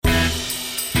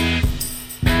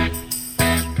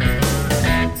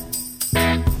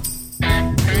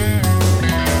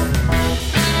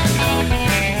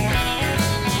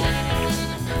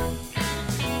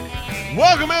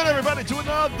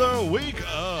week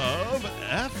of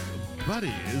F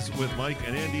Buddies with Mike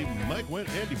and Andy. Mike went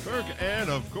Andy Burke, and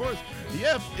of course, the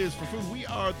F is for food. We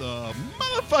are the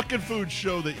motherfucking food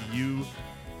show that you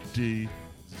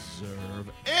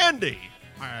deserve. Andy,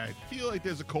 I feel like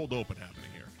there's a cold open happening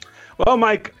here. Well,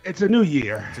 Mike, it's a new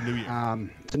year. It's a new year.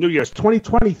 It's a new year. It's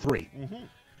 2023.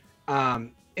 Mm-hmm.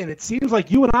 And it seems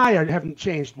like you and I haven't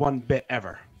changed one bit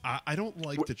ever. I don't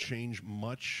like to change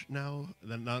much now.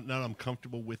 Now I'm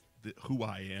comfortable with who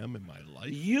I am in my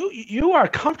life. You are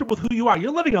comfortable with who you are.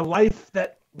 You're living a life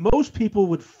that most people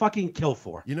would fucking kill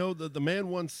for. You know, the man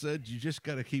once said, you just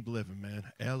got to keep living, man.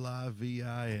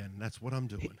 Livin. That's what I'm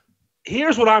doing.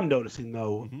 Here's what I'm noticing,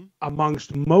 though,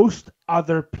 amongst most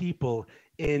other people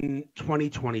in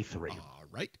 2023. All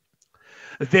right.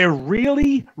 They're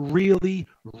really, really,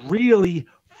 really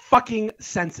fucking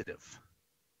sensitive.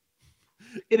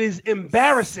 It is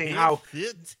embarrassing how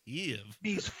these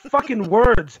fucking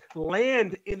words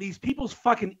land in these people's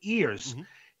fucking ears,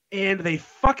 and they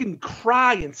fucking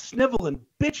cry and snivel and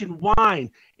bitch and whine,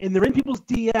 and they're in people's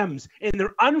DMs, and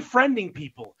they're unfriending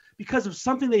people because of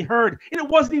something they heard, and it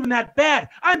wasn't even that bad.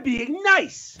 I'm being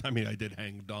nice. I mean, I did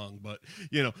hang dong, but,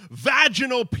 you know,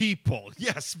 vaginal people.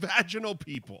 Yes, vaginal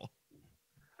people.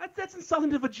 That's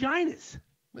insulting to vaginas.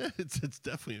 It's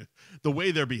definitely the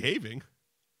way they're behaving.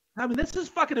 I mean, this is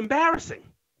fucking embarrassing.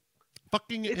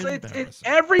 Embarrassing.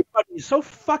 Everybody is so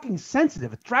fucking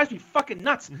sensitive. It drives me fucking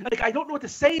nuts. Like, I don't know what to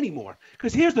say anymore.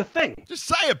 Because here's the thing. Just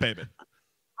say it, baby.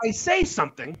 I say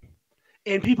something,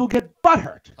 and people get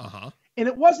butthurt. And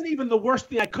it wasn't even the worst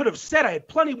thing I could have said. I had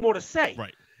plenty more to say.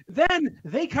 Right. Then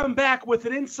they come back with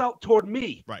an insult toward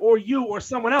me, or you, or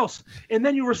someone else. And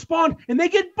then you respond, and they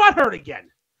get butthurt again.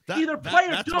 Either play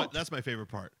or don't. That's my favorite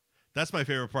part. That's my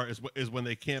favorite part is when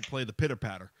they can't play the pitter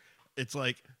patter. It's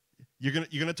like you're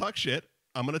gonna talk shit.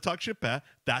 I'm gonna talk shit back.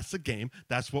 That's the game.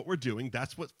 That's what we're doing.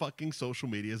 That's what fucking social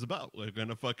media is about. We're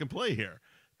gonna fucking play here.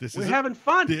 We're having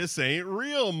fun. This ain't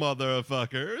real,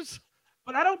 motherfuckers.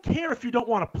 But I don't care if you don't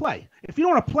want to play. If you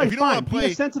don't want to play, fine.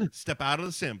 Be sensitive. Step out of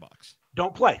the sandbox.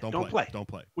 Don't play. Don't play.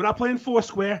 We're not playing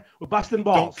Foursquare. We're busting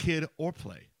balls. Don't kid or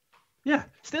play. Yeah,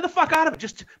 stay the fuck out of it.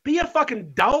 Just be a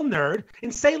fucking dull nerd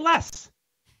and say less.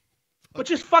 But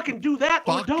just fucking do that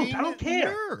or don't. I don't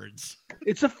care. Nerds.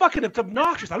 It's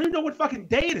obnoxious. I don't even know what fucking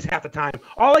day it is half the time.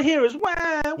 All I hear is, well,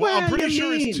 I'm pretty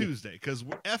sure it's Tuesday because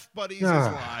F Buddies is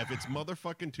live. It's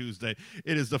motherfucking Tuesday.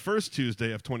 It is the first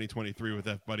Tuesday of 2023 with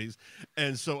F Buddies.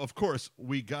 And so, of course,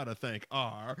 we got to thank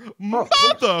our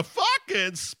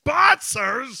motherfucking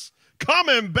sponsors.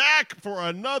 Coming back for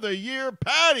another year,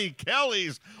 Patty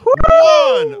Kelly's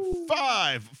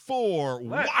 154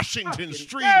 Washington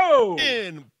Street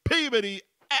in Peabody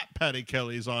at Patty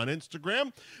Kelly's on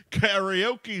Instagram.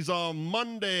 Karaoke's on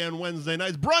Monday and Wednesday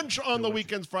nights. Brunch on the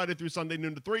weekends, Friday through Sunday,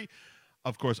 noon to 3.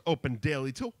 Of course, open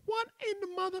daily till 1 in the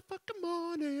motherfucking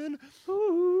morning.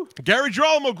 Ooh. Gary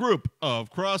Girolamo Group of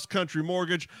Cross Country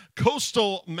Mortgage,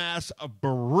 Coastal Mass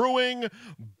Brewing,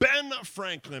 Ben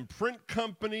Franklin Print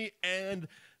Company, and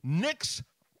Nick's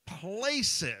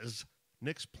Places.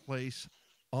 Nick's Place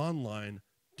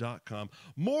Online.com.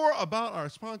 More about our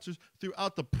sponsors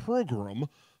throughout the program.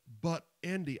 But,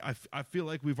 Andy, I feel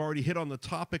like we've already hit on the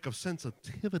topic of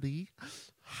sensitivity.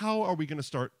 How are we going to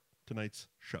start tonight's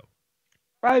show?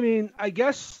 I mean, I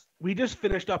guess we just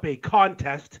finished up a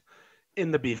contest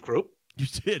in the beef group. You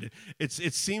did. It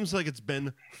seems like it's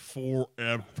been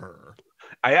forever.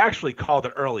 I actually called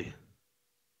it early.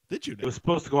 Did you? It was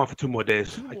supposed to go on for 2 more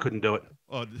days. I couldn't do it.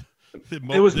 Oh,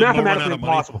 it was mathematically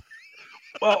impossible.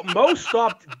 Well, Mo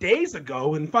stopped days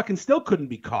ago and fucking still couldn't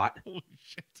be caught. Holy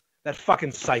shit. That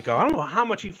fucking psycho. I don't know how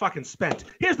much he fucking spent.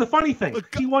 Here's the funny thing.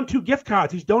 Look, he won 2 gift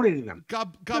cards. He's donating them.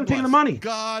 God taking the money.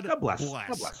 God bless.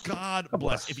 God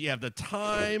bless. If you have the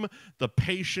time, the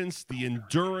patience, the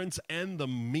endurance, and the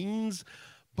means,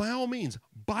 by all means,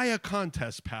 buy a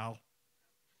contest, pal.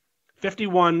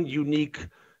 51 unique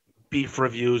beef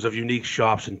reviews of unique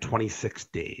shops in 26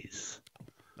 days.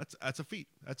 That's a feat.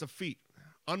 That's a feat.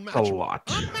 Unmatchable. A lot.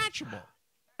 Unmatchable.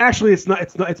 Actually, it's not.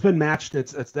 It's been matched.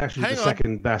 It's actually the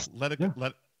second best. Let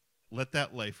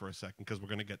that lay for a second because we're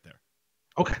gonna get there.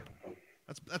 Okay.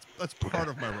 That's part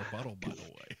of my rebuttal, by the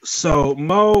way. So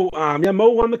Mo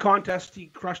won the contest. He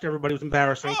crushed everybody. It was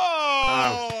embarrassing.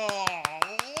 Oh,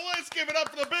 let's give it up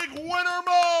for the big winner,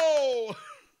 Mo.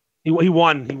 He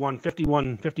won. He won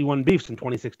 51 beefs in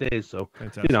 26 days. So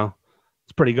fantastic.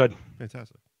 It's pretty good.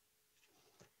 Fantastic.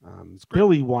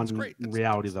 Billy won in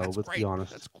reality, though. Let's be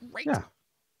honest. That's great.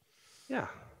 Yeah.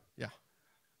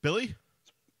 Billy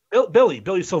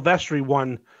Silvestri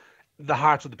won the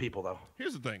hearts of the people, though.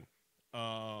 Here's the thing.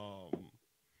 I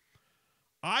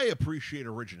appreciate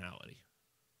originality.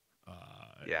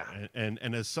 Yeah.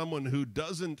 And as someone who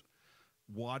doesn't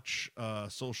watch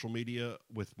social media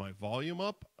with my volume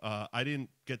up, I didn't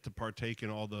get to partake in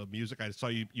all the music. I saw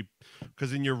you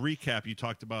because in your recap you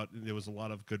talked about there was a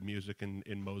lot of good music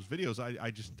in Mo's videos.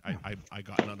 I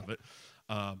got none of it.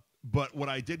 But what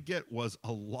I did get was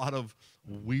a lot of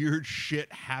weird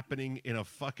shit happening in a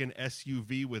fucking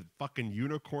SUV with fucking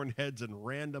unicorn heads and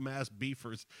random ass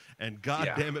beefers. And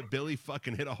goddamn it, Billy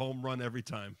fucking hit a home run every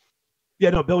time. Yeah,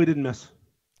 no, Billy didn't miss.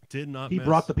 Did not. He miss.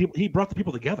 brought the people. He brought the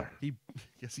people together.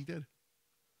 Yes, he did.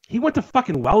 He went to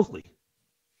fucking Wellesley.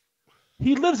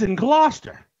 He lives in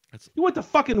Gloucester. He went to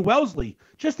fucking Wellesley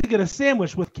just to get a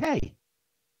sandwich with Kay.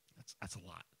 That's a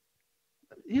lot.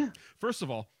 Yeah. First of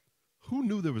all, who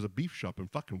knew there was a beef shop in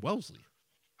fucking Wellesley?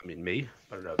 I mean, me.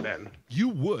 I don't know Ben. You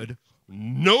would.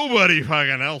 Nobody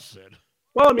fucking else did.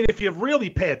 Well, I mean, if you really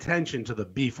pay attention to the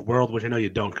beef world, which I know you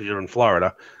don't because you're in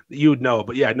Florida, you'd know.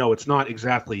 But yeah, no, it's not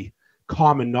exactly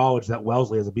common knowledge that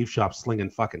Wellesley has a beef shop slinging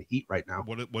fucking heat right now.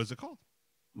 What is it called?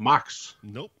 Mark's.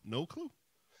 Nope, no clue.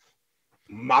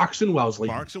 Mark's and Wellesley.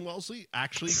 Mark's and Wellesley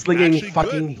actually slinging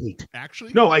fucking heat.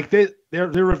 Actually, no, like their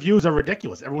reviews are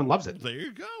ridiculous. Everyone loves it. There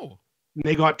you go.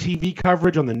 They got TV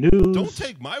coverage on the news. Don't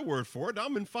take my word for it.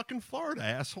 I'm in fucking Florida,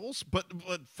 assholes. But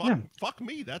fuck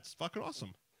me. That's fucking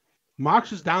awesome.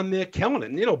 Mark's is down there killing it.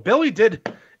 And, you know, Billy did.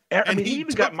 I mean, he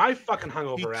even got my fucking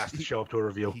hungover ass to show up to a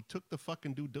review. He took the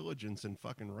fucking due diligence and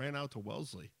fucking ran out to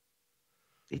Wellesley.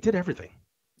 He did everything.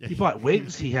 Yeah, he bought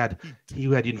wigs. He had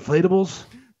inflatables.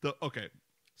 Okay,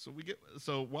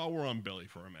 so while we're on Billy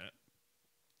for a minute,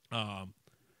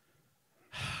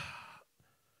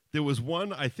 there was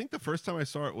one. I think the first time I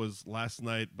saw it was last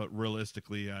night, but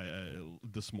realistically,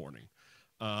 this morning.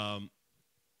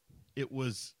 It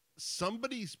was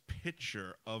somebody's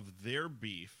picture of their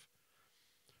beef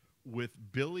with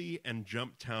Billy and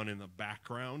Jumptown in the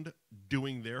background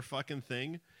doing their fucking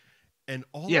thing. And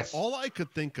all I could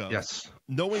think of,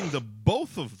 knowing the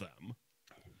both of them,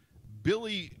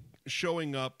 Billy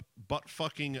showing up, butt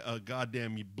fucking a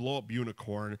goddamn blow up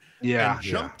unicorn, and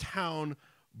Jumptown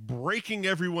breaking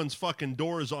everyone's fucking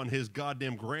doors on his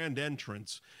goddamn grand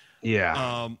entrance.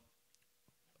 Yeah.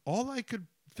 All I could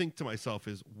think to myself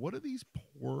is, what are these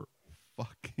poor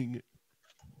fucking,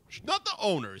 not the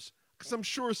owners, because I'm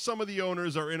sure some of the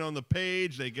owners are in on the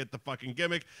page, they get the fucking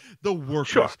gimmick, the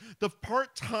workers, the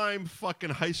part-time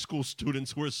fucking high school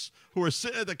students who are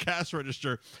sitting at the cash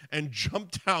register, and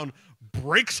Jumptown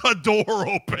breaks a door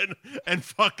open and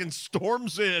fucking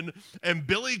storms in, and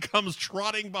Billy comes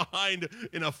trotting behind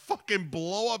in a fucking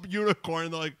blow-up unicorn,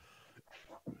 and they're like,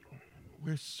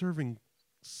 we're serving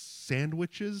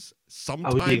sandwiches,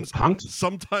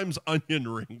 sometimes onion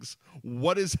rings.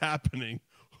 What is happening?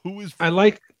 Who is? I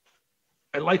like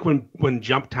when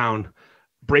Jumptown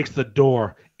breaks the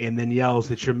door and then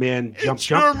yells, "It's your man,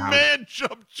 Jumptown."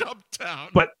 Jumptown.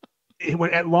 But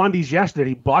when at Londy's yesterday,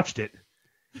 he botched it.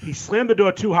 He slammed the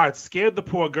door too hard, scared the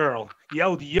poor girl,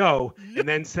 yelled "yo," and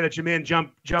then said, "It's your man,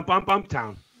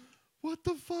 Jumptown." What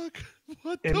the fuck?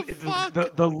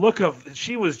 The look of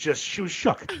she was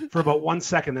shook for about 1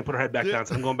 second, then put her head back down.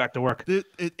 So I'm going back to work.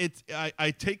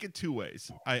 I take it two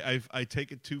ways. I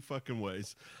take it two fucking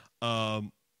ways.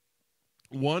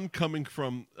 One coming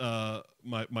from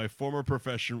my former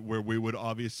profession, where we would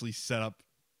obviously set up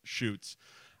shoots.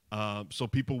 So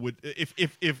people would,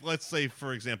 if let's say,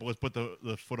 for example, let's put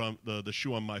the foot on the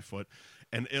shoe on my foot,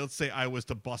 and let's say I was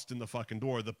to bust in the fucking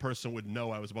door, the person would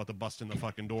know I was about to bust in the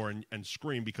fucking door and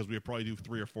scream, because we would probably do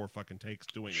 3 or 4 fucking takes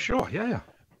doing it. Sure, yeah.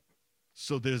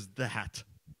 So there's that.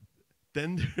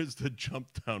 Then there's the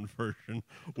Jumptown version,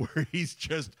 where he's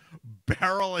just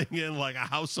barreling in like a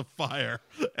house of fire,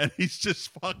 and he's just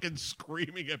fucking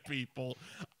screaming at people.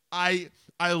 I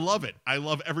love it. I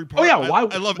love every part. Oh yeah,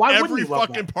 I love every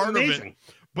fucking part of it.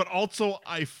 But also,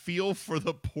 I feel for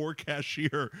the poor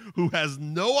cashier who has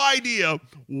no idea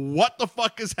what the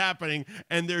fuck is happening,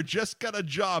 and they're just got a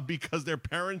job because their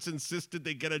parents insisted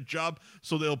they get a job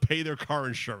so they'll pay their car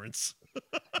insurance.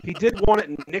 He did one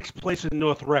at Nick's place in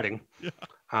North Reading.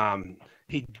 Yeah.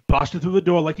 He busted through the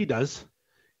door like he does.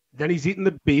 Then he's eating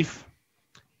the beef,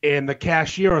 and the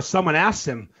cashier or someone asks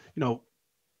him,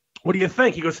 what do you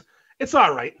think? He goes, "It's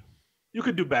all right. You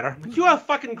could do better." You are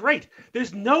fucking great.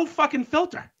 There's no fucking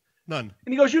filter. None.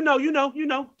 And he goes, you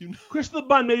know. Chris the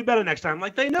Bun, maybe better next time.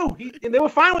 Like, they know. And they were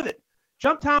fine with it.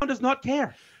 Jumptown does not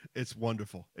care. It's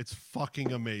wonderful. It's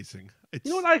fucking amazing.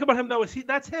 You know what I like about him, though, is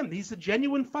that's him. He's a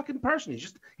genuine fucking person.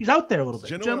 He's out there a little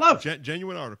bit.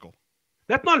 Genuine article.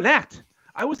 That's not an act.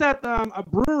 I was at a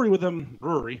brewery with him.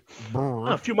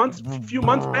 A few months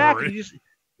back. And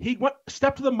he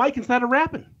stepped to the mic and started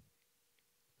rapping.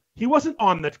 He wasn't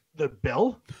on the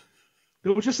bill.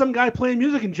 There was just some guy playing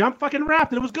music and jump fucking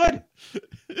rapped, and it was good.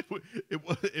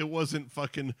 It wasn't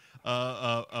fucking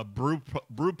a brew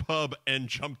pub and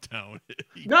Jumptown.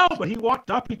 No, but he walked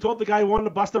up. He told the guy he wanted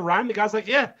to bust a rhyme. The guy's like,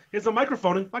 "Yeah, here's a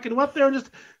microphone," and fucking went up there and just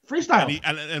freestyle.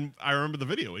 And I remember the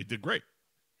video. He did great.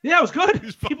 Yeah, it was good.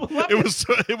 People loved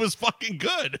it. It was fucking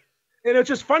good. And it's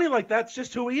just funny, like that's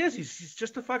just who he is. He's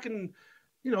just a fucking,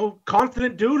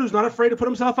 confident dude who's not afraid to put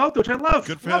himself out there, which I love.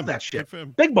 Good for love him. that shit. Good for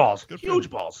him. Big balls, Good huge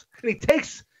balls, and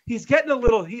he's getting a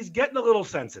little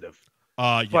sensitive.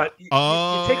 Yeah. But you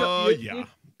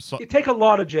take a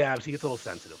lot of jabs, he gets a little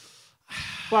sensitive.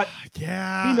 But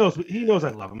yeah, he knows I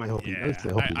love him. I hope he knows.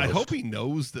 I hope he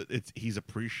knows that he's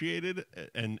appreciated,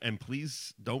 and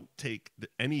please don't take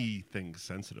anything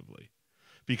sensitively.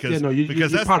 Because you're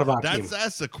that's part of our team.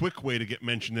 That's a quick way to get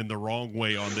mentioned in the wrong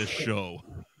way on this show.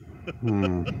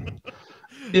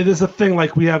 It is a thing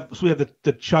like we have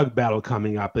the chug battle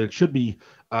coming up, and it should be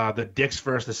the dicks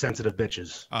versus the sensitive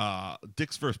bitches.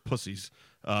 Dicks versus pussies.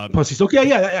 Pussies. Okay,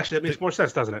 yeah, actually that makes more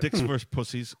sense, doesn't it? Dicks versus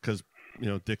pussies, because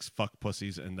dicks fuck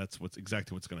pussies, and that's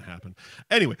exactly what's going to happen.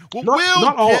 Anyway, we'll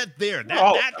get there.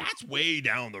 That's way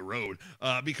down the road,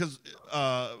 because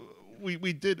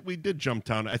we did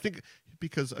Jumptown. I think.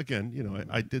 Because again,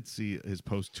 I did see his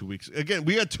post 2 weeks. Again,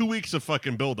 we had 2 weeks of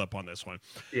fucking build up on this one.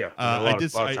 Yeah,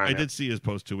 I did see his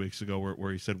post 2 weeks ago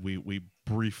where he said we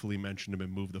briefly mentioned him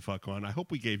and moved the fuck on. I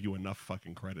hope we gave you enough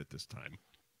fucking credit this time.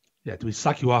 Yeah, do we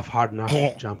suck you off hard enough?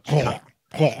 Jump.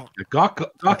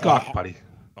 Gawk, buddy.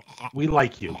 We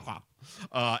like you.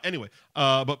 Anyway,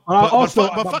 but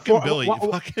fucking Billy,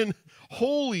 fucking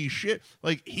holy shit!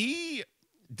 Like he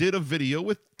did a video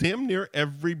with damn near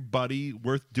everybody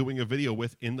worth doing a video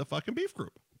with in the fucking beef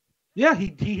group. Yeah,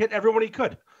 he hit everyone he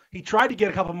could. He tried to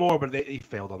get a couple more, but he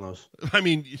failed on those. I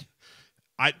mean,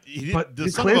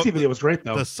 the Clancy video was great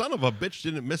though. The son of a bitch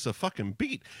didn't miss a fucking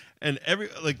beat, and I'm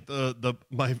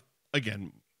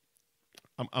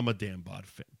a Dan Bob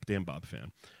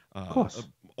fan. Of course.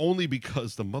 Only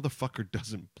because the motherfucker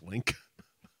doesn't blink.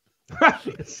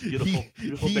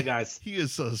 Beautiful big eyes. He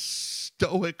is a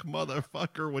stoic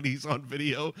motherfucker when he's on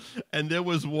video. And there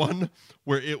was one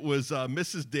where it was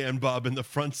Mrs. Dan Bob in the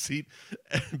front seat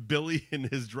and Billy in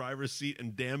his driver's seat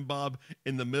and Dan Bob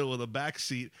in the middle of the back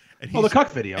seat. And the cuck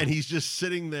video. And he's just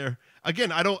sitting there.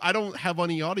 Again, I don't have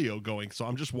any audio going, so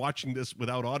I'm just watching this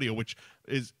without audio, which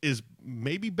is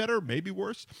maybe better, maybe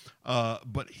worse.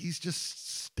 But he's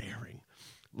just staring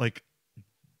like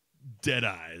dead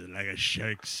eyes, like a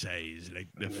shark's eyes, like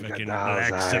the fucking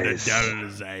blacks and the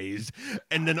doll's eyes.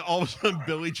 And then all of a sudden,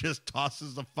 Billy just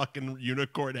tosses the fucking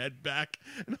unicorn head back.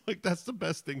 And I'm like, that's the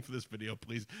best thing for this video,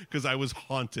 please. Because I was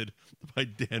haunted by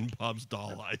Dan Bob's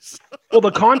doll eyes. Well,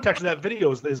 the context of that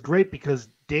video is great because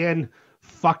Dan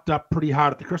fucked up pretty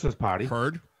hard at the Christmas party.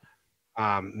 Heard?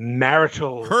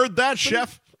 Marital. Heard that,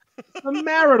 chef? The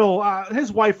marital.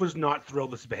 His wife was not thrilled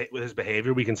with his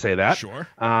behavior. We can say that. Sure.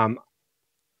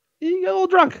 He got a little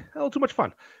drunk, a little too much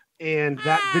fun, and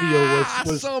that video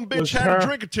was some bitch had a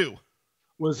drink or two.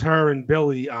 Was her and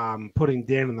Billy putting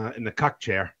Dan in the cuck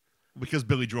chair because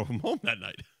Billy drove him home that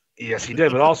night. Yes, he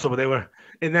did, but they were,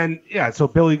 and then so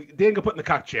Dan got put in the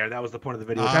cuck chair. That was the point of the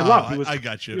video, which I loved. I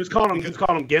got you. He was calling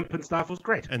him Gimp and stuff. It was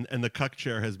great. And the cuck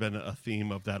chair has been a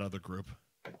theme of that other group.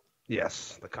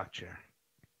 Yes, the cuck chair.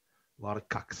 A lot of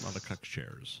cucks. A lot of cuck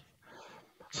chairs.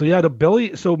 So yeah,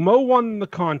 So Mo won the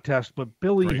contest, but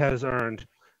Billy has earned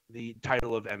the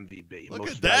title of MVP. Look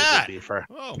at that!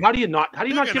 How do you not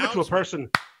give it to a person?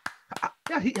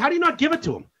 How do you not give it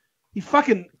to him? He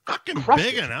fucking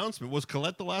big announcement. Was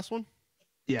Colette the last one?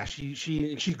 Yeah,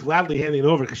 she gladly handing it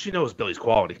over because she knows Billy's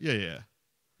quality. Yeah.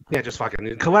 Just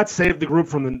fucking. Colette saved the group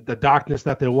from the darkness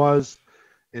that there was,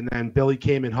 and then Billy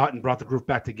came in hot and brought the group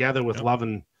back together with love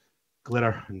and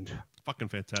glitter and. Fucking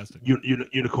fantastic.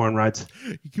 Unicorn rides.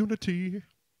 Unity.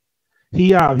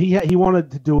 He wanted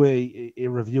to do a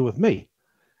review with me.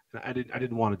 I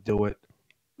didn't want to do it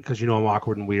because I'm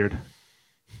awkward and weird.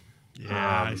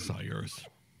 Yeah, I saw yours.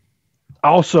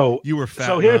 Also, you were fat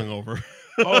and hungover.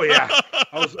 Oh yeah,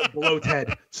 I was below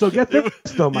Ted. So get this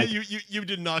though, Mike. You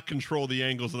did not control the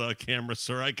angles of the camera,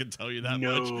 sir. I can tell you that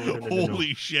much.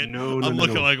 Holy shit! I'm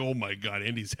looking like, oh my god,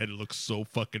 Andy's head looks so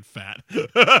fucking fat.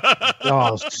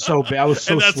 Oh, so bad. I was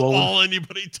so and that's swollen. all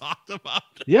anybody talked about.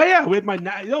 Yeah. We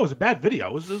had it was a bad video.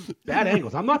 It was bad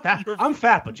angles. I'm not that. I'm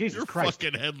fat, but Jesus Christ,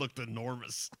 your fucking head looked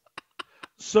enormous.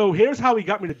 So here's how he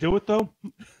got me to do it, though.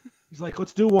 He's like,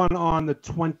 let's do one on the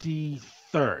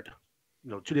 23rd.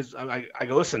 2 days. I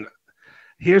go, listen,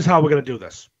 here's how we're going to do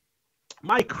this.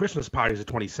 My Christmas party is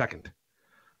the 22nd.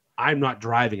 I'm not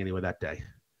driving anywhere that day.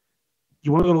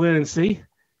 You want to go to Land and Sea?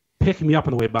 Pick me up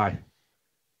on the way by.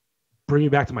 bring me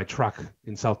back to my truck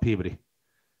in South Peabody.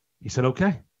 He said,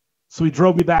 okay. So he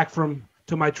drove me back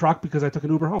to my truck because I took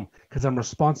an Uber home because I'm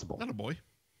responsible. Not a boy.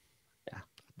 Yeah.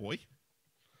 Boy.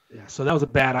 Yeah, so that was a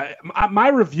bad. My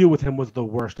review with him was the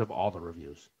worst of all the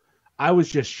reviews. I was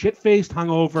just shit-faced,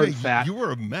 hungover, and fat. You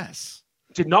were a mess.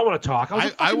 Did not want to talk.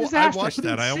 I watched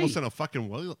that. I almost sent a fucking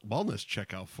wellness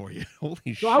checkout for you. Holy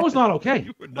shit. No, I was not okay.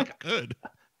 You were not good.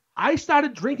 I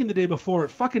started drinking the day before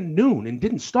at fucking noon and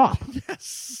didn't stop.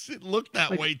 Yes, it looked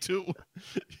that way too.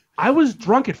 I was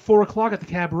drunk at 4:00 at the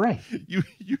cabaret.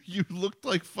 You looked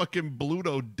like fucking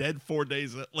Bluto dead 4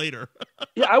 days later.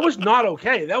 Yeah, I was not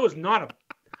okay. That was not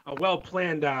a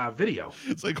well-planned video.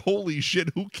 It's like, holy shit,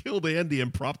 who killed Andy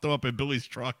and propped him up in Billy's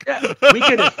truck? Yeah,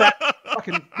 weekend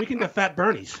at Fat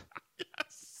Bernie's.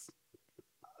 Yes.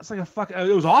 It's like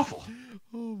it was awful.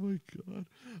 Oh my god.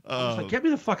 I was like, get me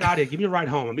the fuck out of here. Give me a ride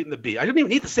home. I'm eating the beef. I didn't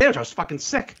even eat the sandwich. I was fucking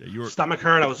sick. Yeah, Stomach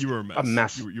hurt. You were a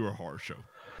mess. You were a horror show.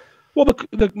 Well, but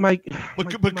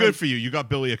good for you. You got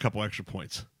Billy a couple extra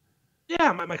points.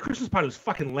 Yeah, my Christmas party was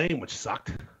fucking lame, which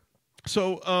sucked.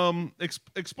 So,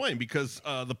 explain, because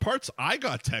the parts I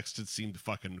got texted seemed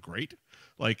fucking great.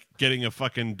 Like getting a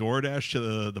fucking DoorDash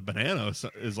to the banana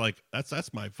is like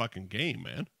that's my fucking game,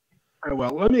 man. All right,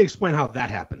 well, let me explain how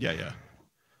that happened. Yeah.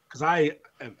 Because I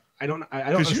don't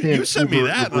understand. You sent me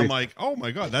that, and I'm like, oh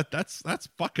my god, that's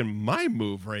fucking my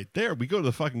move right there. We go to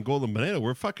the fucking Golden Banana.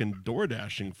 We're fucking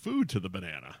DoorDashing food to the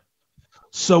banana.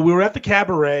 So we were at the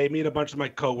cabaret, me and a bunch of my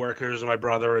coworkers and my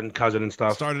brother and cousin and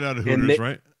stuff. Started out at Hooters,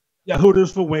 right? Yeah,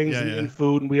 Hooters for wings and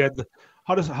food, and we had the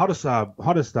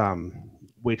hottest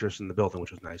waitress in the building,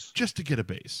 which was nice. Just to get a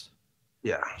base.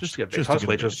 Yeah, just to get a base. Hottest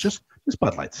waitress, just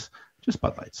Bud Lights. Just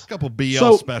Bud Lights. A couple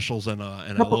BL specials and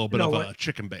a little bit of a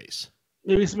chicken base.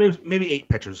 Maybe 8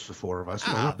 pitchers for 4 of us.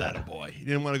 Not that a boy. You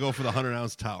didn't want to go for the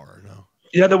 100-ounce tower, no?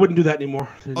 Yeah, they wouldn't do that anymore.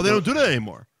 They don't do that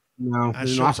anymore. No, that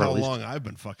shows how long I've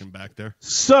been fucking back there.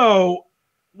 So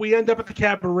we end up at the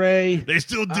cabaret. They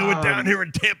still do it down here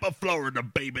in Tampa, Florida,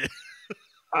 baby.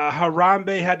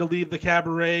 Harambe had to leave the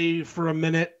cabaret for a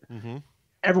minute. Mm-hmm.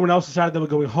 Everyone else decided they were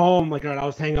going home. Like, all right, I'll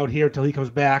just hang out here until he comes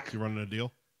back. You running a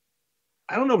deal?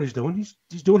 I don't know what he's doing.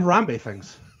 He's doing Harambe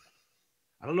things.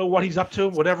 I don't know what he's up to.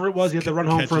 Whatever it was, he had to run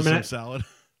home for a minute. Some salad.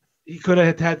 He could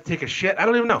have had to take a shit. I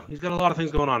don't even know. He's got a lot of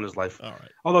things going on in his life. All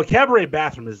right. Although cabaret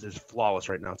bathroom is flawless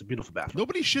right now. It's a beautiful bathroom.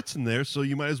 Nobody shits in there, so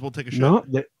you might as well take a shit. No,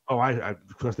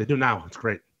 of course they do now. It's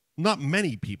great. Not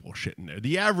many people shit in there.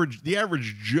 The average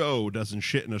Joe doesn't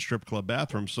shit in a strip club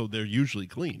bathroom, so they're usually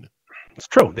clean. It's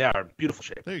true. They are in beautiful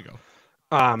shape. There you go.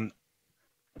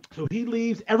 So he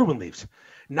leaves. Everyone leaves.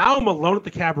 Now I'm alone at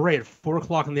the cabaret at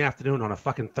 4:00 in the afternoon on a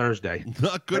fucking Thursday.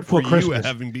 Not good for you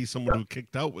having be someone who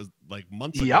kicked out was like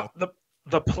months ago. Yep.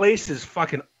 The place is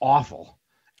fucking awful.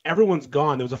 Everyone's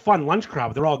gone. There was a fun lunch crowd,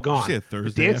 but they're all gone. Did you say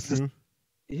Thursday afternoon?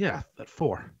 Yeah, at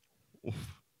 4.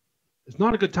 Oof. It's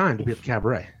not a good time to be at the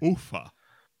cabaret. Oofa.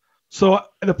 So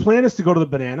the plan is to go to the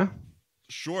banana.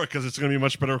 Sure, because it's going to be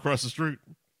much better across the street.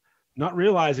 Not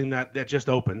realizing that just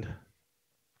opened,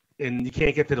 and you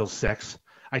can't get there till 6.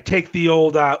 I take the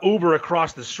old Uber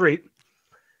across the street.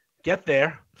 Get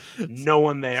there, no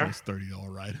one there. It's a $30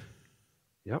 ride.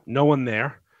 Yep, no one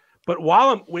there. But while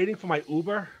I'm waiting for my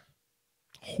Uber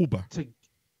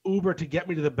to get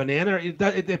me to the banana,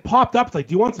 it popped up. It's like,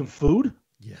 do you want some food?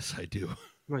 Yes, I do.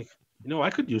 I'm like, I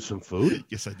could use some food.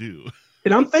 Yes, I do.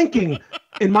 And I'm thinking,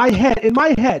 in my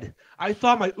head, I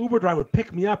thought my Uber driver would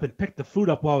pick me up and pick the food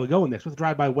up while we're going there. So we'll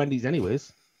drive by Wendy's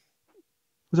anyways.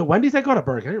 Was it Wendy's? I got a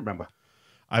burger. I don't remember.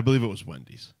 I believe it was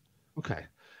Wendy's. Okay.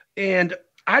 And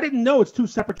I didn't know it's 2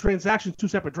 separate transactions, 2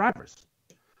 separate drivers.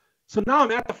 So now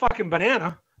I'm at the fucking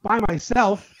banana by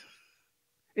myself.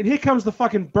 And here comes the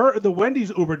fucking the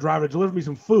Wendy's Uber driver to deliver me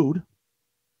some food.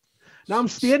 Now I'm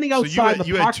standing outside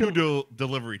the parking. You had 2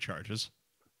 delivery charges.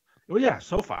 Well, yeah,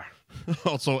 so far.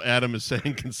 Also, Adam is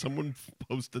saying, can someone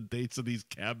post the dates of these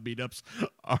cab meetups?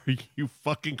 Are you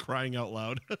fucking crying out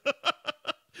loud?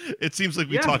 It seems like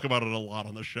we talk about it a lot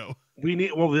on the show.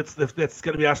 That's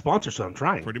going to be our sponsor, so I'm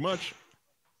trying. Pretty much.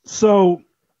 So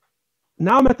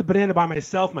now I'm at the banana by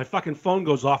myself. My fucking phone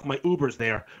goes off. My Uber's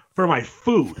there for my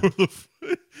food.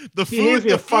 the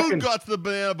food got to the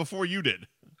banana before you did.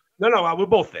 No, we're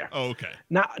both there. Oh, okay.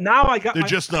 Now I got. They're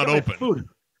just not open. Food.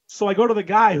 So I go to the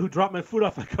guy who dropped my food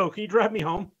off. I go, can you drive me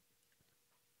home?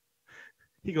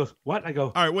 He goes, what? I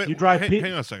go, all right, wait. You drive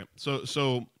hang on a second.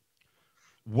 So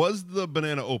was the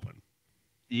banana open?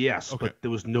 Yes, okay. But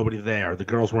there was nobody there. The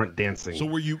girls weren't dancing. So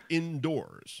were you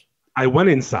indoors? I went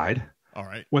inside. All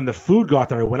right. When the food got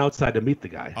there, I went outside to meet the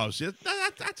guy. Oh, see,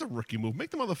 that's a rookie move.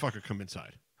 Make the motherfucker come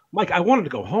inside. Mike, I wanted to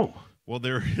go home. Well,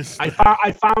 there is. I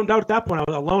found out at that point I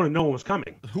was alone and no one was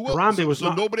coming. Who else?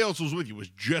 So nobody else was with you. It was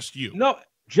just you. No,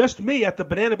 just me at the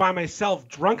Banana by myself,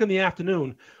 drunk in the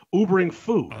afternoon, Ubering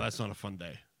food. Oh, that's not a fun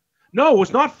day. No, it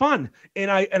was not fun. And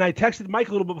I texted Mike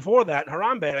a little bit before that,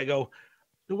 Harambe, and I go,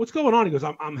 "What's going on?" He goes,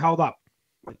 "I'm held up."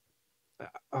 I'm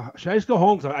like, should I just go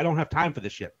home? Because I don't have time for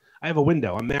this shit. I have a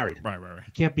window. I'm married. Right. I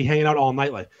can't be hanging out all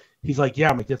night. Like he's like, "Yeah."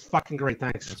 I'm like, "That's fucking great.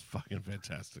 Thanks." That's fucking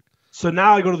fantastic. So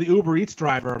now I go to the Uber Eats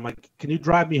driver. I'm like, "Can you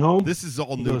drive me home?" This is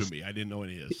all new to me. I didn't know what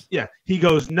he is. Yeah. He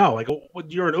goes, "No." I go, well,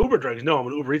 "You're an Uber driver." He goes, "No, I'm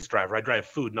an Uber Eats driver. I drive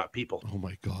food, not people." Oh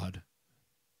my God.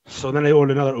 So then I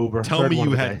ordered another Uber. Tell me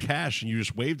you had cash and you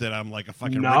just waved it. I'm like a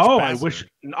fucking rich I wish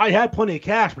I had plenty of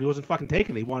cash, but he wasn't fucking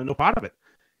taking it. He wanted no part of it.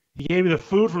 He gave me the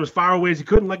food from as far away as he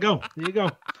could and let go. There you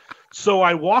go. So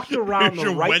I walked around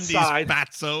the right Wendy's side.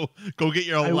 Fatso. Go get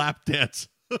your lap dance.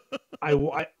 I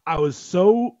was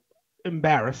so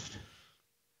embarrassed.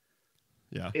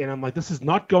 Yeah. And I'm like, this is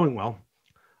not going well.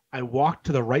 I walked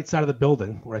to the right side of the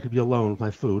building where I could be alone with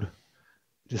my food.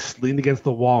 Just leaned against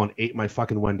the wall and ate my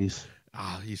fucking Wendy's.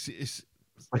 You see, it's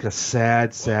like a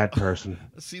sad person.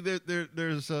 See,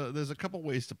 there's a couple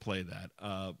ways to play that.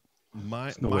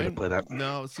 There's no way to play that.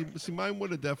 No, see, mine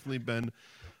would have definitely been,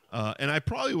 and I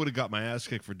probably would have got my ass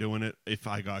kicked for doing it if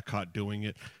I got caught doing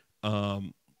it.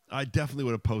 I definitely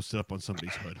would have posted up on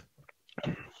somebody's hood.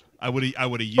 I would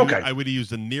have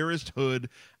used the nearest hood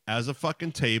as a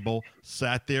fucking table,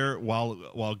 sat there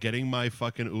while getting my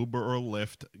fucking Uber or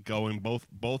Lyft, going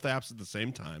both apps at the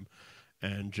same time,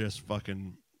 and just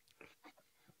fucking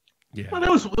Well,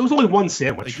 there was only one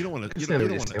sandwich. Like, you don't want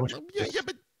to. Yeah,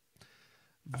 but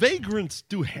vagrants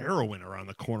do heroin around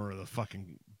the corner of the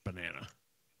fucking Banana.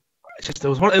 It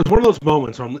was one of those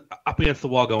moments where I'm up against the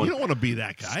wall going, you don't want to be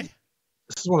that guy.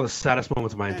 This is one of the saddest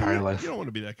moments of my entire life. You don't want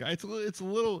to be that guy. It's a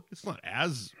little. It's not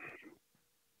as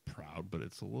proud, but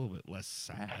it's a little bit less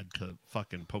sad to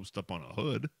fucking post up on a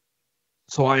hood.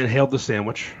 So I inhaled the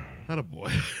sandwich.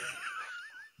 Attaboy.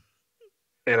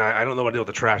 And I don't know what to do with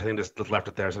the trash. I think just left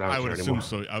it there. So I would assume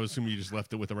so. I would assume you just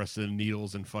left it with the rest of the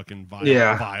needles and fucking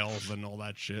vials and all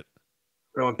that shit.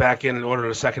 I went back in and ordered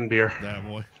a second beer. Yeah,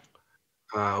 boy.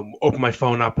 Opened my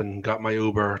phone up and got my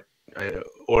Uber. I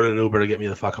ordered an Uber to get me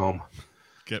the fuck home.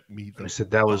 Get me the I said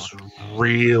that was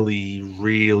really,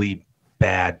 really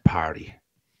bad party.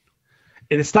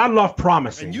 And it started off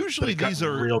promising. And usually these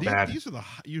are real bad. These are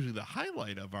usually the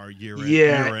highlight of our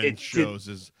year-end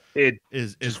shows. It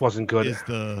just wasn't good. Is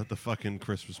the fucking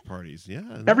Christmas parties?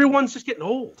 Yeah. Everyone's just getting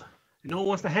old. No one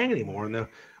wants to hang anymore. And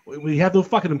we have those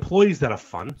fucking employees that are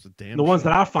fun. The ones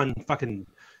that are fun fucking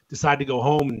decide to go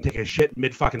home and take a shit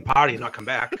mid fucking party and not come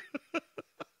back.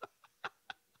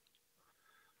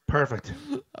 Perfect.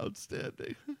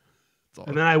 Outstanding.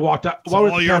 And then I walked up. It's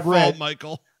all your fault,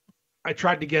 Michael. I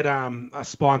tried to get a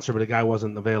sponsor, but the guy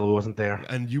wasn't available. He wasn't there.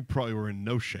 And you probably were in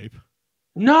no shape.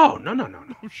 No. No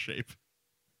shape.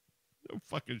 No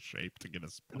fucking shape to get a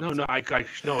sponsor. No. I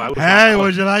was. Hey,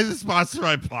 would you like to sponsor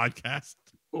my podcast?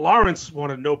 Lawrence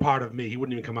wanted no part of me. He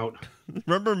wouldn't even come out.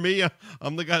 Remember me?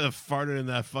 I'm the guy that farted in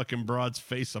that fucking broad's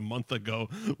face a month ago.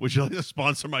 Would you like to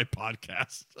sponsor my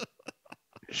podcast?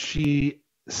 She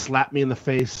slapped me in the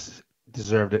face.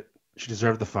 Deserved it. She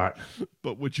deserved the fart.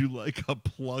 But would you like a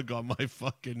plug on my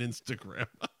fucking Instagram?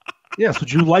 Yes.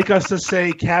 Would you like us to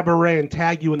say cabaret and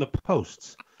tag you in the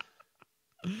posts?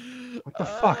 What the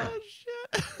fuck?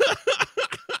 Shit.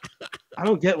 I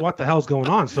don't get what the hell's going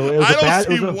on. So it was I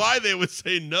don't see why they would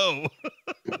say no.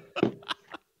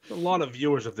 A lot of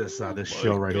viewers of this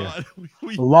show right here.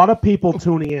 A lot of people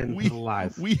tuning in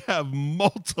live. We have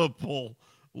multiple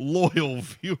loyal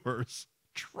viewers.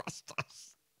 Trust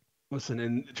us. Listen,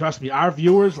 and trust me, our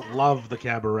viewers love the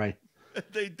cabaret.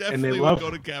 They definitely will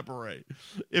go to cabaret.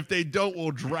 If they don't,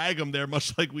 we'll drag them there,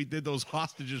 much like we did those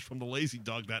hostages from the Lazy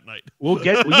Dog that night. We'll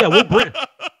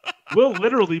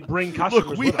literally bring customers.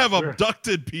 Look, we have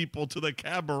abducted people to the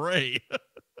cabaret.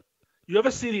 You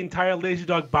ever see the entire Lazy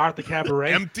Dog bar at the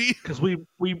cabaret? Empty? Because we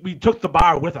took the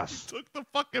bar with us. Took the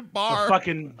fucking bar. The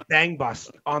fucking bang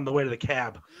bus on the way to the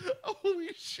cab. Holy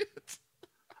shit.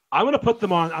 I'm going to put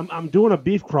them on. I'm doing a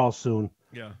beef crawl soon.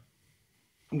 Yeah.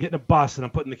 I'm getting a bus, and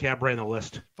I'm putting the cabaret on the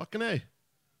list. Fucking A.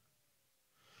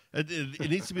 It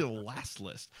needs to be the last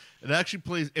list. It actually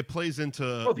plays into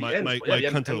my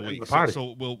cunt of the week.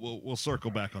 So we'll circle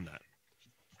back on that.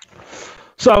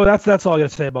 So that's all I got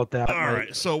to say about that. All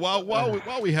right. So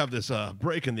while we have this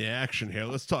break in the action here,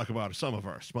 let's talk about some of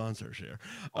our sponsors here.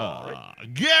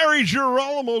 Gary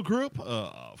Girolamo Group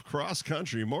of Cross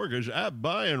Country Mortgage at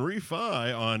Buy and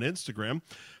Refi on Instagram.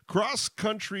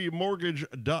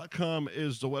 CrossCountryMortgage.com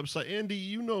is the website. Andy,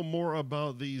 you know more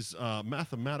about these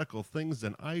mathematical things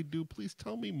than I do. Please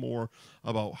tell me more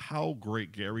about how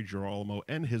great Gary Girolamo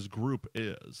and his group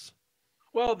is.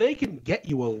 Well, they can get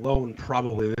you a loan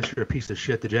probably unless you're a piece of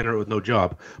shit degenerate with no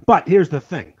job. But here's the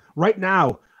thing. Right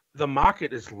now, the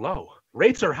market is low.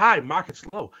 Rates are high. Market's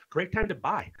low. Great time to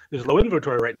buy. There's low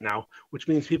inventory right now, which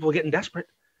means people are getting desperate.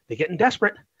 They're getting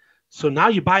desperate. So now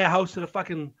you buy a house at a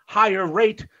fucking higher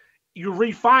rate. You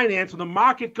refinance. When the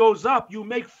market goes up, you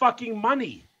make fucking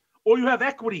money. Or you have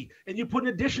equity, and you put an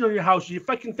addition on your house. You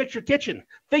fucking fix your kitchen.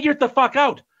 Figure it the fuck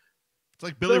out. It's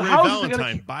like Billy Ray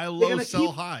Valentine. Buy low,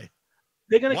 sell high.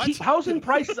 They're going to keep housing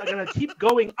prices are going to keep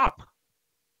going up.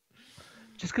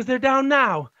 Just because they're down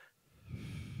now,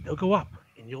 they'll go up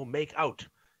and you'll make out. You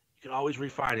can always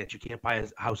refinance. You can't buy a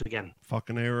house again.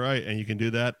 Fucking A right. And you can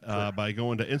do that by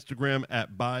going to Instagram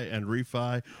at Buy and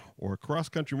Refi or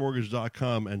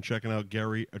CrossCountryMortgage.com and checking out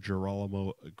Gary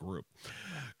Girolamo Group.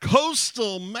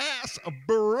 Coastal Mass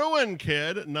Brewing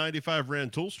Kid, 95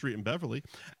 Rantoul Street in Beverly,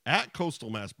 at Coastal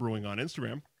Mass Brewing on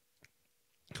Instagram.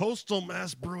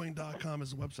 CoastalMassBrewing.com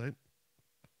is the website.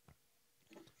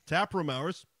 Taproom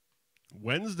hours,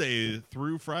 Wednesday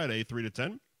through Friday, 3 to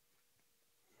 10.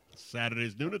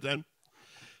 Saturdays, noon to 10.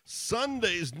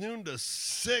 Sundays, noon to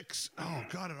 6. Oh,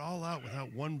 got it all out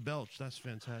without one belch. That's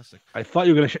fantastic. I thought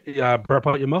you were going to burp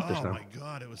out your mouth this time. Oh, my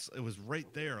God. It was right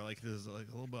there. Like, there's like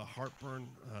a little bit of heartburn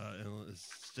and it's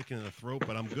sticking in the throat,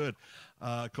 but I'm good.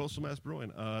 Coastal Mass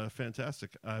Brewing,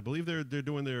 fantastic. I believe they're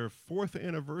doing their 4th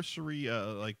anniversary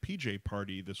like PJ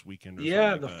party this weekend.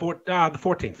 Yeah, the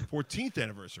 14th. 14th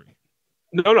anniversary.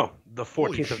 No, the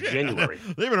 14th of January.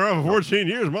 They've been around for 14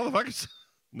 years, motherfuckers.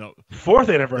 No.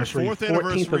 4th anniversary. The 4th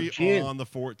anniversary on the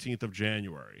 14th of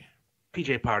January.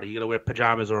 PJ party. You got to wear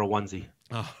pajamas or a onesie.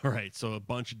 All right. So a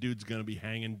bunch of dudes going to be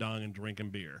hanging dong and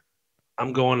drinking beer.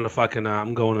 I'm going to fucking,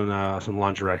 I'm going in some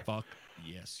lingerie. Fuck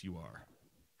yes, you are.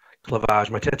 Clavage.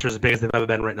 My tits are as big as they've ever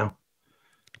been right now.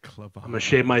 Clavage. I'm gonna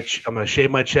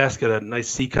shave my chest, get a nice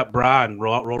C-cup bra, and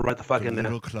roll right the fuck in there.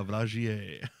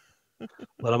 Clavagier.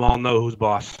 Let them all know who's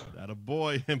boss. That a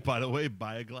boy. And by the way,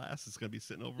 buy a glass. It's gonna be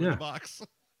sitting over in the box.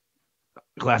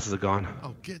 Glasses are gone.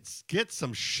 Oh, get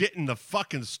some shit in the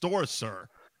fucking store, sir.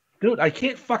 Dude, I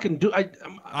can't fucking do. I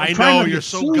know you're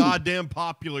so goddamn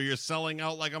popular. You're selling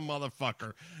out like a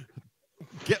motherfucker.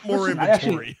 Get more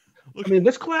inventory. I mean,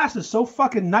 this glass is so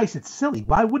fucking nice. It's silly.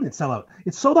 Why wouldn't it sell out?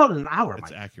 It's sold out in an hour.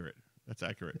 That's accurate. That's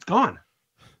accurate. It's gone.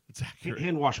 It's accurate.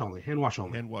 Hand wash only. Hand wash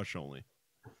only. Hand wash only.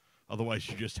 Otherwise,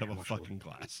 you just have a fucking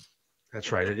glass.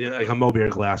 That's right. Like a Mobeer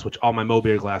glass, which all my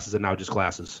Mobeer glasses are now just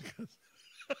glasses.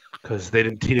 Because he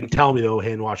didn't tell me they were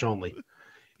hand wash only.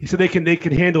 He said they can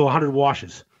handle 100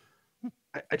 washes.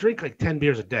 I drink like 10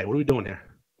 beers a day. What are we doing here?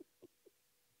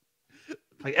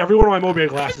 Like every one of my Mobeer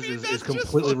glasses is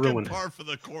completely ruined. Par for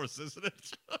the course, isn't it?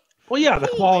 Well, yeah, the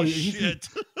quality. Shit.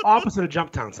 Opposite of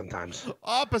Jumptown sometimes.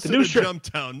 Opposite of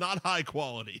Jumptown, not high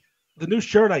quality. The new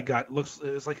shirt I got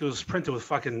it's like it was printed with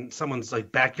fucking someone's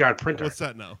like backyard printer. What's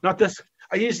that now? Not this.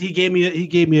 He gave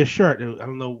me a shirt. I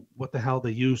don't know what the hell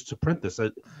they used to print this.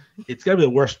 It's gotta be the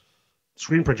worst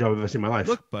screen print job I've ever seen in my life.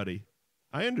 Look, buddy,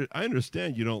 I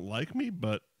understand you don't like me,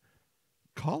 but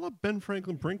call up Ben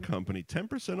Franklin Print Company.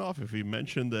 10% off if you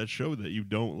mention that show that you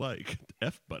don't like.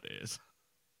 F-buddies.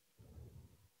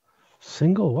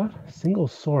 Single what? Single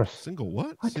source. Single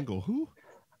what? Single who?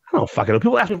 I don't fucking know.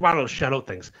 People ask me about those shout out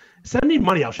things. Send me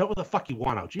money. I'll shout what the fuck you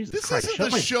want out. Jesus Christ. This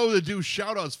isn't the show to do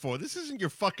shout outs for. This isn't your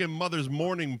fucking mother's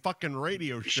morning fucking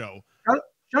radio show. Shout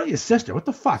out your sister. What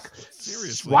the fuck?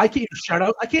 Seriously. Why can't you shout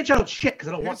out? I can't shout out shit because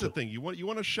I don't want to. Here's the thing. You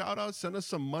want to shout out? Send us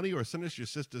some money or send us your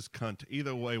sister's cunt.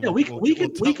 Either way, yeah,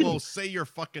 we'll say your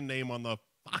fucking name on the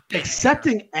fucking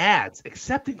accepting ads.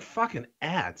 Accepting fucking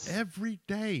ads. Every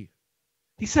day.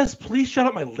 He says, please shut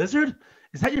up my lizard.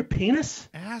 Is that your penis?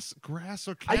 Ass, grass,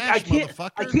 or cash,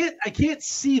 motherfucker? I can't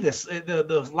see this.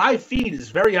 The live feed is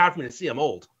very hard for me to see. I'm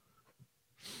old.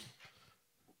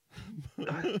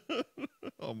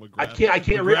 Oh my God! I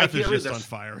can't read. I can't read just this. On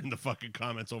fire in the fucking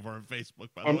comments over on Facebook.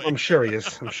 By the way, I'm sure he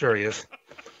is. I'm sure he is.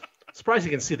 Surprised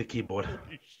you can see the keyboard.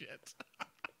 Holy shit!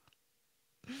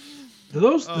 Do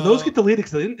those get deleted?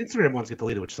 Because the Instagram ones get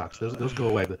deleted, which sucks. Those go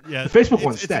away. But yeah, the Facebook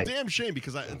ones stay. It's a damn shame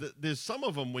because there's some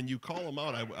of them when you call them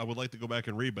out, I would like to go back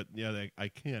and read, but yeah, I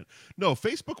can't. No,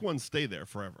 Facebook ones stay there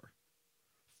forever.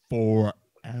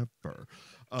 ever.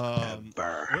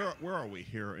 Where are we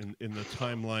here in the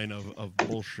timeline of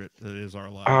bullshit that is our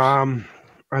lives?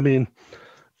 I mean,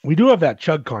 we do have that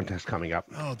chug contest coming up.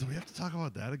 Oh, do we have to talk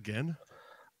about that again?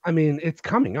 I mean, it's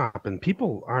coming up, and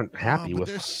people aren't happy with.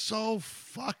 They're so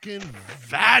fucking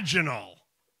vaginal.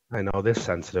 I know they're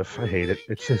sensitive. I hate it.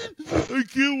 It's just. I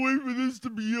can't wait for this to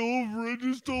be over. I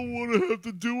just don't want to have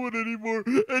to do it anymore.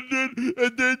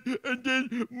 And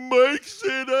then Mike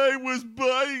said I was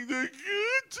buying the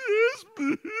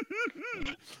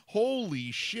contest.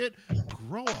 Holy shit!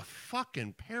 Grow a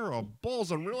fucking pair of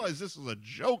balls and realize this is a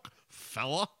joke,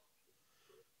 fella.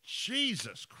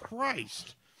 Jesus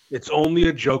Christ. It's only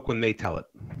a joke when they tell it.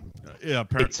 Yeah,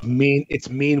 apparently. It's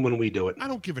mean when we do it. I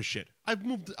don't give a shit. I've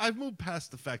moved past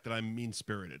the fact that I'm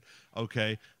mean-spirited.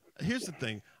 Okay? Here's the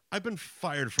thing. I've been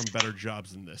fired from better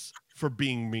jobs than this for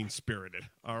being mean-spirited.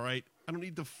 All right? I don't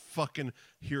need to fucking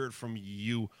hear it from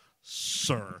you,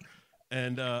 sir.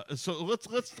 And so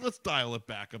let's dial it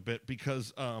back a bit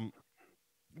because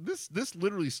this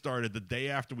literally started the day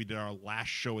after we did our last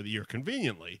show of the year.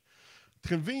 Conveniently,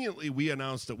 we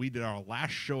announced that we did our last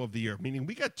show of the year, meaning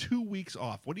we got 2 weeks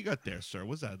off. What do you got there, sir?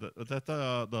 What's that? Is that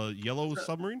the Yellow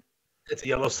Submarine? It's a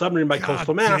Yellow Submarine by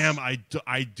Coastal Mass. Damn,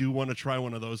 I do want to try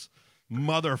one of those.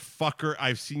 Motherfucker,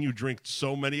 I've seen you drink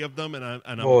so many of them, and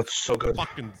I'm it's so good.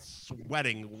 Fucking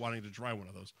sweating wanting to try one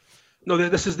of those. No,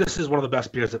 this is one of the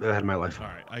best beers that I've had in my life. All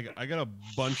right, I got a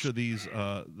bunch of these.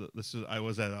 I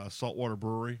was at Saltwater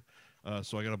Brewery,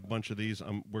 so I got a bunch of these.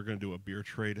 We're gonna do a beer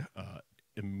trade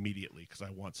immediately because I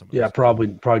want some of those. Probably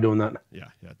doing that. Yeah,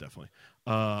 definitely.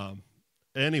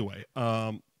 Anyway,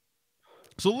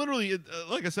 so literally,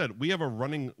 like I said, we have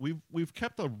we've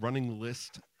kept a running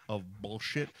list of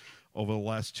bullshit over the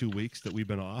last 2 weeks that we've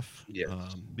been off.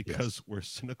 Because we're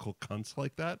cynical cunts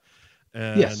like that.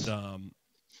 And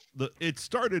it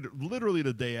started literally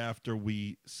the day after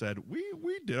we said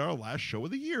we did our last show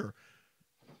of the year.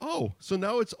 Oh, so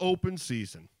now it's open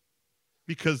season.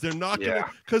 Because they're not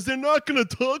gonna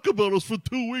talk about us for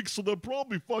 2 weeks, so they'll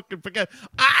probably fucking forget.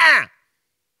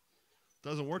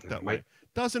 Doesn't work that way.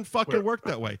 Doesn't fucking work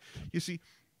that way. You see,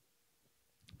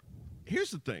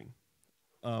 here's the thing.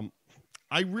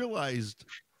 I realized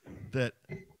that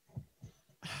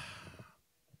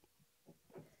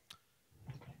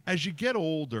as you get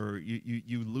older,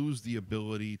 you lose the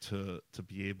ability to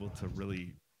be able to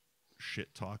really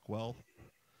shit talk well.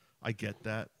 I get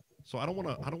that. So I don't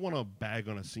want to bag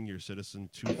on a senior citizen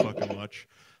too fucking much,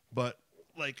 but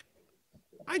like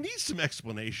I need some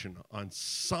explanation on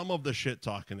some of the shit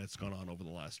talking that's gone on over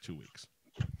the last 2 weeks.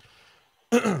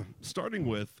 Starting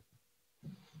with,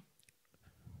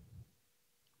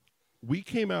 we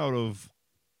came out of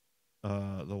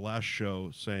the last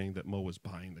show saying that Mo was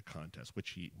buying the contest,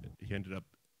 which he ended up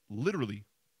literally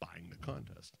buying the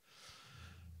contest.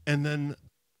 And then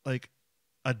like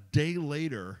a day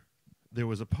later, there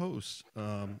was a post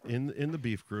in the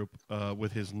beef group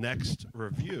with his next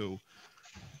review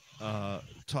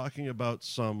talking about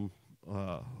some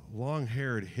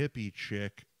long-haired hippie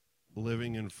chick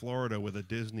living in Florida with a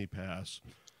Disney pass.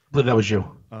 But that was you.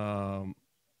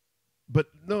 But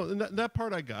no, that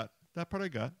part I got.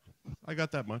 I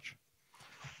got that much.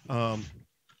 And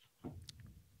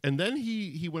then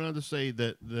he went on to say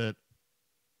that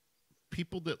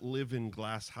people that live in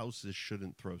glass houses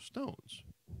shouldn't throw stones.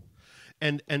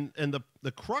 And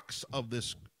the crux of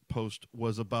this post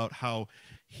was about how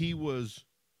he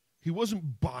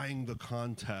wasn't buying the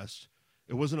contest.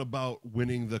 It wasn't about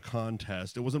winning the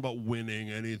contest. It wasn't about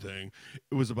winning anything.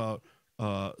 It was about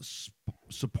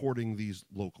supporting these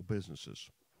local businesses.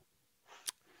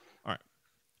 All right.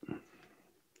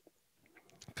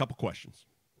 A couple questions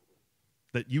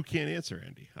that you can't answer,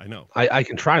 Andy. I know. I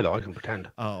can try, though. I can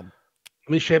pretend. Let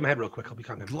me shave my head real quick. I'll be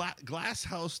calm. Glass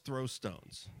house throw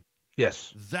stones.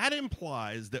 Yes. That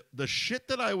implies that the shit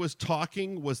that I was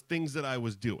talking was things that I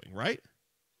was doing, right?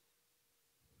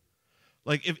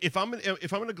 Like if I'm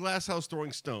in a glass house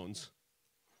throwing stones,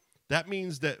 that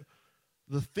means that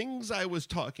the things I was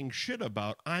talking shit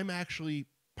about, I'm actually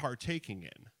partaking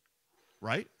in,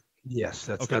 right? Yes,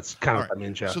 that's kind of what I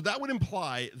mean, Jeff. So that would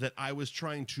imply that I was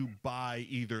trying to buy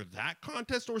either that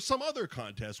contest or some other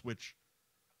contest, which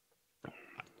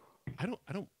I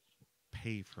don't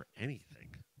pay for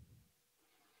anything,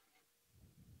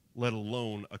 let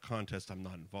alone a contest I'm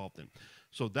not involved in.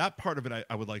 So that part of it,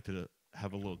 I would like to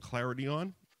have a little clarity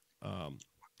on,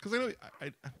 because I know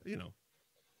I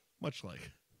much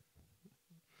like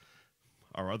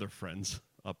our other friends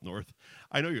up north,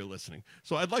 I know you're listening,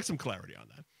 so I'd like some clarity on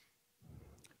that.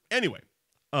 Anyway,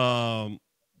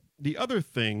 the other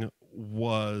thing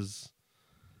was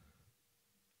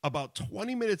about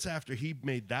 20 minutes after he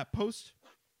made that post,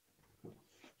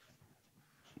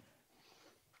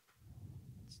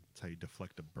 that's how you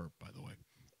deflect a burp, by the way.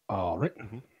 All right.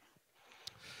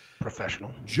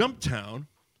 Professional. Jumptown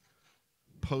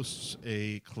posts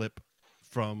a clip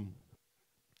from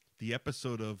the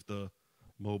episode of the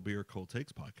Mo Beer Cold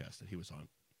Takes podcast that he was on.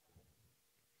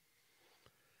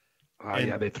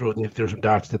 Yeah, they threw some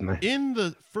darts, didn't they? In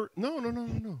the first,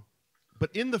 no.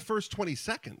 But in the first 20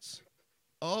 seconds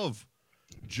of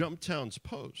Jumptown's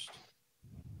post,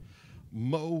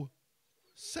 Mo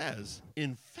says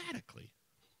emphatically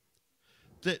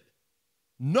that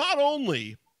not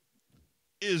only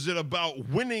is it about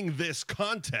winning this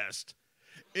contest,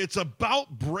 it's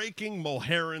about breaking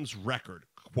Mulheron's record,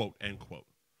 quote, end quote.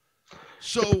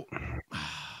 So,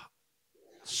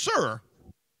 sir,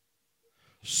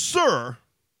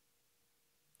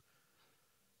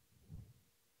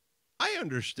 I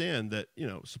understand that,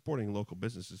 supporting local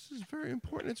businesses is very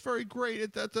important. It's very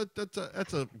great.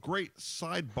 That's a great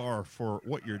sidebar for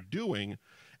what you're doing.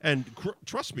 And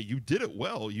trust me, you did it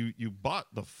well. You bought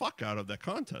the fuck out of that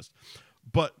contest.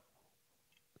 But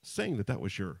saying that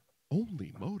was your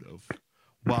only motive,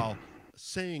 while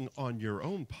saying on your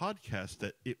own podcast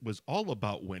that it was all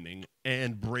about winning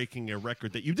and breaking a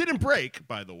record that you didn't break,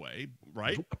 by the way,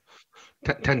 right?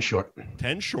 10 short.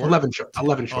 10 short. 11 short.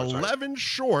 11 short. 11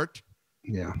 short.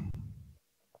 Yeah.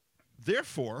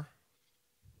 Therefore,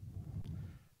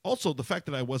 also the fact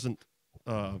that I wasn't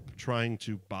trying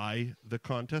to buy the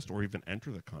contest or even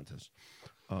enter the contest,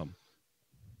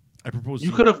 I propose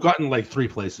you could have gotten like 3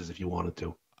 places if you wanted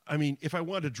to. I mean, if I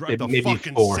wanted to drive to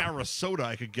fucking 4. Sarasota,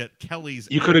 I could get Kelly's.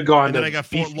 You could have gone. And then I got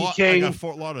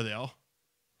Fort Lauderdale.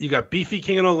 You got Beefy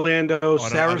King in Orlando,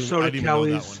 Sarasota, I didn't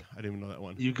Kelly's. I didn't even know that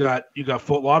one. You got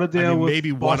Fort Lauderdale.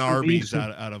 Maybe one Boston Arby's Beef.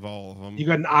 out of all of them. You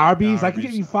got an Arby's. I can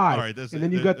give you 5. All right, and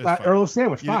then you got that Earl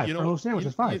Sandwich. 5. Earl Sandwich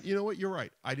is 5. You know what? You're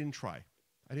right. I didn't try.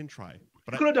 But you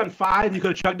could have done 5. You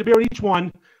could have chugged a beer each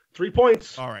one. 3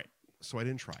 points. All right. So I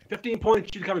didn't try. 15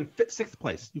 points. You'd come in 6th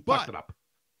place. You fucked it up.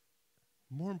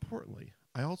 More importantly,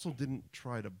 I also didn't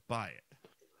try to buy it.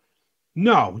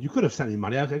 No, you could have sent me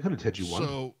money. I could have tipped you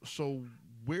one. So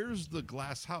where's the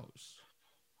glass house?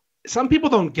 Some people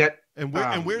don't get. And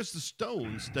where's the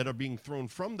stones that are being thrown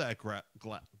from that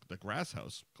the grass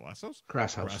house? Glass house?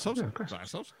 Grass house. Grass house? Yeah,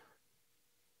 grass house?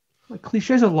 Like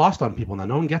cliches are lost on people now.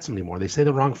 No one gets them anymore. They say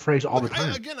the wrong phrase all the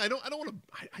time.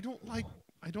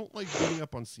 I don't like beating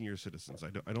up on senior citizens.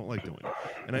 I don't like doing it.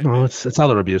 And it's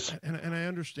other abuse. And I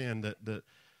understand that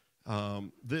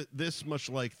this, much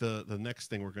like the next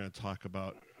thing we're going to talk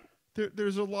about,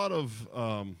 there's a lot of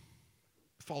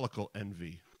follicle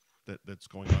envy that's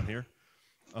going on here,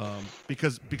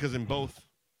 because in both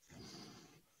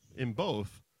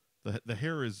the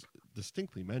hair is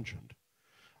distinctly mentioned.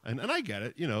 And I get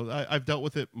it, I've dealt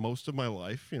with it most of my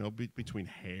life, between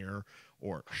hair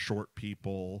or short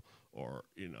people or,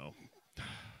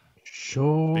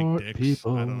 short big dicks.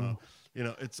 people. I don't know.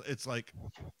 It's like,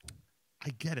 I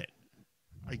get it.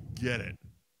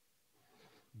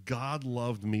 God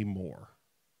loved me more.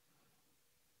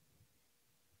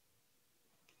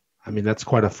 I mean, that's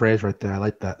quite a phrase right there. I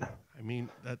like that. I mean,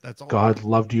 that's all. God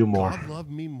loved you more. God loved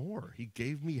me more. He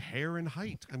gave me hair and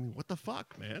height. I mean, what the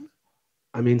fuck, man?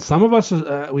 I mean, some of us,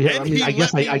 I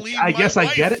guess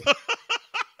I get it.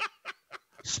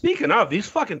 Speaking of, these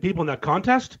fucking people in that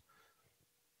contest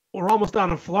were almost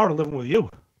down in Florida living with you.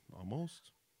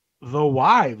 Almost. The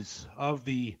wives of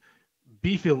the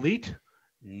Beef Elite,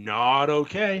 not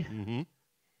okay. Mm-hmm.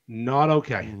 Not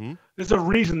okay. Mm-hmm. There's a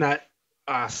reason that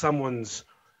someone's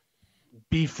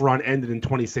beef run ended in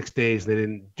 26 days and they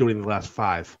didn't do it in the last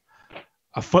 5.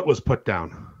 A foot was put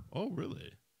down. Oh,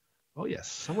 really? Oh,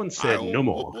 yes. Someone said no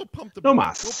more. We'll pump the no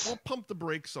mas. We'll pump the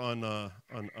brakes on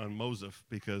Mosef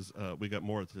because we got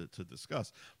more to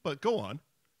discuss. But go on.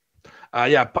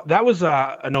 Yeah, that was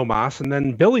a no mas, and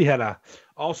then Billy had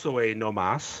also a no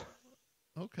mas.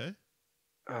 Okay.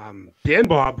 Dan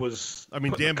Bob was. I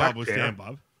mean, Dan Bob was Dan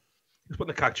Bob. He was put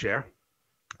in the cuck chair.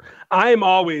 I'm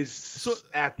always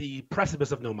at the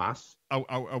precipice of no mas.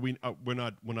 Are we? We're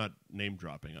not name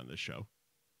dropping on this show.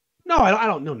 No, I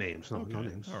don't know names. No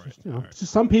names. All right. Just, all right.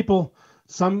 Just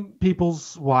some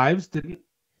people's wives didn't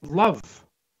love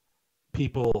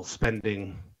people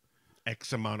spending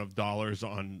X amount of dollars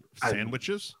on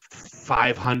sandwiches.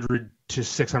 $500 to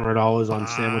 $600 on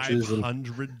sandwiches.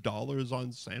 $500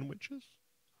 on sandwiches.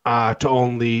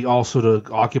 To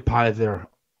occupy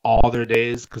all their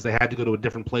days because they had to go to a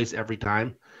different place every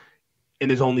time, and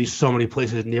there's only so many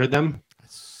places near them.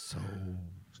 So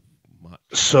much.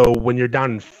 So when you're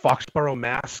down in Foxborough,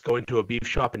 Mass, going to a beef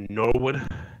shop in Norwood,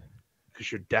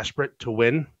 because you're desperate to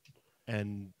win.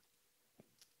 And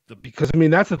because I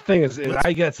mean that's the thing is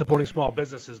I get supporting small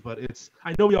businesses, but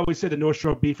I know we always say the North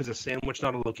Shore Beef is a sandwich,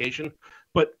 not a location,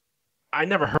 but I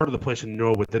never heard of the place in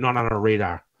Norwood. They're not on our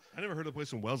radar. I never heard of the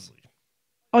place in Wellesley.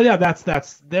 Oh yeah, that's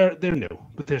they're new,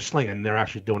 but they're slinging. They're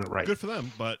actually doing it right. Good for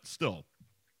them, but still,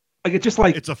 like it's just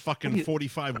like it's a fucking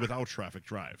 45 without traffic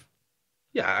drive.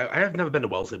 Yeah, I have never been to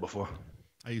Wellesley before.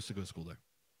 I used to go to school there.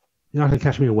 You're not gonna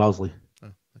catch me in Wellesley.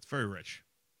 Oh, that's very rich.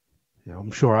 Yeah,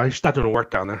 I'm sure. I should start doing work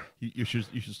down there. You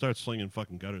should start slinging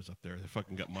fucking gutters up there. They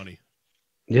fucking got money.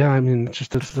 Yeah, I mean,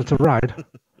 it's a ride.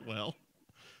 Well,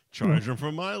 charge them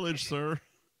for mileage, sir.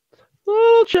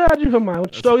 We'll charge you for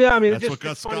mileage. So yeah, I mean, that's what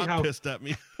got Scott pissed at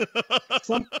me.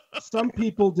 some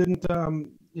people didn't.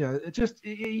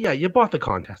 You bought the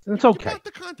contest, and it's okay. You bought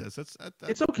the contest.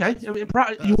 It's okay. I mean,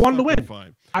 you wanted to win.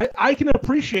 Fine. I can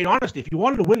appreciate honesty. If you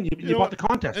wanted to win, you bought the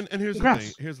contest. And here's Congrats.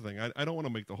 the thing. Here's the thing. I don't want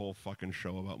to make the whole fucking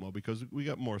show about Mo because we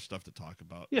got more stuff to talk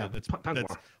about. Yeah, that's more.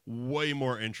 way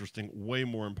more interesting, way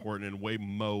more important, and way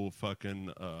Mo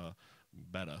fucking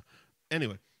better.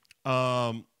 Anyway,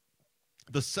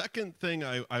 the second thing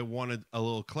I wanted a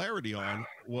little clarity on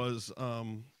was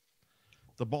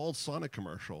the Bald Sonic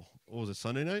commercial. What was it,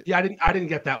 Sunday night? Yeah, I didn't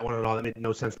get that one at all. That made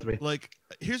no sense to me. Like,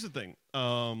 here's the thing.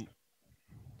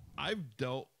 I've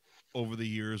dealt over the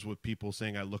years with people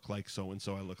saying I look like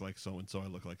so-and-so, I look like so-and-so, I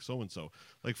look like so-and-so.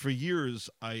 Like, for years,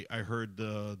 I heard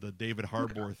the David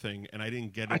Harbour thing, and I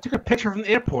didn't get it. I took a picture from the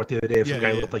airport the other day of some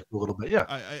guy who looked like you a little bit,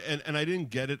 yeah. And I didn't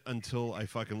get it until I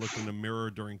fucking looked in the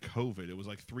mirror during COVID. It was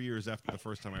like 3 years after the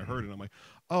first time I heard it. I'm like,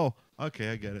 oh,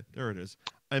 okay, I get it. There it is.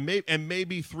 And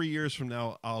maybe 3 years from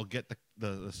now, I'll get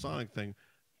the Sonic thing.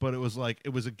 But it was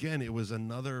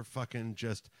another fucking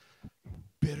just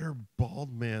bitter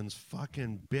bald man's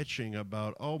fucking bitching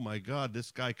about, oh my God,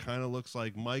 this guy kind of looks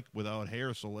like Mike without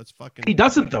hair, so let's fucking. He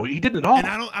doesn't though. He didn't at all. And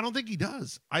I don't think he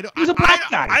does. He's a black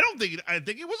guy. I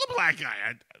think he was a black guy.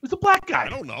 He's a black guy. I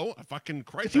don't know. Fucking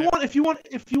Christ. If you want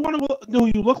to know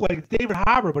who you look like, it's David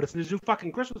Harbour, but it's in his new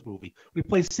fucking Christmas movie. We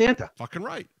play Santa. Fucking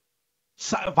right.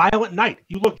 Violent Night.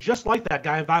 You look just like that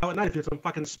guy in Violent Night if you had some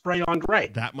fucking spray on gray.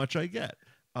 That much I get.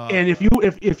 And if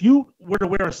you were to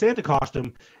wear a Santa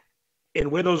costume and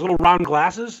wear those little round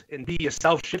glasses and be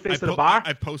yourself shit-faced at a bar.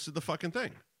 I posted the fucking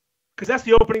thing. Because that's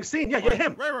the opening scene. Yeah, you're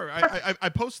him. Right. I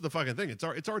posted the fucking thing.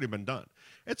 It's already been done.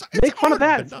 It's Make fun of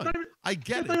that. I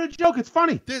get it. It's not a joke. It's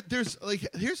funny. There's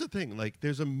here's the thing. Like,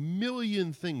 there's a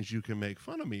million things you can make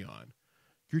fun of me on.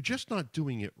 You're just not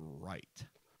doing it right.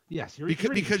 Yes,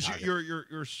 because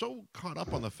you're so caught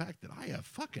up on the fact that I have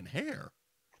fucking hair.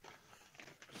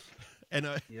 And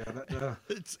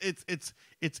it's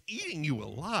eating you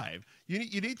alive.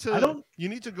 You need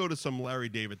to go to some Larry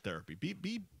David therapy.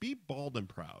 Be bald and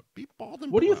proud. Be bald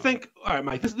and. What proud. do you think? All right,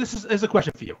 Mike. This is a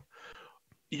question for you.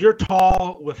 You're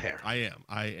tall with hair. I am.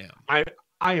 I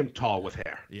am tall with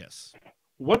hair. Yes.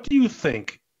 What do you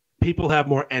think people have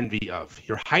more envy of,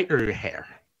 your height or your hair?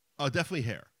 Oh, definitely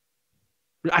hair.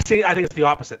 I think it's the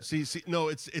opposite. See, no,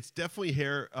 it's definitely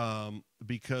hair.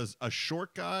 Because a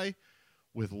short guy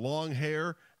with long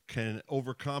hair can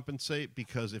overcompensate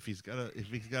because if he's got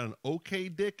an okay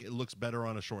dick, it looks better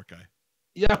on a short guy.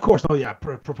 Yeah, of course. Oh, yeah,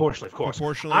 proportionally, of course. Of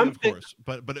course.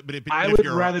 But if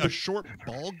you're a short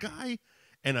bald guy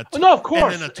and a no, of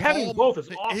course. And then having both is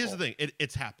awful. Here's the thing.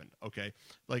 It's happened. Okay,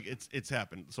 like it's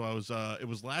happened. So it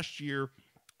was last year,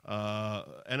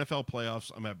 NFL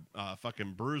playoffs. I'm at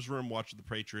fucking Brewers Room watching the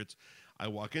Patriots. I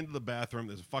walk into the bathroom.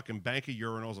 There's a fucking bank of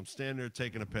urinals. I'm standing there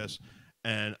taking a piss.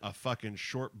 And a fucking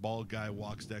short, bald guy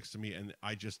walks next to me, and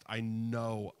I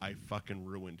know I fucking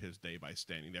ruined his day by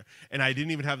standing there. And I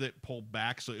didn't even have it pulled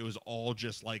back, so it was all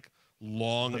just like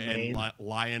long and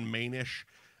lion mane-ish.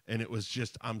 And it was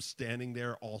just, I'm standing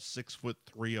there all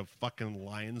 6'3" of fucking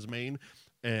lion's mane,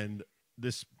 and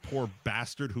this poor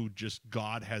bastard who just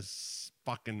God has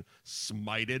fucking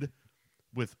smited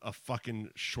with a fucking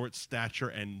short stature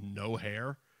and no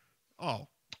hair. Oh,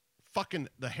 fucking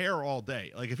the hair all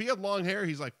day. Like, if he had long hair,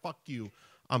 he's like, fuck you.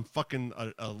 I'm fucking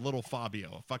a little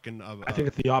Fabio. Fucking. I think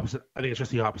it's the opposite. I think it's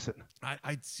just the opposite.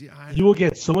 I'd see. You will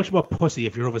get so much more pussy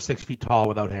if you're over 6 feet tall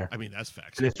without hair. I mean, that's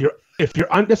facts. And if you're that's what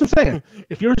I'm saying.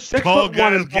 If you're 6 foot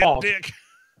one and bald, dick.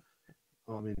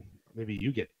 Well, I mean, maybe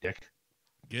you get dick.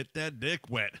 Get that dick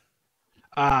wet.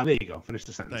 There you go. Finish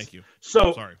the sentence. Thank you.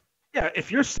 So, sorry. Yeah,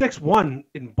 if you're 6'1"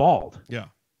 and bald, yeah,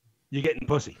 you're getting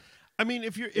pussy. I mean,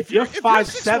 if you're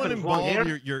 5'7" and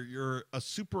bald, you're a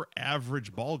super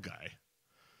average bald guy.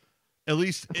 At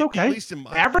least it's okay. At least in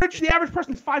my average, the average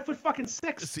person's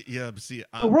 5'6". See,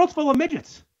 the world's full of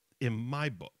midgets. In my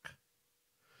book,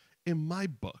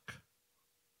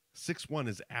 6'1"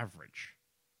 is average.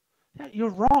 Yeah, you're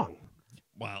wrong.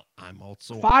 Well, I'm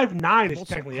also 5'9" is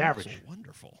technically average.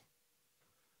 Wonderful.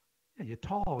 Yeah, you're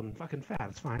tall and fucking fat.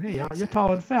 It's fine. Hey, you're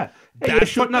tall and fat. Hey, you're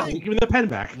short nothing. Give me the pen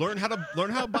back. Learn how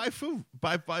to buy food.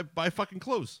 Buy fucking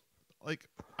clothes. Like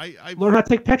I learn how to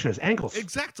take pictures. Angles.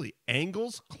 Exactly.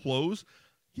 Angles, clothes.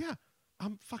 Yeah,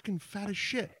 I'm fucking fat as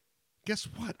shit. Guess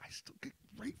what? I still get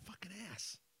great fucking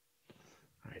ass.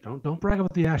 All right, don't brag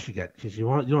about the ass you get, because you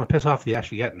want to piss off the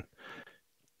ass you're getting.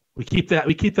 We keep that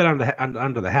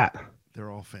under the hat. They're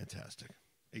all fantastic.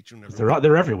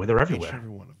 They're everywhere. They're everywhere. Each and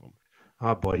every one of them.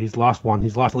 Oh boy, he's lost one.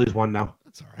 He's lost at least one now.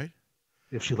 That's all right.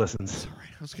 If she listens. That's all right.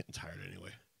 I was getting tired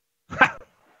anyway.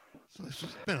 So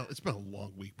it's been a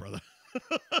long week, brother.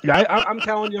 Yeah, I'm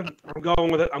telling you, I'm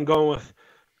going with it. I'm going with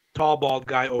tall, bald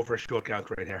guy over a short guy with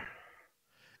great hair.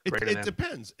 It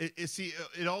depends.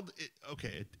 It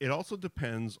also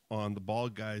depends on the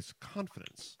bald guy's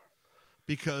confidence.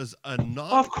 Because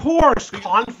of course,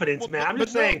 confidence, man. I'm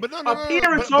just saying,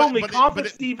 appearance only,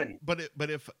 confidence, Steven. But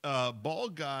if a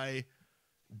bald guy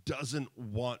doesn't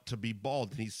want to be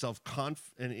bald and he's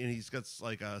and he's got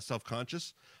like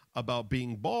self-conscious about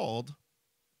being bald,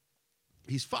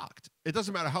 he's fucked. It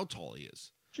doesn't matter how tall he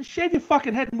is. Just shave your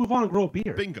fucking head and move on and grow a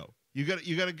beard. Bingo. You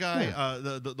got a guy.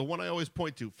 The one I always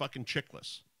point to, fucking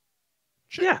Chickless.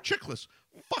 Chickless,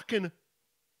 fucking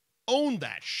own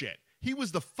that shit. He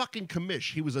was the fucking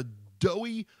commish. He was a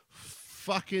doughy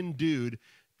fucking dude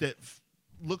that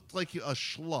looked like a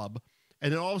schlub.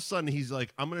 And then all of a sudden, he's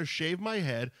like, I'm going to shave my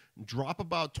head, drop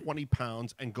about 20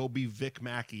 pounds, and go be Vic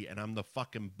Mackey, and I'm the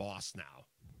fucking boss now.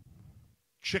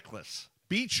 Chickless.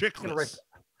 Be Chickless.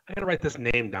 I got to write this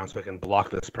name down so I can block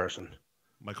this person.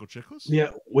 Michael Chickless? Yeah,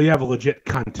 we have a legit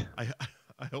cunt. I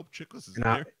hope Chickless is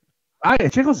here. Hi,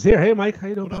 Chickless is here. Hey, Mike. How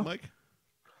you doing, What up, Mike?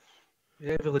 We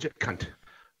have a legit cunt.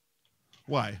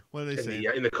 Why? What did they say?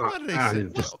 In the what did they say?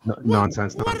 Just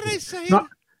nonsense. What did they say?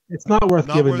 It's not worth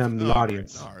giving them the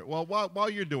audience. All right. Well, while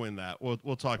you're doing that,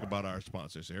 we'll talk about our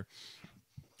sponsors here.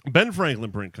 Ben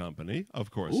Franklin Print Company,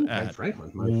 of course, at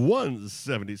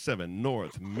 177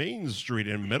 North Main Street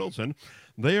in Middleton.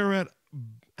 They are at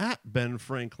Ben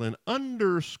Franklin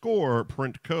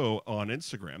 _Print Co. on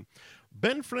Instagram.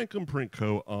 Ben Franklin Print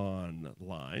Co.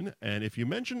 online, and if you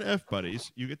mention F Buddies,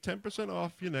 you get 10%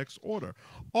 off your next order.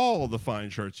 All the fine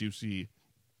shirts you see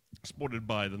sported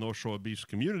by the North Shore Beefs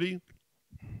community,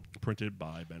 printed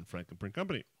by Ben Franklin Print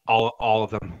Company. All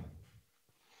of them.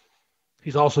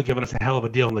 He's also given us a hell of a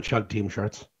deal on the Chug Team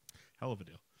shirts. Hell of a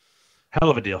deal. Hell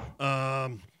of a deal. Yeah.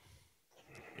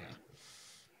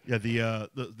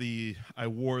 I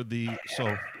wore the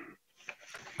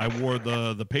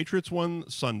Patriots one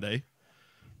Sunday.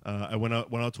 I went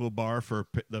out to a bar for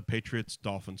the Patriots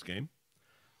Dolphins game.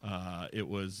 It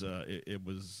was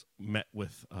met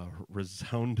with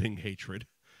resounding hatred,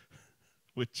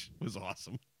 which was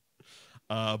awesome.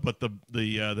 But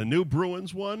the new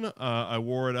Bruins one, I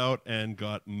wore it out and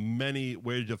got many.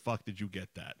 Where the fuck did you get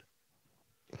that?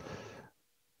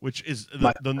 Which is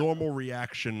the normal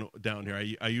reaction down here.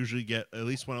 I usually get, at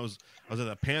least when I was at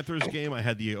a Panthers game, I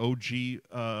had the OG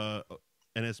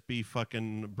NSB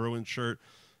fucking Bruins shirt.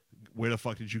 Where the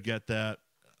fuck did you get that?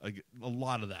 A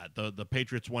lot of that. The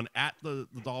Patriots one at the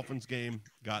Dolphins game,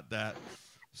 got that.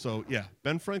 So yeah,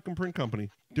 Ben Franklin Print Company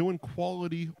doing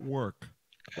quality work.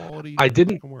 I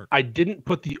didn't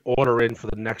put the order in for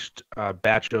the next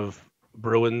batch of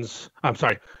Bruins. I'm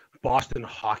sorry, Boston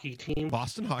hockey team.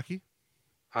 Boston hockey.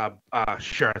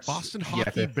 Shirts. Boston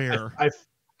Hockey Bear.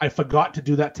 I forgot to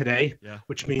do that today, yeah.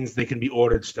 Which means they can be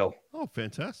ordered still. Oh,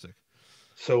 fantastic.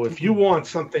 So if you want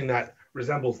something that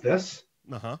resembles this.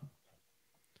 The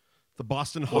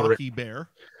Boston Hockey Bear.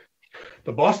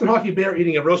 The Boston Hockey Bear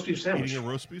eating a roast beef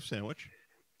sandwich.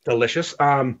 Delicious.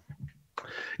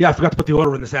 Yeah, I forgot to put the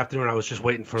order in this afternoon. I was just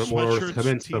waiting for more orders to come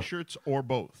in. T-shirts or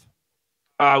both?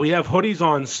 We have hoodies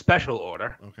on special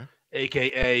order. Okay.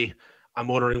 AKA, I'm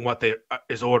ordering what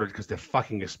is ordered because they're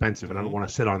fucking expensive and I don't want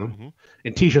to sit on them. Mm-hmm.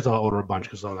 And T-shirts, I'll order a bunch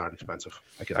because they're not expensive.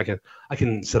 I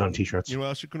can sit on T-shirts. You know what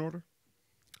else you can order?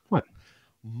 What?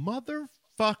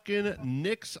 Motherfucking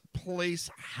Nick's Place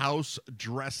house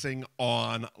dressing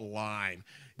online.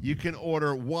 You can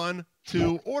order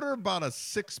order about a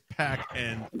 6-pack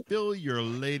and fill your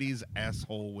lady's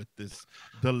asshole with this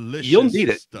delicious You'll need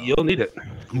it. stuff. You'll need it.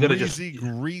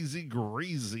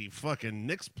 Greasy fucking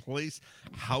Nick's Place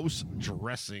house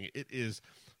dressing. It is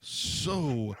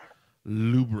so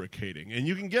lubricating, and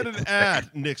you can get it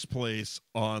at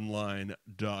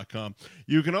nicksplaceonline.com.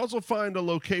 You can also find the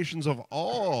locations of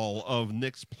all of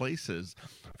Nick's Places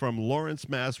from Lawrence,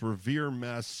 Mass., Revere,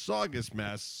 Mass., Saugus,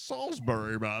 Mass.,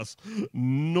 Salisbury, Mass.,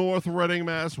 North Reading,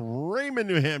 Mass., Raymond,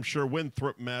 New Hampshire,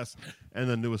 Winthrop, Mass., and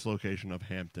the newest location of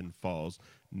Hampton Falls,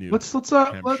 New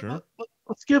Hampshire.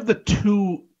 Let's give the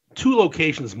two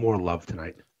locations more love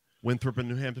tonight. Winthrop and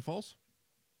New Hampton Falls?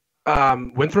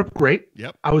 Winthrop, great.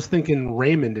 Yep. I was thinking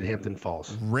Raymond and Hampton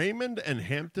Falls. Raymond and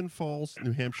Hampton Falls,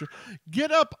 New Hampshire.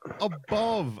 Get up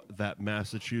above that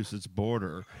Massachusetts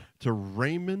border to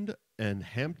Raymond and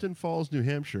Hampton Falls, New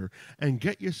Hampshire, and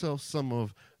get yourself some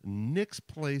of Nick's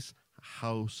Place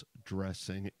house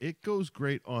dressing. It goes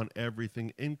great on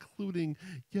everything, including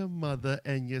your mother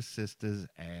and your sister's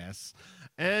ass.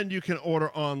 And you can order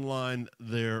online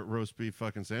their roast beef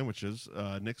fucking sandwiches,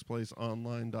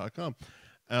 nicksplaceonline.com.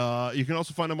 You can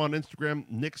also find them on Instagram,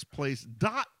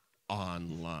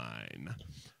 nicksplace.online.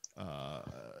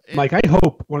 Mike, I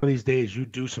hope one of these days you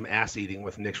do some ass eating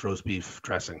with Nick's roast beef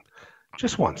dressing.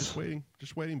 Just once.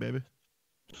 Just waiting, baby.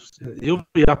 You'll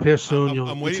be up here soon.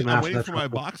 I'm waiting for my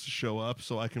box to show up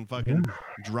so I can fucking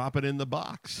drop it in the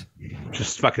box.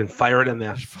 Just fucking fire it in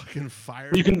there. Just fucking fire.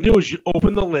 What you can do is you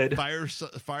open the lid. Fire some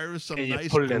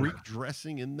nice Greek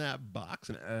dressing in that box.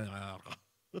 And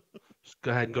just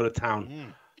go ahead and go to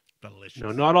town. Delicious.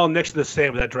 No, not all Nick's are the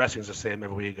same, but that dressing's the same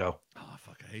everywhere you go. Oh,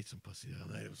 fuck. I ate some pussy the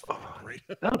other night. It was fucking great.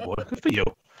 Oh, boy. Good for you.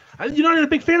 You're not even a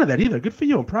big fan of that either. Good for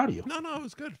you. I'm proud of you. No, it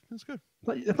was good. It was good.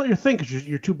 That's not your thing because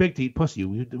you're too big to eat pussy.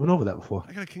 We went over that before.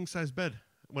 I got a king-size bed.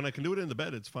 When I can do it in the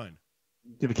bed, it's fine.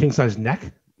 You have a king-size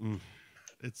neck?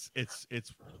 It's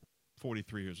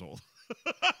 43 years old.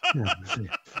 Yeah,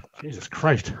 Jesus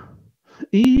Christ.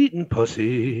 Eating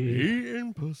pussy.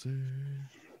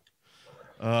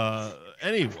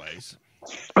 Anyways.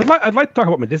 I'd like to talk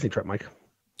about my Disney trip, Mike.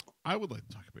 I would like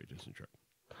to talk about your Disney trip.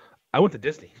 I went to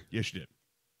Disney. Yes, you did.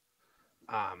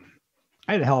 I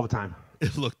had a hell of a time.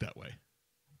 It looked that way.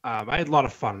 I had a lot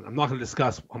of fun. I'm not going to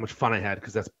discuss how much fun I had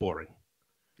because that's boring.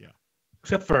 Yeah.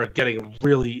 Except for getting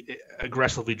really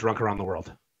aggressively drunk around the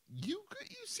world. You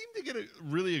seem to get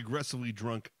really aggressively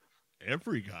drunk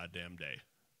every goddamn day.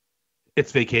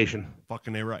 It's vacation.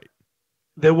 Fucking A right.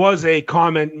 There was a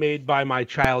comment made by my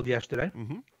child yesterday.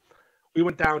 Mm-hmm. We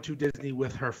went down to Disney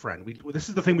with her friend. This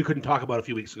is the thing we couldn't talk about a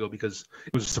few weeks ago because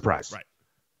it was a surprise. Right.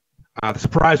 The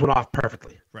surprise went off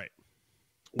perfectly. Right.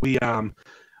 We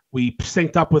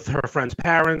synced up with her friend's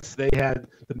parents. They had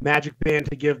the Magic Band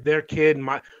to give their kid.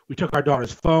 We took our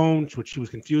daughter's phone, which she was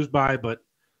confused by, but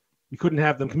we couldn't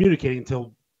have them communicating until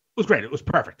it was great. It was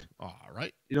perfect. All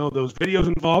right. You know, those videos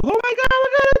involved. Oh my God,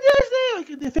 we're going to Disney! Like,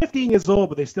 they're 15 years old,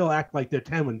 but they still act like they're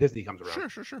 10 when Disney comes around.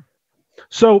 Sure.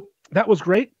 So that was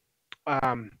great.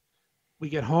 We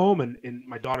get home and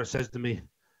my daughter says to me,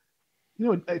 you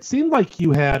know, it seemed like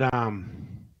you had a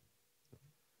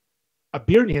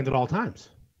beer in your hand at all times.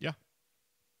 Yeah.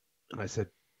 And I said,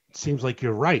 seems like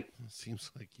you're right. It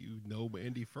seems like you know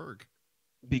Andy Ferg.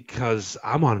 Because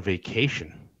I'm on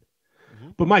vacation.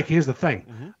 Mm-hmm. But Mike, here's the thing.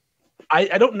 Mm-hmm.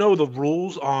 I don't know the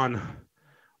rules on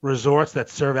resorts that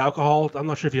serve alcohol. I'm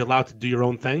not sure if you're allowed to do your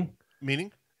own thing.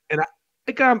 Meaning? And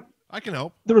I can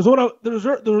help. The resort I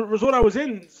was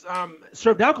in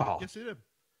served alcohol. Yes, it did.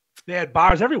 They had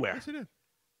bars everywhere. Yes, it did.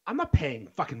 I'm not paying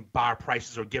fucking bar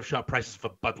prices or gift shop prices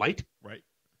for Bud Light. Right.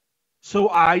 So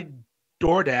I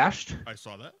DoorDashed. I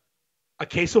saw that. A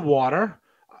case of water,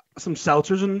 some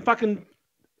seltzers, and fucking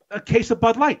a case of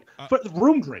Bud Light for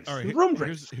room drinks. All right. Room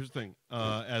drinks. Here's the thing.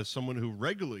 As someone who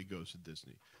regularly goes to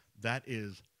Disney, that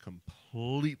is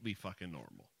completely fucking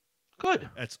normal. Good.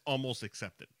 That's almost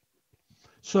accepted.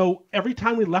 So every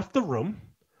time we left the room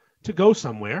to go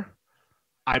somewhere,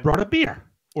 I brought a beer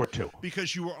or two.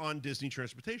 Because you were on Disney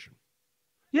transportation.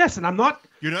 Yes, and I'm not.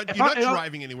 You're not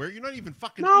driving anywhere. You're not even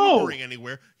fucking Ubering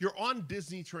anywhere. You're on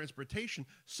Disney transportation.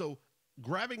 So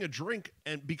grabbing a drink,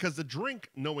 and because the drink,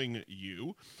 knowing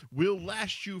you, will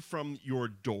last you from your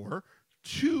door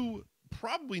to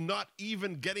probably not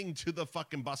even getting to the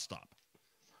fucking bus stop.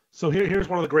 So here's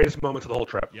one of the greatest moments of the whole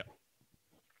trip. Yep.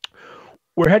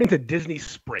 We're heading to Disney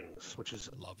Springs, which is...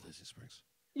 I love Disney Springs.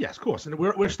 Yes, of course. And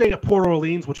we're staying at Port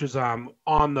Orleans, which is on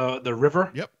the river.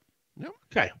 Yep.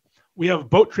 Okay. We have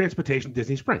boat transportation to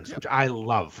Disney Springs, which I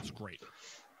love. It's great.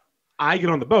 I get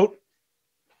on the boat,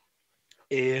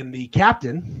 and the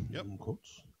captain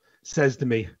says to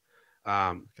me,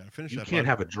 Gotta finish you that, can't bud.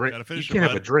 have a drink. Gotta finish you can't it,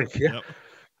 have bud. a drink. Yeah. Yep.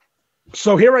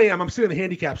 So here I am. I'm sitting in the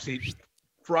handicap seat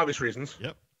for obvious reasons.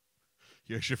 Yep.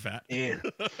 Yes, you're fat. And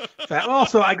fat.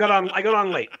 Also, I got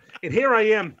on late, and here I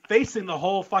am facing the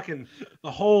whole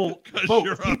boat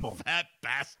you're of people. A fat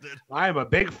bastard. I am a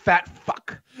big fat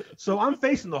fuck. So I'm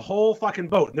facing the whole fucking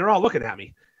boat, and they're all looking at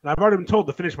me. And I've already been told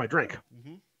to finish my drink.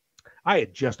 Mm-hmm. I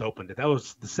had just opened it. That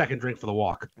was the second drink for the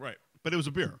walk. Right. But it was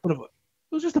a beer. It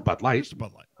was just a Bud Light. Just a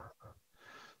Bud Light.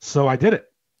 So I did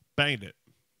it. Banged it.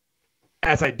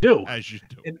 As I do. As you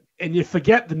do. And you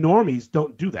forget the normies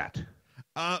don't do that.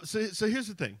 So here's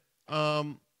the thing.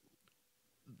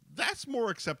 That's more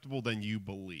acceptable than you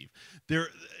believe.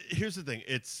 Here's the thing.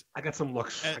 I got some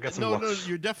looks. No,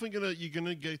 you're definitely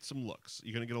gonna get some looks.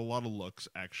 You're gonna get a lot of looks,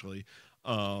 actually.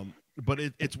 But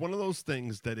it's one of those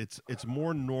things that it's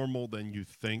more normal than you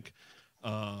think.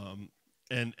 And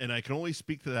I can only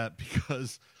speak to that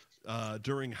because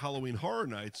during Halloween Horror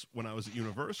Nights when I was at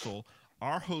Universal,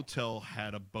 our hotel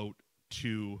had a boat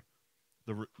to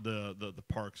the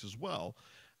parks as well.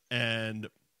 And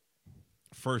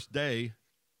first day,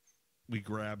 we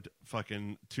grabbed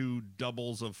fucking 2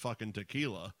 doubles of fucking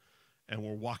tequila, and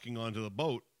we're walking onto the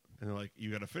boat, and they're like,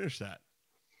 "You got to finish that."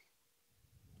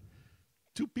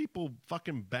 2 people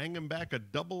fucking banging back a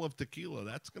double of tequila.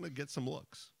 That's gonna get some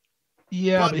looks.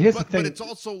 Yeah, but here's the thing. But it's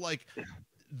also like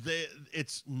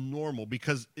it's normal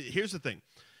because here's the thing.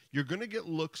 You're going to get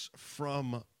looks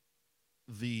from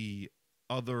the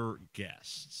other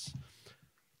guests.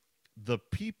 The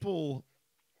people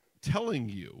telling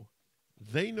you,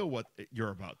 they know what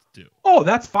you're about to do. Oh,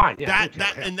 that's fine. Yeah,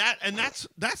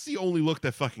 that's the only look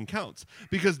that fucking counts.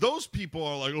 Because those people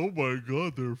are like, "Oh my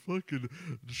god, they're fucking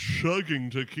chugging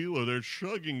tequila. They're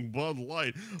chugging Bud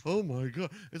Light. Oh my god."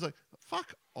 It's like,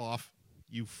 fuck off,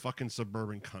 you fucking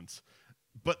suburban cunts.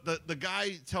 But the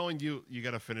guy telling you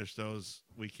got to finish those,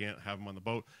 we can't have them on the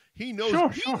boat. He knows.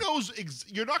 He knows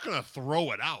you're not going to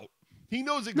throw it out. He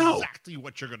knows exactly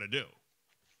what you're going to do.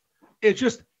 It's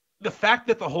just the fact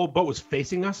that the whole boat was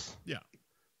facing us. Yeah,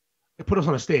 it put us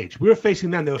on a stage. We were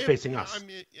facing them. They were facing us. I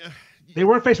mean, they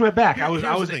weren't facing my back. I was.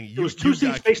 It was 2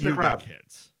 seats facing the crowd.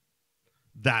 Kids.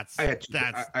 I had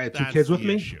 2 kids with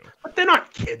me, issue. But they're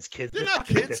not kids. They're not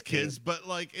kids. But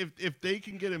like, if they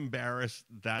can get embarrassed,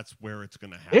 that's where it's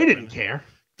going to happen. They didn't care.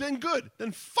 Then good.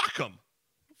 Then fuck them.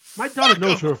 My daughter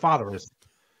knows who her father is.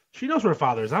 She knows who her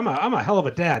father is. I'm a hell of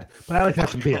a dad, but I like to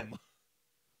have some beer.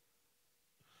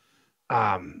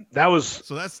 That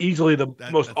was easily the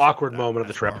most awkward moment of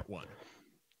the trip.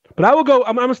 But I will go.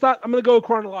 I'm going to go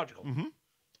chronological. Mm-hmm.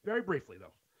 Very briefly,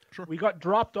 though. Sure. We got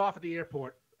dropped off at the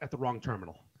airport at the wrong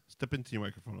terminal. Step into your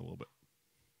microphone a little bit.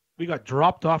 We got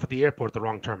dropped off at the airport at the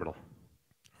wrong terminal.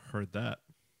 Heard that.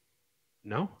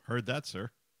 No? Heard that,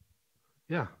 sir.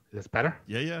 Yeah. That's better?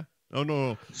 Yeah. Oh,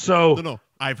 no. So. No.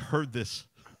 I've heard this.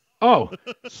 Oh.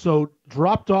 So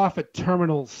dropped off at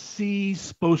Terminal C,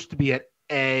 supposed to be at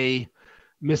A.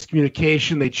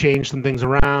 Miscommunication. They changed some things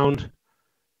around.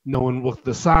 No one looked at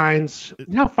the signs. You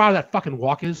know how far that fucking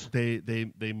walk is?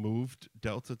 They moved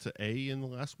Delta to A in the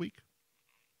last week?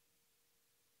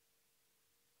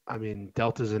 I mean,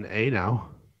 Delta's in A now.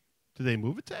 Did they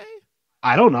move it to A?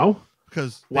 I don't know.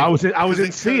 Because I was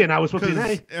in C and I was supposed to be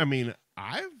in A. I mean,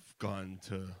 I've gone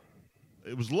to.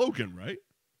 It was Logan, right?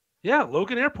 Yeah,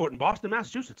 Logan Airport in Boston,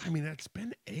 Massachusetts. I mean, it's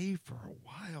been A for a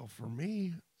while for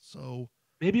me, so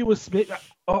maybe it was.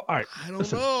 All right. I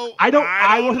don't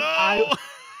know.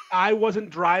 I wasn't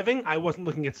driving. I wasn't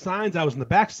looking at signs. I was in the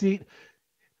back seat,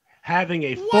 having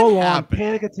a full-on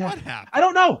panic attack. What happened? I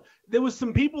don't know. There was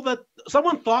some people that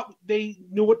someone thought they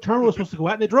knew what terminal was supposed to go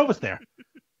at, and they drove us there.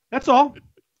 That's all.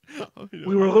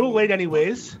 We were a little late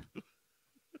anyways.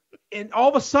 And all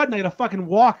of a sudden, I had to fucking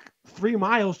walk 3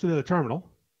 miles to the terminal.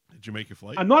 Did you make your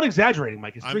flight? I'm not exaggerating,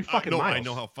 Mike. It's 3 fucking miles. I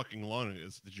know how fucking long it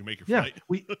is. Did you make your flight? Yeah,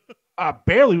 we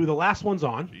barely. We were the last ones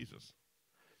on. Jesus.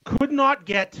 Could not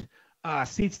get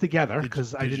seats together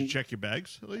because I didn't. Did you check your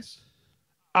bags at least?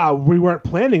 We weren't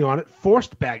planning on it.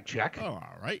 Forced bag check. Oh,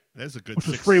 all right. That's a good. Which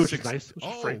was free, which is nice.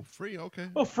 Free. Okay.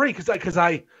 Oh, free because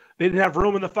they didn't have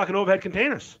room in the fucking overhead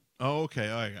containers. Oh, okay.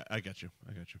 I got you.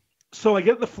 So I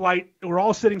get the flight. We're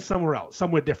all sitting somewhere else,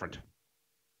 somewhere different.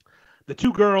 The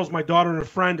 2 girls, my daughter and her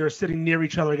friend, are sitting near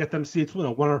each other. I get them seats,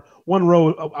 one row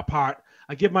apart.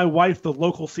 I give my wife the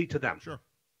local seat to them. Sure.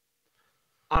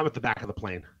 I'm at the back of the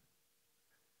plane.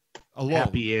 Alone.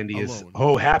 Happy Andy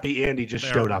Happy Andy just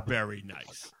showed up. Very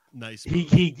nice. Nice.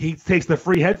 He takes the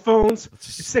free headphones.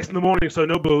 It's 6 a.m, so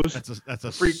no booze. That's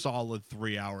a solid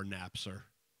 3-hour nap, sir.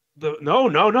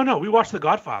 No. We watched The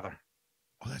Godfather.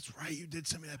 Oh, that's right. You did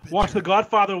send me that picture. Watched The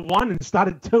Godfather 1 and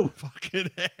started 2. Fucking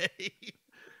A.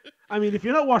 I mean, if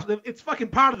you're not watching, it's fucking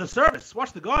part of the service.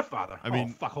 Watch The Godfather. I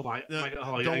mean, fuck. Hold on. I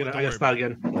gotta start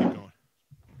again. Keep going.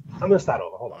 I'm gonna start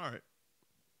over. Hold on. All right.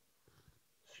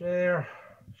 Share.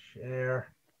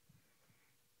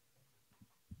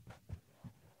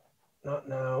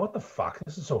 No. What the fuck?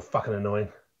 This is so fucking annoying.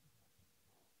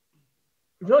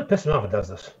 It really pisses me off. It does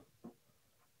this.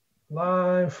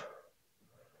 Live.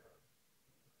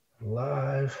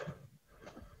 Live.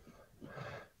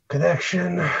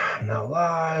 Connection. Now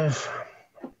live.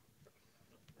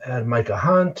 Add Micah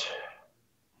Hunt.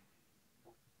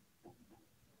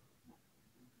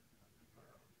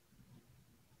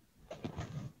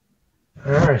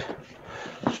 All right.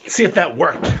 Let's see if that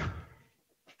worked.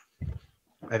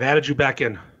 I've added you back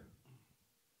in.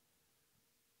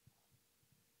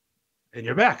 And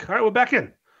you're back. All right, we're back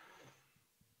in.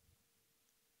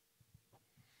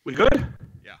 We good?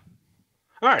 Yeah.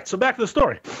 All right, so back to the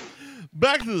story.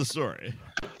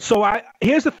 So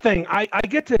here's the thing. I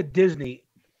get to Disney,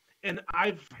 and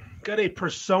I've got a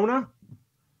persona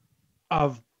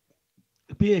of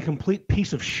being a complete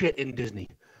piece of shit in Disney.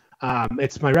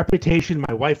 It's my reputation.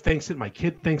 My wife thinks it. My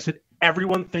kid thinks it.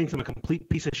 Everyone thinks I'm a complete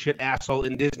piece of shit asshole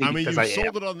in Disney. I mean, you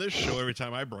sold it on this show every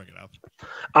time I bring it up.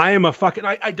 I am a fucking.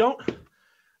 I don't.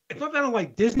 It's not that I don't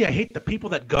like Disney. I hate the people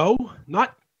that go.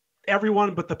 Not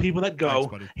everyone, but the people that go.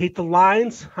 Thanks, hate the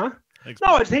lines, huh? Thanks,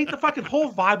 no, I just hate the fucking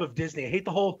whole vibe of Disney. I hate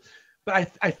the whole.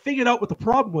 But I figured out what the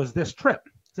problem was this trip.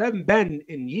 I haven't been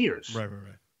in years. Right.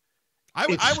 I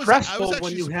was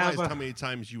actually surprised how many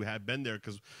times you had been there,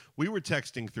 because we were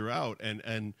texting throughout,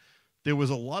 and there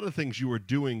was a lot of things you were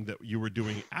doing that you were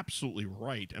doing absolutely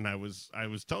right, and I was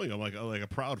telling you, I'm like a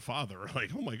proud father,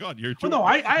 like, oh my god, you're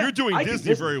doing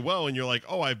Disney very well, and you're like,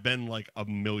 oh, I've been like a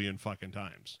million fucking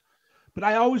times. But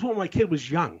I always want my kid was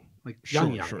young, like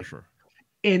young. Sure.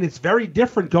 And it's very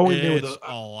different going there with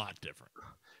a lot different.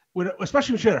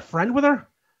 Especially when she had a friend with her,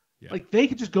 like they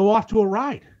could just go off to a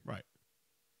ride. Right.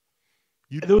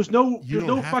 There was no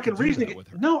fucking reason.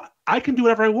 No, I can do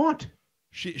whatever I want.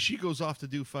 She goes off to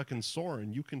do fucking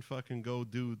Soarin'. You can fucking go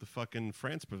do the fucking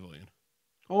France Pavilion.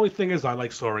 Only thing is, I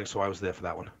like Soaring, so I was there for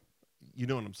that one. You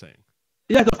know what I'm saying?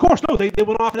 Yeah, of course. No, they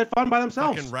went off and had fun by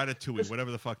themselves. Fucking Ratatouille,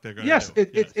 whatever the fuck they're going to do. Yes,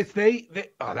 it's they.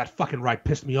 Oh, that fucking ride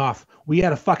pissed me off. We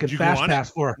had a fucking fast pass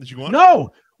for it. Did you go on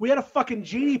No, we had a fucking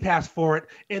genie pass for it,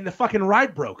 and the fucking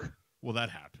ride broke. Well, that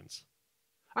happens.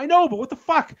 I know, but what the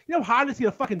fuck? You know how hard it is to get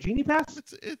a fucking genie pass?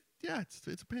 It's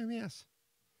a pain in the ass.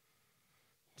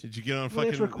 Did you get on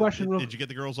fucking? Did you get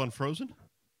the girls on Frozen?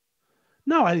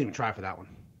 No, I didn't even try for that one.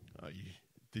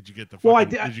 Did you get the? Fucking,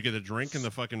 did you get a drink in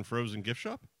the fucking Frozen gift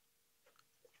shop?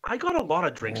 I got a lot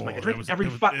of drinks, Mike. I drink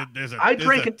I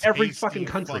drank in every fucking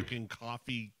country. Fucking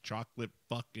coffee, chocolate,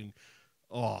 fucking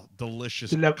delicious.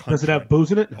 Does it have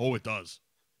booze in it? Oh, it does.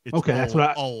 It's that's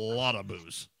what a lot of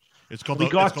booze. It's called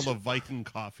the Viking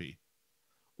coffee.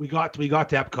 We got to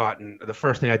Epcot, and the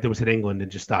first thing I did was hit England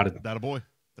and just started. That a boy.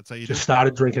 That's how you just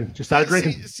started drinking.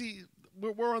 See,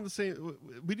 we're on the same.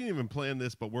 We didn't even plan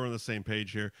this, but we're on the same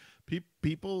page here.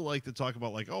 People like to talk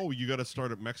about like, oh, you got to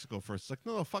start at Mexico first. It's like,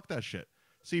 no, fuck that shit.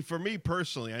 See, for me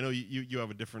personally, I know you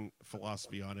have a different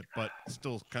philosophy on it, but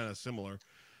still kind of similar.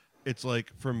 It's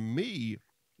like, for me,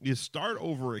 you start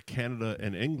over at Canada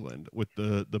and England with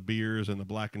the beers and the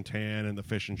black and tan and the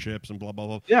fish and chips and blah, blah,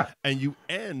 blah. Yeah. And you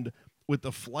end with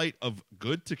the flight of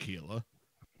good tequila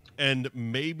and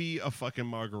maybe a fucking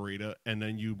margarita, and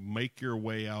then you make your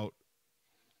way out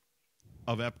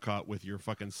of Epcot with your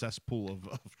fucking cesspool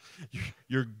of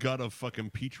your gut of fucking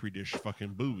petri dish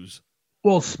fucking booze.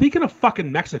 Well, speaking of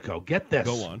fucking Mexico, get this.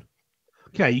 Go on.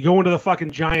 Okay, you go into the fucking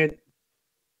giant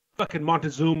fucking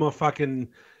Montezuma fucking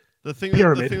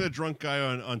pyramid. The thing the drunk guy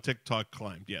on TikTok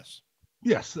climbed, yes.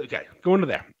 Yes, okay. Go into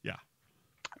there. Yeah.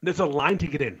 There's a line to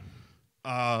get in.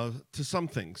 To some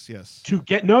things, yes. To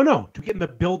get in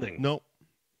the building. Nope.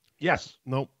 Yes.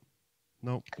 Nope.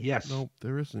 Yes. Nope,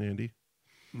 there isn't, Andy.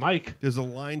 Mike. There's a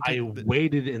line I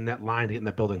waited in that line to get in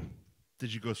that building.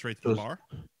 Did you go straight to the bar?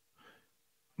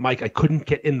 Mike, I couldn't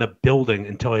get in the building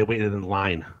until I waited in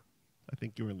line. I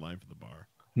think you were in line for the bar.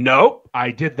 No, I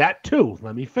did that too.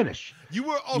 Let me finish. You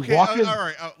were okay. All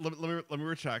right. Let me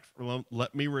retract.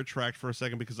 Let me retract for a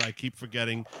second, because I keep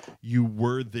forgetting you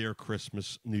were there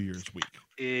Christmas, New Year's week.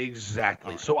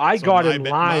 Exactly. Right. So I got in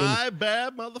line. My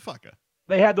bad, motherfucker.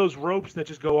 They had those ropes that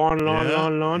just go on and on and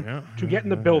on and on to get in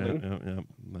the building.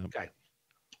 Okay.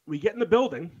 We get in the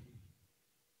building.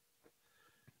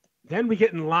 Then we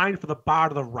get in line for the bar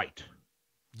to the right.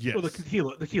 Yes. Or the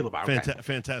tequila bar.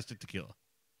 Fantastic tequila.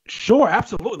 Sure,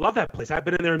 absolutely. Love that place. I've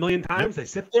been in there a million times. Yep. I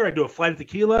sit there. I do a flight of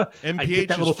tequila. MPH's I get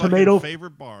that little tomato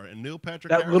favorite bar, and Neil Patrick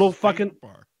that Harris's little fucking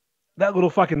bar. That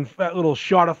little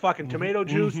shot of fucking tomato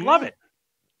juice. Love it.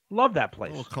 Love that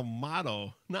place. Oh,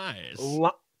 Kamado. Nice.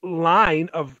 Line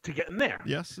to get in there.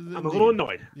 Yes. I'm a little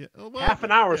annoyed. Yeah. Well, half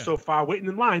an hour so far waiting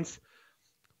in lines.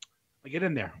 I get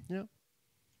in there. Yeah.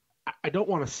 I don't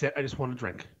want to sit. I just want to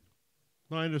drink.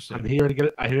 No, I understand. I'm here to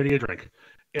get a drink,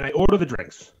 and I order the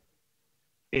drinks.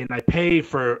 And I pay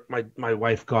for my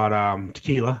wife got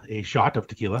tequila, a shot of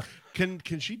tequila. Can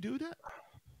she do that?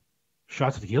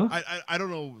 Shots of tequila? I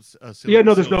don't know.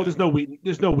 There's no wheat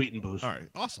and booze. All right,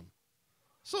 awesome.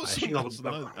 So for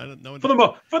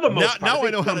the most part. Now I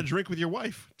know how to drink with your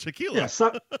wife. Tequila. Yeah,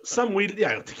 some wheat.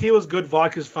 Yeah, tequila's good.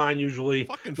 Vodka's fine usually.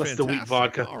 Fucking fantastic. The wheat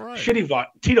vodka. All right. Shitty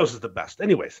vodka. Tito's is the best.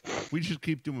 Anyways, we just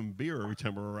keep doing beer every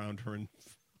time we're around her and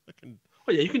fucking.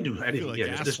 Oh yeah, you can do anything. Like yeah,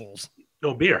 assholes.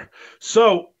 No beer.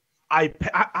 So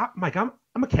Mike, I'm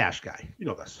a cash guy. You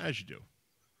know this. As you do.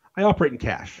 I operate in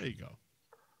cash. There you go.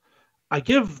 I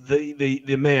give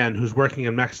the man who's working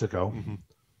in Mexico. Mm-hmm.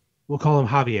 We'll call him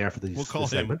Javier for this We'll call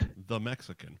segment. him the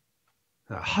Mexican.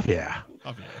 Javier.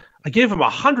 I gave him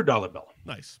 $100 bill.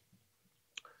 Nice.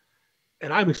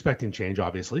 And I'm expecting change,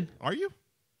 obviously. Are you?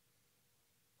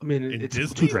 I mean, it's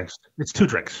Disney? 2 drinks. It's 2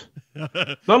 drinks. Not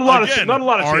a lot of.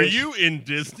 Are change. you in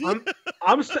Disney?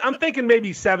 I'm thinking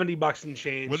maybe $70 and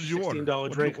change. What did you order?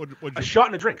 $16 drink. What a shot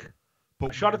and a drink.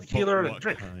 But, a shot of tequila and a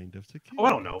drink. Kind of tequila? Oh, I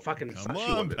don't know. Fucking come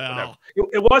on, pal.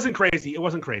 It wasn't crazy. It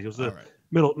wasn't crazy. It was the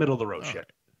middle of the road shit.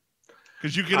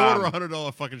 Because you can order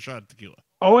 $100 fucking shot of tequila.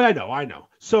 Oh, I know.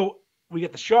 So we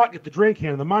get the shot, get the drink,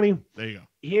 hand the money. There you go.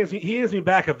 He hands me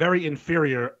back a very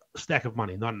inferior stack of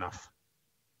money. Not enough.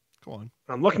 Go on.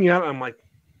 I'm looking at it. I'm like,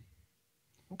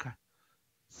 okay.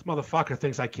 This motherfucker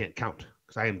thinks I can't count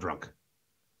because I am drunk.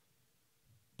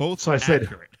 Both so I accurate.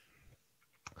 said,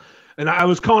 and I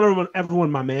was calling everyone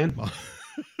my man.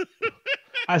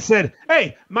 I said,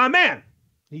 hey, my man.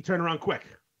 He turned around quick.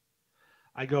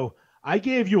 I go, I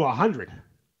gave you 100.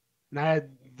 And I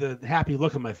had the happy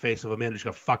look on my face of a man who just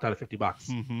got fucked out of $50.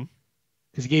 Mm-hmm.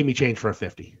 Because he gave me change for a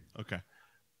 50. Okay.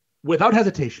 Without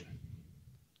hesitation.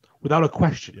 Without a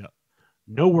question. Yeah.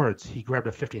 No words. He grabbed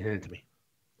a 50 and handed it to me.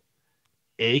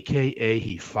 AKA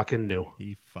he fucking knew.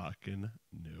 He fucking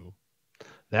knew.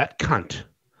 That cunt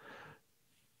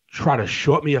tried to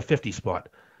short me a 50 spot.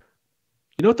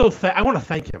 You know what though? I want to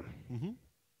thank him.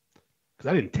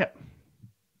 Because I didn't tip.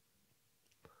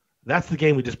 That's the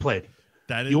game we just played.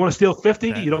 You want to steal 50?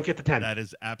 You don't get the 10. That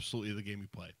is absolutely the game you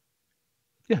played.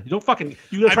 Yeah, you don't fucking.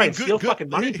 You're gonna try and steal fucking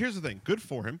money. Here's the thing. Good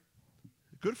for him.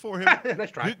 Good for him. Nice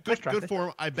try. Good for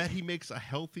him. I bet he makes a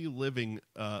healthy living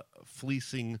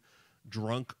fleecing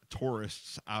drunk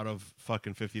tourists out of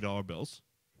fucking $50 bills.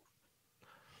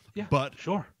 Yeah, but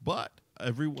sure. But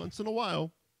every once in a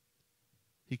while,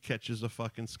 he catches a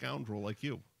fucking scoundrel like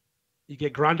you. You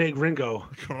get grande gringo.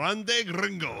 Grande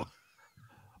gringo.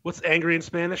 What's angry in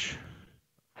Spanish?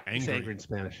 Angry. Angry in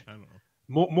Spanish. I don't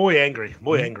know. Muy angry.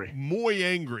 Muy angry. Muy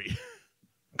angry.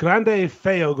 Grande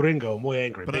feo gringo. Muy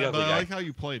angry. But I like how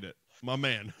you played it. My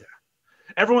man. Yeah.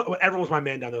 Everyone was my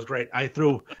man down. That was great. I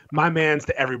threw my mans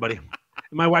to everybody. And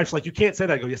my wife's like, you can't say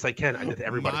that. I go, yes, I can. I did to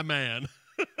everybody. My man.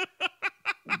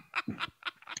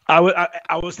 I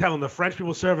was telling the French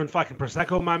people serving fucking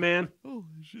Prosecco, my man. Oh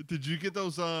shit! Did you get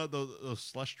those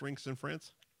slush drinks in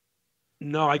France?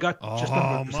 No, I got just the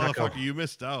Prosecco. Motherfucker, you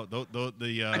missed out.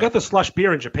 I got the slush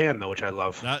beer in Japan though, which I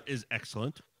love. That is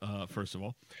excellent. First of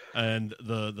all, and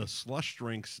the slush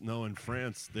drinks. No, in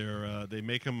France, they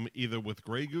make them either with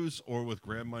Grey Goose or with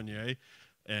Grand Marnier,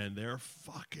 and they're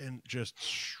fucking just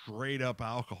straight up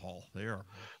alcohol. They are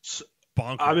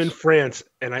bonkers. I'm in France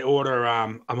and I order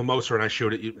a mimosa and I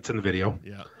shoot it. It's in the video.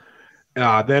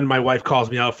 Yeah. Then my wife calls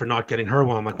me out for not getting her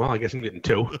one. I'm like, well, I guess I'm getting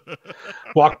 2.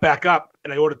 Walk back up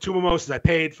and I ordered 2 mimosas. I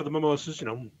paid for the mimosas,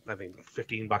 I think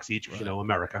 $15 each, right.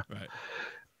 America. Right.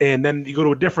 And then you go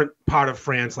to a different part of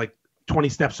France, like 20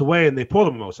 steps away, and they pour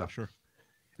the mimosa. Sure.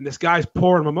 And this guy's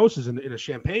pouring mimosas in a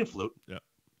champagne flute. Yeah.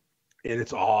 And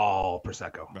it's all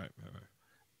Prosecco. Right.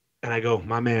 And I go,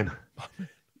 my man,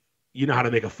 you know how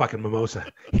to make a fucking mimosa.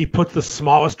 He puts the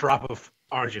smallest drop of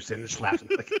orange juice in and slaps him.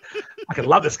 Like, I can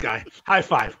love this guy. High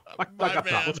five. Fuck up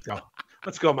top. Let's go.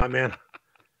 Let's go, my man.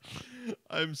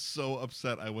 I'm so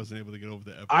upset I wasn't able to get over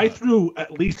the Epcot. I threw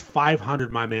at least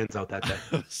 500 my mans out that day.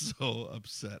 I'm so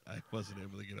upset I wasn't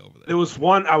able to get over that. There was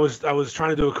one I was trying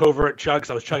to do a covert chug,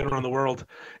 so I was chugging around the world,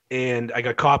 and I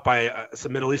got caught by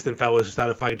some Middle Eastern fellas who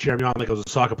started fucking cheering me on like I was a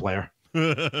soccer player.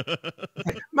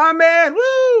 My man,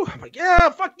 woo! I'm like, yeah,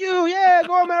 fuck you, yeah,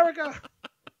 go America.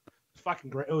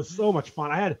 Fucking great. It was so much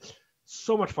fun. I had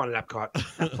so much fun at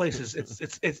Epcot. That place is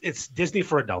it's Disney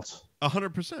for adults.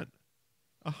 100%.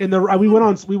 We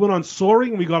went on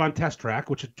Soaring. We got on Test Track,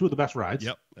 which are 2 of the best rides.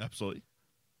 Yep, absolutely.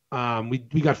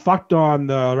 We got fucked on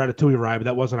the Ratatouille ride, but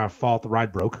that wasn't our fault. The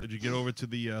ride broke. Did you get over to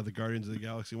the Guardians of the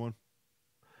Galaxy one?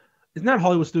 Isn't that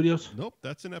Hollywood Studios? Nope,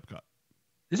 that's in Epcot.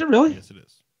 Is it really? Yes, it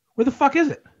is. Where the fuck is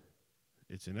it?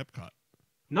 It's in Epcot.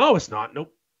 No, it's not.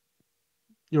 Nope.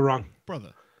 You're wrong,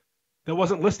 brother. that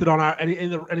wasn't listed on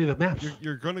any of the maps.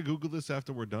 You're going to Google this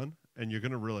after we're done, and you're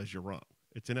going to realize you're wrong.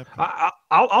 It's in Epcot.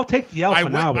 I'll take the L for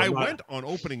now. I went on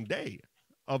opening day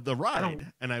of the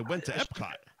ride, and I went to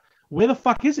Epcot. Where the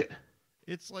fuck is it?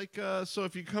 It's like, so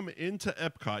if you come into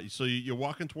Epcot, so you're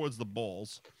walking towards the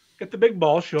balls. Get the big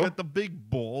balls, sure. Get the big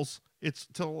balls. It's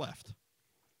to the left.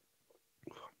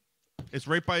 It's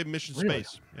right by Mission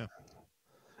Space. Yeah.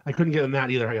 I couldn't get on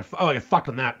that either. I got fucked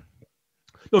on that.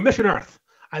 No, Mission Earth.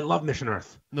 I love Mission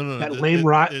Earth. No. That lame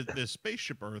ride. There's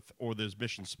Spaceship Earth or there's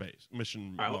Mission Space.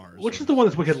 Mission Mars. Which is the one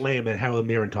that's wicked lame and Harold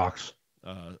Mirren talks?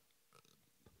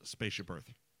 Spaceship Earth.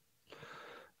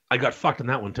 I got fucked in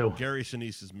that one too. Gary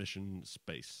Sinise's Mission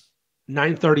Space.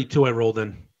 9:32 I rolled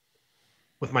in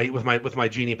with my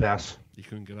Genie Pass. You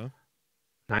couldn't get on?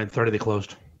 9:30 they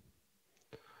closed.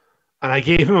 And I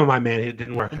gave him a my man. It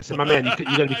didn't work. I said, my man, you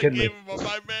got to be kidding me. I gave him a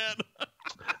my man.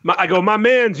 I go, my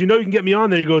mans, you know you can get me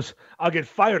on there. He goes, I'll get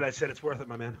fired. I said, it's worth it,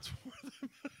 my man.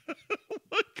 Oh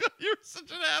my God, you're such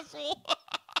an asshole.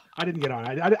 I didn't get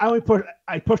on. I only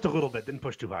pushed a little bit, didn't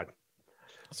push too hard.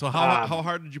 So how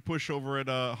hard did you push over at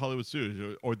Hollywood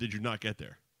Studios, or did you not get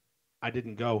there? I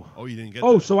didn't go. Oh, you didn't get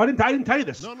there. So I didn't tell you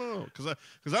this. No. Because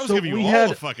I was giving you all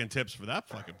the fucking tips for that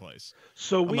fucking place.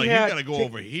 So you got to go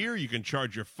over here. You can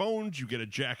charge your phones. You get a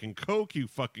Jack and Coke. You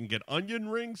fucking get onion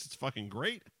rings. It's fucking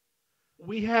great.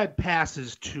 We had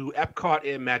passes to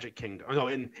Epcot and Magic Kingdom. No,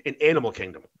 in Animal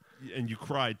Kingdom. And you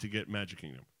cried to get Magic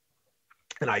Kingdom.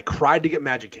 And I cried to get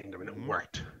Magic Kingdom, and it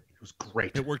worked. It was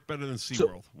great. It worked better than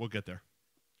SeaWorld. We'll get there.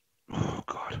 Oh,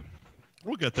 God.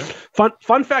 We'll get there.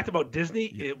 Fun fact about Disney,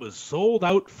 It was sold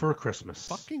out for Christmas.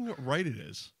 Fucking right it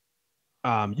is.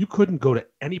 You couldn't go to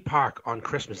any park on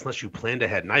Christmas unless you planned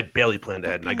ahead, and I barely planned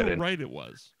ahead, and I got in. Right it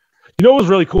was. You know what was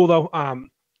really cool, though?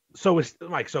 So it's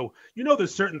Mike, so you know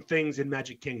there's certain things in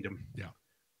Magic Kingdom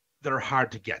that are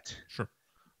hard to get. Sure.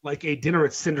 Like a dinner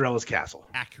at Cinderella's castle.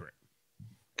 Accurate.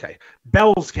 Okay.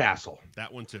 Belle's castle.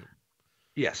 That one too.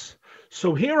 Yes.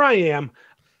 So here I am.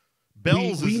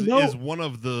 Belle's is one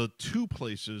of the 2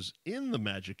 places in the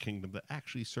Magic Kingdom that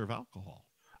actually serve alcohol.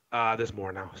 There's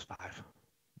more now. It's 5.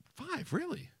 5,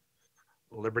 really?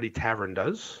 Liberty Tavern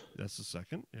does. That's the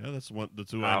second. Yeah, that's the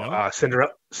 2 I know.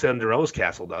 Cinderella's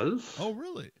Castle does. Oh,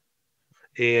 really?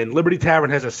 And Liberty Tavern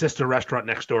has a sister restaurant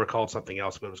next door called something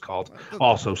else, but it was called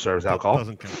also serves alcohol.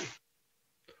 Doesn't count.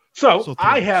 So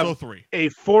I have a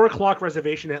 4:00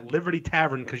 reservation at Liberty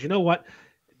Tavern because you know what?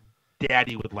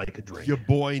 Daddy would like a drink. Your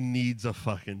boy needs a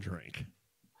fucking drink.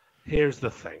 Here's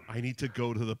the thing. I need to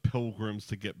go to the Pilgrims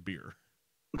to get beer.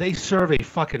 They serve a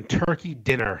fucking turkey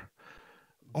dinner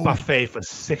buffet for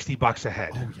 $60 a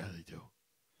head. Oh, yeah, they do.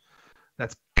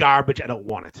 That's garbage. I don't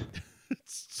want it.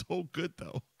 It's so good,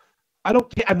 though. I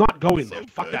don't care. I'm not going there.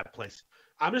 Fuck that place.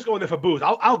 I'm just going there for booze.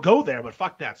 I'll go there, but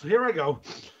fuck that. So here I go.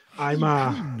 How do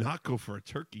you not go for a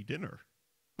turkey dinner?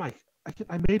 Mike,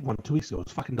 I made one 2 weeks ago.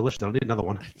 It's fucking delicious. I don't need another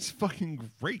one. It's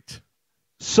fucking great.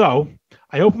 So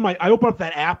I open up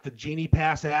that app, the Genie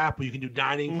Pass app, where you can do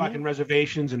dining fucking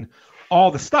reservations and all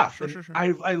the stuff. Sure.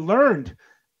 I learned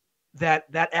that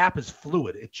app is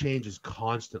fluid. It changes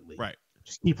constantly. Right.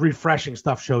 Just keep refreshing.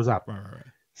 Stuff shows up. Right.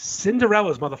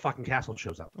 Cinderella's motherfucking castle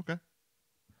shows up. Okay.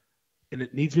 And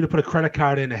it needs me to put a credit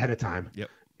card in ahead of time. Yep.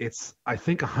 It's, I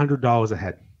think, $100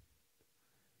 ahead.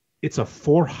 It's a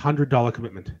 $400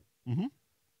 commitment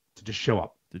to just show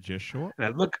up. To just show up? And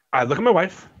I look at my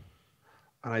wife,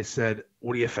 and I said,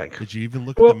 "What do you think?" Did you even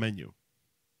look at the menu?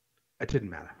 It didn't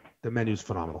matter. The menu's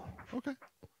phenomenal. Okay.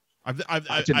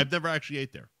 I've never actually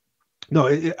ate there. No,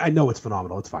 I know it's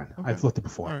phenomenal. It's fine. Okay. I've looked at it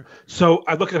before. Right. So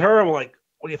I look at her, and I'm like,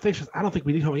 "What do you think?" She says, "I don't think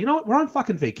we need home." You know what? We're on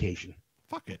fucking vacation.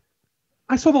 Fuck it.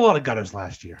 I sold a lot of gutters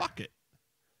last year. Fuck it.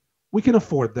 We can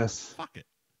afford this. Fuck it.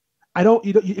 I don't.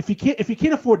 If you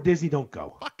can't afford Disney, don't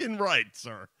go. Fucking right,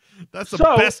 sir. That's the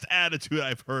best attitude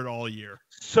I've heard all year.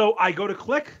 So I go to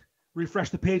click, refresh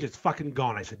the page. It's fucking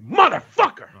gone. I said,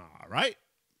 "Motherfucker!" All right.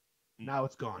 Now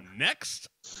it's gone. Next.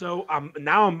 So I'm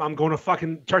going to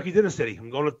fucking Turkey Dinner City. I'm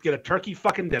going to get a turkey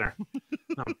fucking dinner.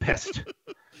 I'm pissed.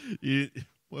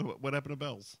 What happened to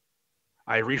Belle's?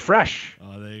 I refresh.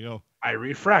 Oh, there you go. I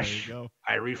refresh. There you go.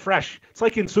 I refresh. It's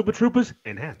like in Super Troopers.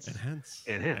 Enhance.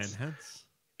 Enhance.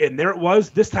 And there it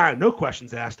was. This time, no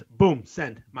questions asked. Boom.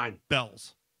 Send. Mine.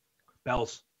 Bell's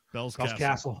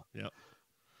Castle. Yep.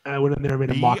 And I went in there and made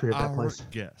a mockery of that place.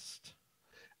 Guest.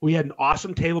 We had an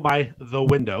awesome table by the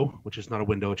window, which is not a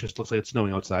window. It just looks like it's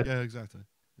snowing outside. Yeah, exactly.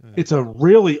 Yeah. It's a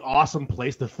really awesome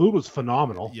place. The food was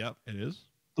phenomenal. Yep, it is.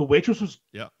 The waitress was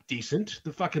decent.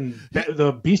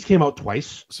 The beast came out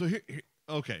twice. So here,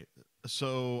 okay.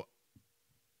 So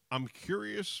I'm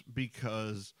curious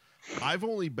because I've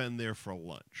only been there for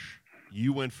lunch.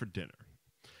 You went for dinner.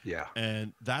 Yeah.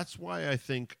 And that's why I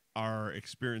think our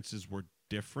experiences were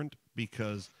different,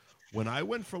 because when I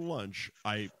went for lunch,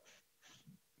 I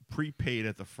prepaid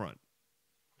at the front.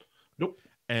 Nope.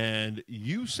 And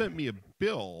you sent me a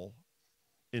bill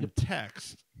in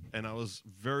text, and I was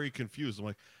very confused. I'm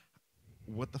like,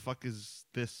 what the fuck is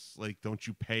this? Like, don't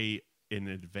you pay in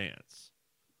advance?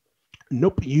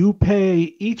 Nope. You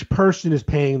pay, each person is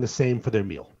paying the same for their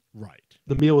meal. Right.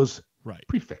 The meal is right.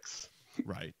 prefix.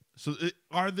 Right. So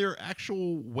are there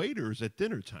actual waiters at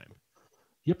dinner time?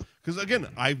 Yep. Because again,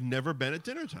 I've never been at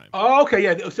dinner time. Oh, okay.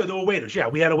 Yeah. So there were waiters. Yeah,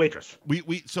 we had a waitress.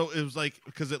 So it was like,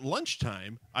 because at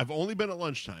lunchtime, I've only been at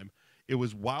lunchtime. It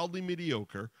was wildly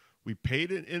mediocre. We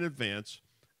paid it in advance,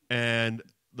 and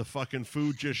the fucking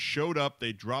food just showed up.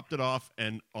 They dropped it off,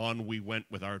 and on we went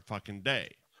with our fucking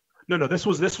day. No. This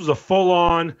was a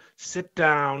full-on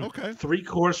sit-down,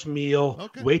 3-course meal.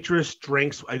 Okay. Waitress,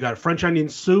 drinks. I got French onion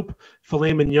soup,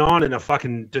 filet mignon, and a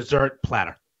fucking dessert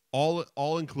platter.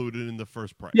 All included in the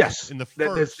first price. Yes. In the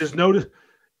first.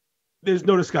 There's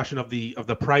no discussion of the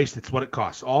price. It's what it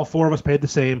costs. All 4 of us paid the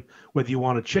same. Whether you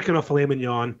wanted chicken or filet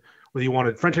mignon, whether you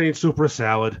wanted French onion soup or a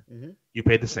salad, you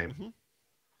paid the same. Mm-hmm.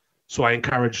 So I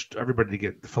encouraged everybody to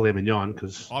get the filet mignon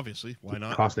because obviously, why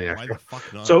not? Cost any extra. Why the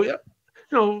fuck not? So yeah,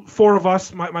 4 of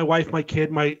us, my wife, my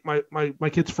kid, my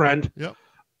kid's friend. Yep.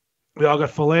 We all got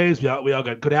fillets. We all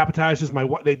got good appetizers.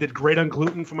 They did great on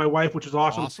gluten for my wife, which is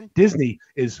awesome. Disney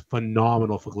is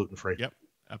phenomenal for gluten-free. Yep,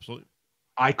 absolutely.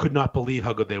 I could not believe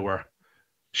how good they were.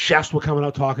 Chefs were coming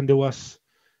out talking to us.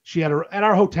 She had at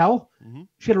our hotel. Mm-hmm.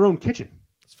 She had her own kitchen.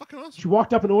 It's fucking awesome. She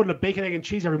walked up and ordered a bacon, egg, and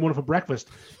cheese every morning for breakfast.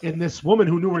 And this woman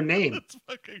who knew her name. That's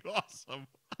fucking awesome.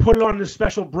 Put it on this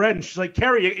special bread, and she's like,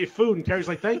 "Carrie, you get your food." And Carrie's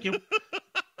like, "Thank you."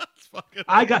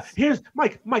 Here's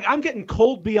Mike, I'm getting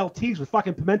cold BLTs with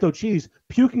fucking pimento cheese,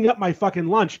 puking up my fucking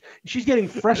lunch. She's getting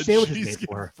fresh sandwiches made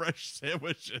for her. Fresh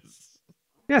sandwiches.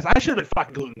 Yes, I should have been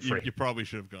fucking gluten free. You probably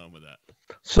should have gone with that.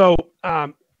 So,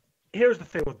 here's the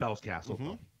thing with Bell's Castle.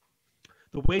 Mm-hmm.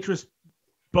 The waitress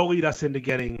bullied us into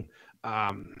getting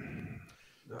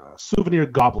souvenir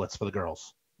goblets for the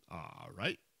girls. All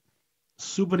right.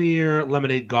 Souvenir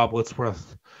lemonade goblets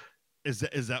worth. Is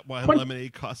that why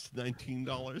lemonade costs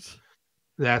 $19?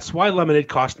 That's why lemonade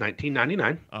cost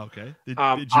 $19.99. Okay.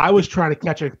 I was trying to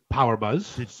catch a power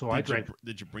buzz, I drank.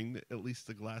 Did you bring at least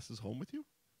the glasses home with you?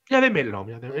 Yeah, they made it home.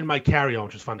 Yeah, they're in my carry-on,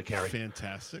 which is fun to carry.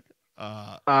 Fantastic.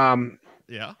 Yeah.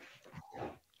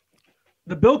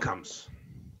 The bill comes.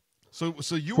 So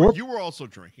you were also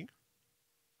drinking.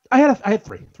 I had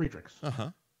three drinks.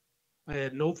 Uh-huh. I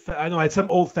had I had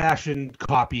some old-fashioned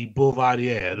coffee,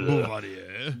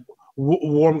 Boulevardier.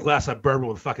 Warm glass of bourbon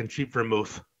with fucking cheap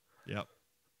vermouth. Yep.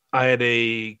 I had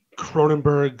a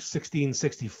Kronenberg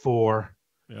 1664.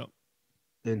 Yep.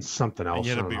 And something else. And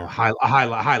you had a beer. High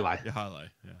life. Yeah, High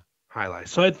Life. Yeah. High Life.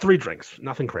 So I had 3 drinks.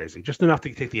 Nothing crazy. Just enough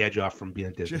to take the edge off from being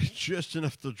at Disney. Just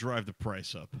enough to drive the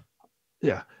price up.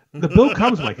 Yeah. The bill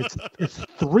comes, Mike. It's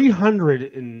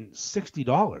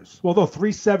 $360. Well, though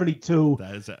 $372.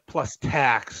 That is it. Plus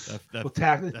tax.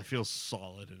 That feels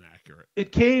solid and accurate.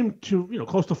 It came to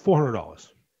close to $400.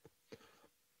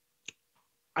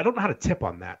 I don't know how to tip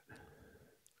on that.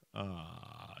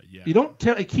 Yeah.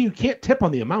 You can't tip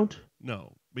on the amount.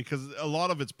 No, because a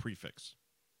lot of it's prefix.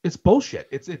 It's bullshit.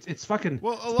 It's fucking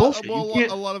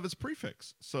bullshit. A lot of it's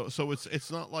prefix. So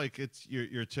it's not like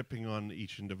you're tipping on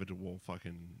each individual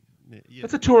fucking.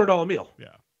 It's a $200 meal.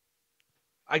 Yeah.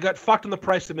 I got fucked on the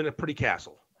price of in a pretty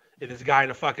castle. And there's a guy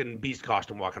in a fucking beast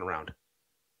costume walking around.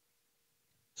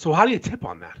 So how do you tip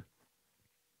on that?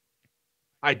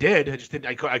 I did. I just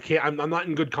didn't. I can't. I'm not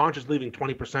in good conscience leaving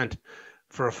 20%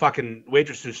 for a fucking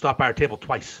waitress who stopped by our table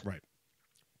twice. Right.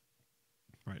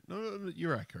 No,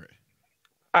 you're accurate.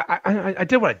 I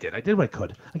did what I did. I did what I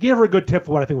could. I gave her a good tip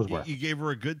for what I think it was worth. You gave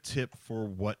her a good tip for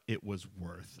what it was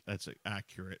worth. That's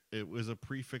accurate. It was a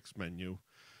prefix menu.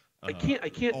 I can't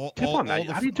tip on that.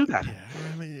 How do you do that? Yeah,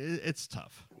 I mean, it's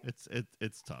tough.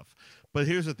 It's tough. But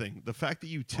here's the thing: the fact that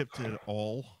you tipped it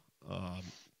all,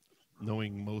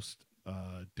 knowing most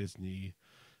Disney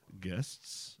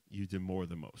guests, you did more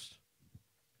than most.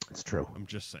 It's true. I'm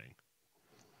just saying.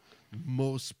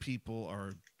 Most people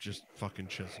are just fucking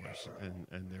chiselers,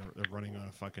 and they're running on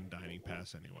a fucking dining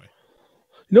pass anyway.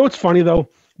 You know what's funny though?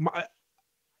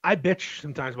 I bitch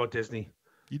sometimes about Disney.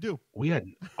 You do. We had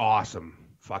awesome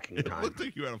fucking time. It looked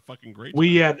like you had a fucking great time.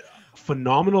 We had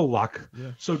phenomenal luck.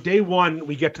 Yeah. So day one,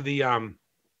 we get to the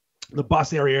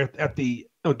bus area at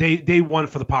day one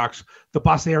for the parks. The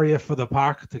bus area for the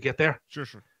park to get there. Sure.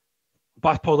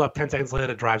 Bus pulled up 10 seconds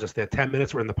later, drives us there. 10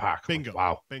 minutes, we're in the park. Bingo.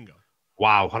 Wow. Bingo.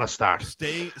 Wow, what a start.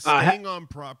 Staying on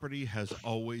property has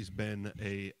always been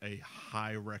a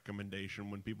high recommendation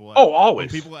when people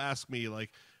always. When people ask me like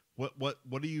what's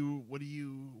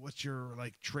your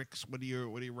like tricks, what are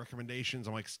your recommendations?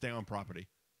 I'm like, stay on property.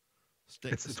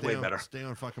 It's way better. Stay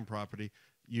on fucking property.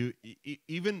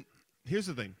 Even here's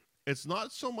the thing. It's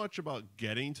not so much about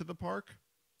getting to the park,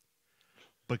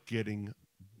 but getting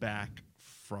back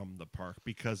from the park,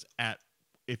 because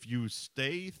if you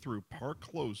stay through park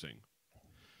closing,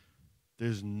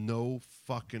 there's no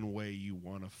fucking way you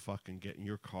want to fucking get in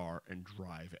your car and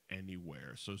drive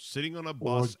anywhere. So sitting on a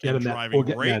bus and driving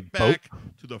right back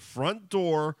to the front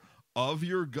door of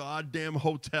your goddamn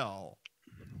hotel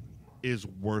is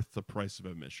worth the price of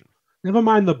admission. Never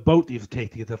mind the boat that you have to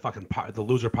take to get to the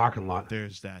loser parking lot.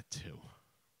 There's that too.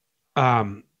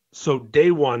 So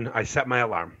day one, I set my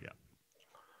alarm. Yeah.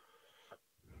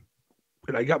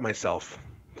 And I got myself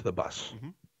to the bus. Mm-hmm.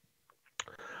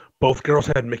 Both girls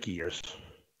had Mickey ears.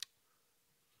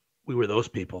 We were those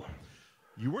people.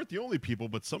 You weren't the only people,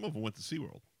 but some of them went to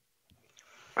SeaWorld.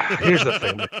 Here's the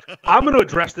thing. I'm going to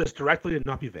address this directly and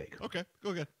not be vague. Okay,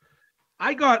 go ahead.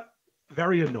 I got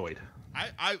very annoyed.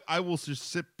 I will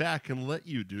just sit back and let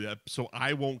you do that so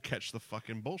I won't catch the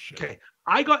fucking bullshit. Okay.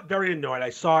 I got very annoyed. I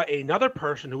saw another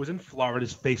person who was in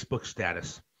Florida's Facebook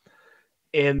status,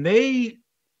 and they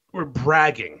were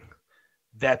bragging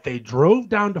that they drove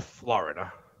down to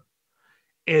Florida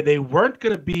and they weren't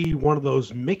going to be one of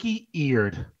those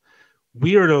Mickey-eared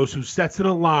weirdos who sets an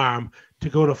alarm to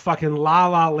go to fucking La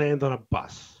La Land on a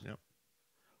bus. Yep.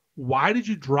 Why did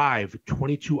you drive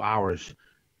 22 hours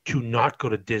to not go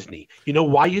to Disney? You know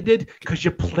why you did? Because you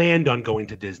planned on going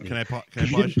to Disney. Can I pause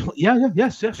you?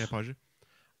 Yes. Can I pause you?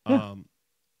 Yeah.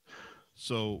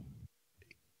 So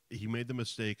he made the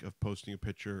mistake of posting a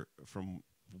picture from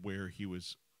where he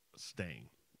was staying.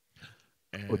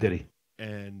 Or did he?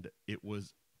 And it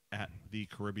was at the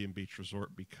Caribbean Beach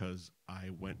Resort, because I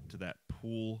went to that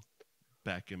pool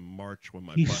back in March when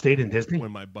stayed in Disney. When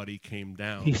my buddy came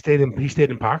down, he stayed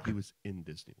in park. He was in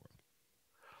Disney World.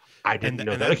 I didn't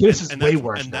know that. This is way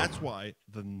worse. And that's why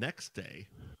the next day,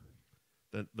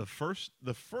 the first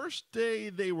day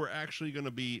they were actually going to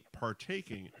be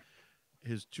partaking,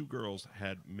 his two girls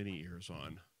had mini ears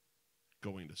on,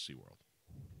 going to SeaWorld.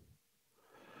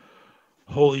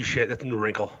 Holy shit, that's a new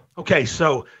wrinkle. Okay,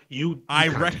 so I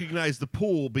recognize the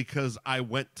pool because I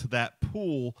went to that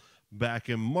pool back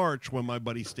in March when my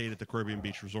buddy stayed at the Caribbean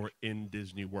Beach Resort in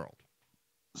Disney World.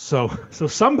 So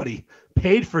somebody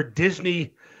paid for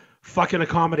Disney fucking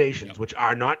accommodations, which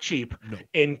are not cheap,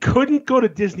 and couldn't go to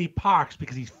Disney parks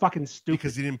because he's fucking stupid.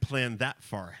 Because he didn't plan that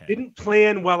far ahead. Didn't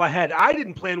plan well ahead. I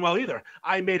didn't plan well either.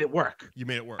 I made it work. You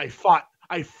made it work. I fought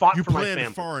you for my family. You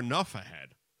planned far enough ahead.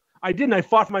 I didn't. I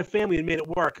fought for my family and made it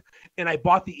work. And I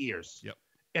bought the ears. Yep.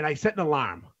 And I set an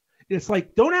alarm. It's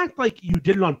like, don't act like you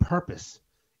did it on purpose,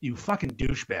 you fucking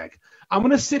douchebag. I'm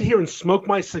going to sit here and smoke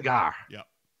my cigar. Yep.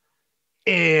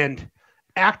 And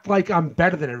act like I'm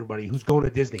better than everybody who's going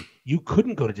to Disney. You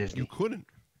couldn't go to Disney. You couldn't.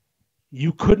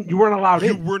 You weren't allowed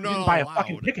in. You were not allowed. Buy a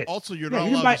fucking ticket. Also, you're not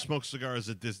allowed to smoke cigars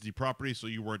at Disney property, so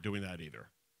you weren't doing that either.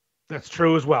 That's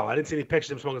true as well. I didn't see any pictures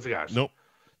of him smoking cigars.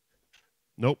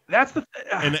 Nope. That's the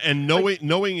and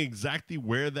knowing exactly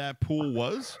where that pool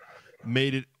was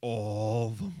made it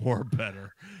all the more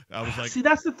better. I was like, see,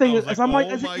 that's the thing.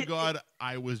 God,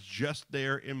 I was just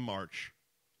there in March.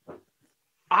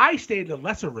 I stayed at a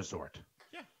lesser resort.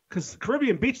 Yeah, because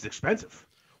Caribbean Beach is expensive.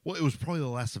 Well, it was probably the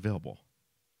last available.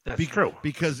 That's true.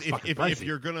 Because if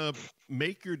you're gonna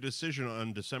make your decision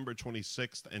on December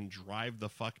 26th and drive the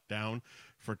fuck down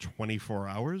for 24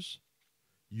 hours.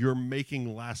 You're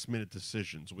making last-minute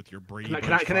decisions with your brain.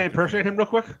 Can I impersonate him real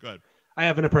quick? Go ahead. I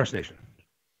have an impersonation.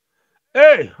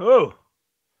 Hey, why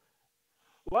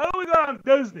don't we go on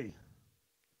Disney?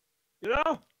 You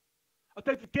know? I'll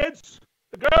take the kids,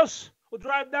 the girls. We'll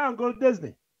drive down, go to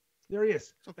Disney. There he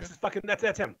is. Okay.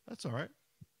 That's him. That's all right.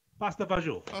 Pasta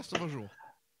vajul.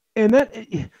 And that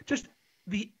just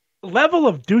the level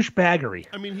of douchebaggery.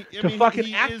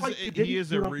 He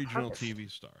is a regional TV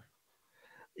star.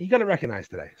 He got it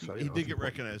recognized today. So he did get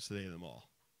recognized today in the mall.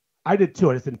 I did too.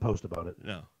 I just didn't post about it.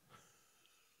 No.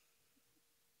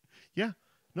 Yeah.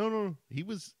 No. He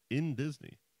was in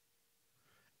Disney.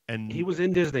 And he was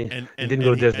in Disney and didn't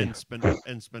go to Disney.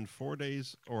 And spend 4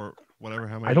 days or whatever.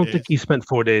 How many? I don't think he spent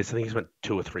 4 days. I think he spent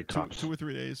 2 or 3 tops. 2 or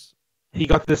 3 days. He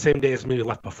got the same day as me. He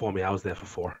left before me. I was there for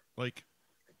 4. Like,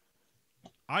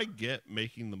 I get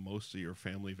making the most of your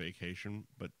family vacation,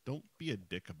 but don't be a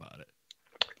dick about it.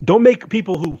 Don't make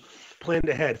people who planned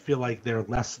ahead feel like they're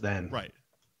less than. Right.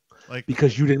 Like,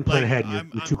 because you didn't plan ahead.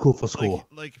 You're too cool for school.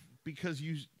 Like because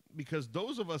because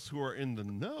those of us who are in the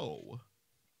know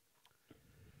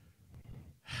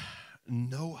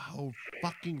how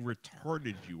fucking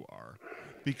retarded you are,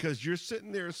 because you're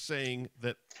sitting there saying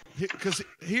that, because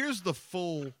here's the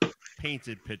full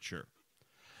painted picture.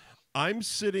 I'm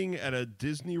sitting at a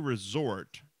Disney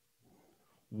resort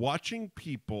watching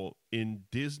people in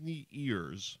Disney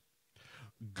ears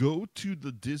go to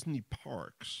the Disney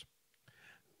parks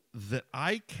that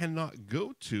I cannot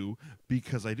go to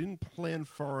because I didn't plan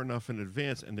far enough in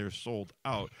advance and they're sold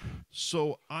out.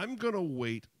 So I'm going to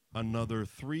wait another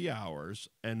 3 hours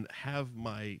and have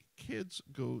my kids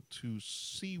go to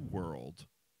SeaWorld.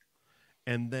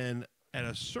 And then at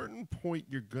a certain point,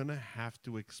 you're going to have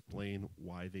to explain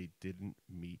why they didn't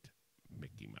meet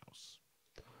Mickey Mouse.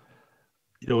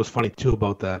 You know what's funny, too,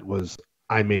 about that was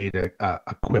I made a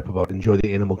quip about enjoy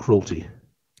the animal cruelty.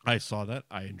 I saw that.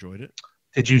 I enjoyed it.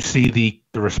 Did you see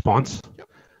the response? Yep.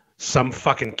 Some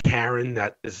fucking Karen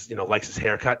that is, likes his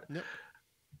haircut. Yep.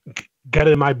 Got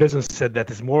in my business, said that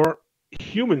there's more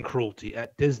human cruelty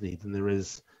at Disney than there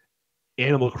is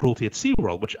animal cruelty at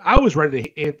SeaWorld, which I was ready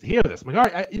to hear this. I'm like, all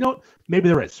right, maybe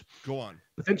there is. Go on.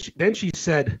 But then she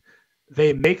said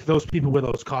they make those people wear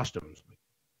those costumes.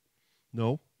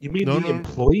 No. You mean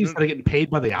employees that are getting paid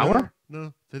by the hour?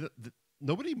 No.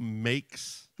 Nobody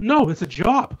makes. No, it's a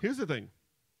job. Here's the thing.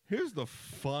 Here's the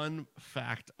fun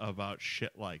fact about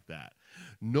shit like that.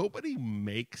 Nobody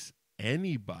makes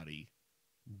anybody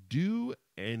do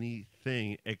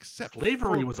anything except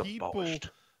slavery for was people abolished.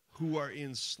 Who are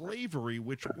in slavery,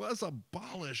 which was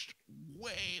abolished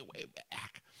way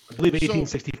back. I believe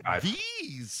 1865. So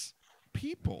these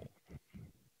people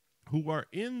who are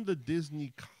in the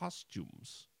Disney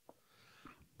costumes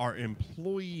are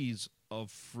employees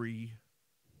of free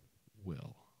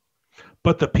will.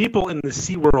 But the people in the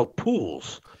SeaWorld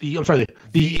pools, the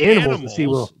animals in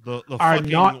SeaWorld the are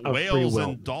fucking not of whales free will.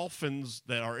 and dolphins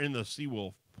that are in the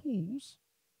SeaWorld pools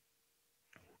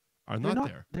are not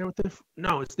there.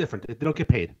 No, it's different. They don't get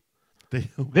paid.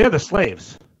 They're the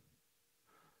slaves.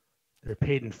 They're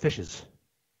paid in fishes.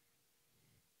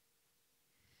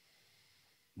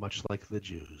 Much like the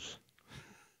Jews.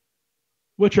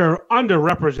 Which are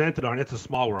underrepresented on It's a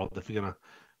Small World, if you're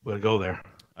gonna go there.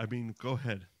 I mean, go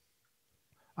ahead.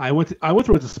 I went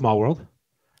through It's a Small World.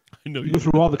 I know you go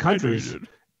through all the countries.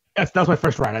 That was my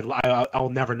first ride. I'll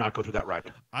never not go through that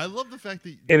ride. I love the fact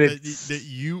that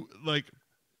you like.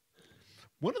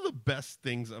 One of the best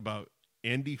things about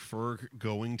Andy Ferg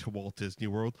going to Walt Disney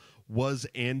World was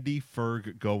Andy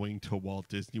Ferg going to Walt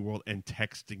Disney World and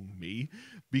texting me,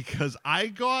 because I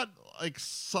got like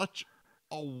such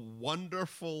a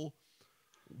wonderful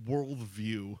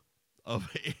worldview of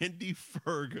Andy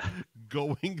Ferg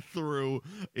going through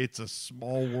It's a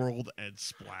Small World and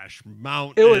Splash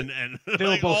Mountain and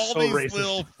like all these racist.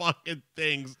 Little fucking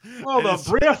things. Well, the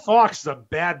Bria Fox is a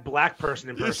bad black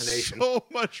person impersonation. So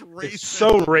much racism. It's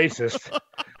so racist.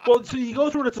 Well, so you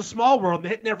go through It's a Small World,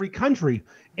 hitting every country,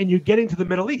 and you're getting to the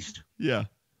Middle East. Yeah.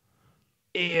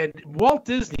 And Walt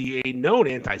Disney, a known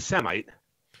anti-Semite,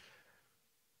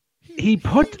 he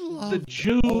put the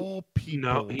Jews.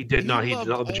 No, he did not. He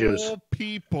loved the Jews. All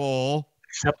people,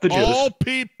 except the Jews. All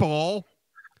people.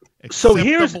 So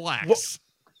here's the blacks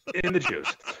and the Jews.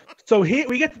 So here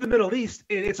we get to the Middle East,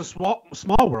 and it's a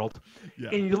small world. Yeah.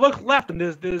 And you look left, and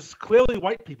there's clearly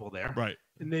white people there. Right.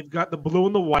 And they've got the blue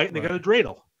and the white, and they got a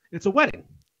dreidel. It's a wedding.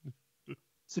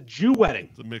 It's a Jew wedding.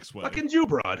 It's a mixed wedding. Fucking Jew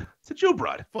broad. It's a Jew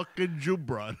broad. Fucking Jew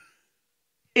broad.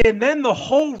 And then the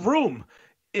whole room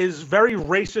is very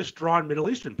racist, drawn Middle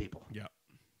Eastern people. Yeah.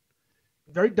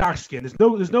 Very dark skin.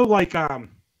 There's no like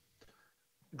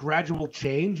gradual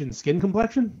change in skin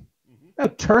complexion. Mm-hmm. Now,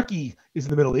 Turkey is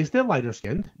in the Middle East. They're lighter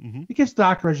skinned. Mm-hmm. It gets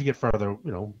darker as you get further,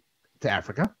 to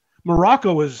Africa.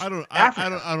 Morocco is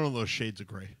Africa. I don't know those shades of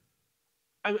gray.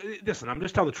 Listen, I'm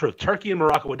just telling the truth. Turkey and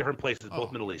Morocco are different places,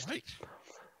 both Middle East. Right.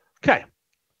 Okay.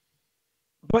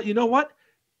 But you know what?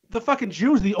 The fucking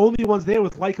Jews are the only ones there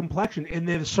with light complexion, and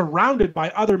they're surrounded by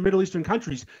other Middle Eastern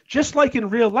countries, just like in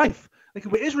real life. Like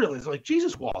where Israel is. Like,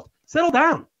 Jesus, Walt, settle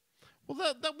down.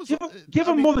 Well, that was... Give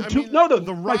them more than two... No,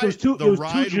 the ride, was two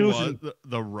Jews.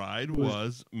 The ride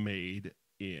was made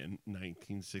in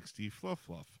 1960 fluff.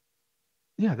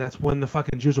 Yeah, that's when the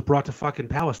fucking Jews were brought to fucking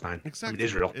Palestine. Exactly.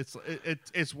 Israel.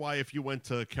 It's why if you went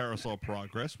to Carousel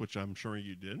Progress, which I'm sure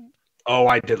you did. Oh,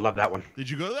 I did love that one. Did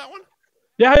you go to that one?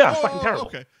 Yeah, fucking terrible.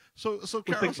 Okay. So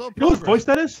Carousel Progress. You know whose voice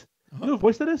that is? Uh-huh. You know whose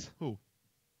voice that is? Who?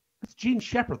 That's Gene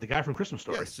Shepard, the guy from Christmas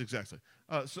Story. Yes, exactly.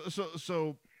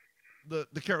 So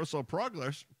the Carousel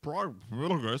Progress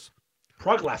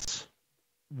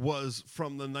was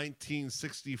from the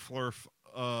 1960 Flurf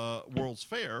World's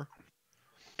Fair,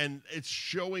 And it's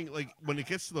showing, like, when it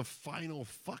gets to the final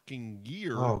fucking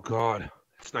year. Oh, God.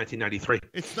 It's 1993.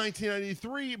 It's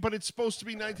 1993, but it's supposed to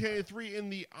be 1993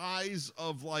 in the eyes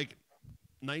of, like,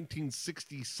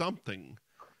 1960-something.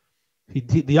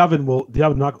 The oven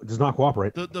does not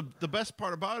cooperate. The best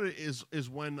part about it is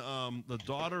when the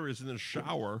daughter is in the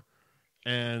shower,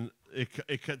 and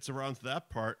it cuts around to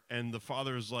that part, and the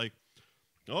father is like,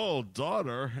 "Oh,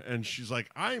 daughter," and she's like,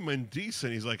 "I'm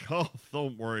indecent." He's like, "Oh,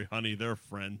 don't worry, honey, they're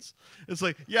friends." It's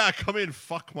like, yeah, come in,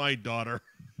 fuck my daughter.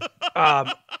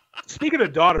 Speaking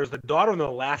of daughters, the daughter in the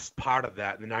last part of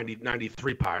that, the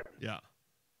 93 part. Yeah.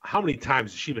 How many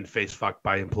times has she been face fucked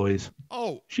by employees?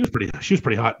 Oh, she was pretty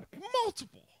hot.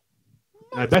 Multiple.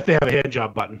 I bet they have a hand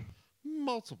job button.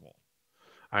 Multiple.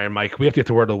 All right, Mike, we have to get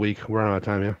to word of the week. We're out of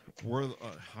time here.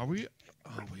 Are we?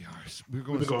 Oh, we are. We're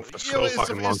going for so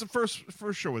fucking long. It's the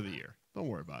first show of the year. Don't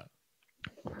worry about it.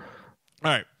 All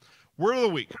right, word of the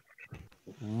week.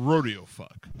 Rodeo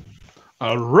fuck.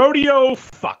 A rodeo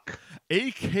fuck.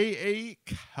 AKA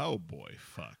cowboy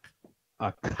fuck.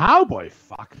 A cowboy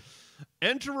fuck.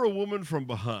 Enter a woman from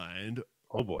behind.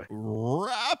 Oh, boy.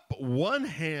 Wrap one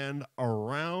hand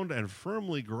around and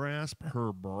firmly grasp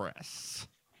her breasts.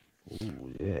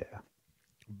 Ooh, yeah.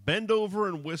 Bend over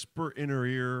and whisper in her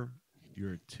ear,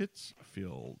 "Your tits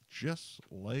feel just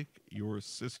like your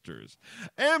sister's."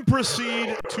 And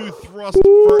proceed to thrust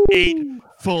for 8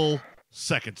 full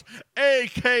seconds.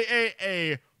 AKA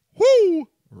a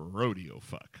rodeo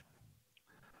fuck.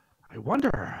 I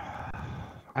wonder.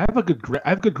 I have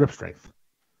good grip strength.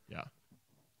 Yeah.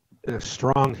 In a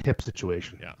strong hip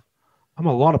situation. Yeah. I'm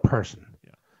a lot of person.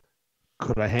 Yeah.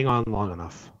 Could I hang on long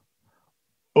enough?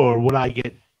 Or would I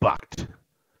get bucked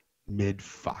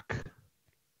mid-fuck?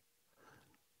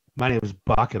 My name is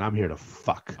Buck, and I'm here to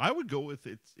fuck. I would go with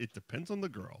it. It depends on the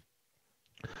girl.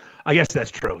 I guess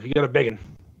that's true. You got a biggin.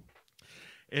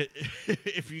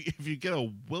 If you get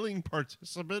a willing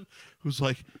participant who's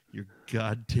like, "You're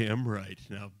goddamn right."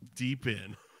 Now, deep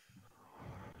in.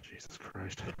 Jesus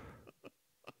Christ.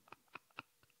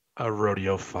 A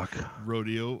rodeo fuck.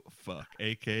 Rodeo fuck,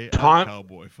 a.k.a.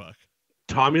 cowboy fuck.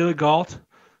 Tommy LeGault,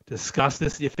 discuss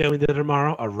this with your family dinner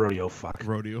tomorrow. A rodeo fuck.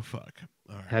 Rodeo fuck.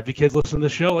 All right. Have your kids listen to the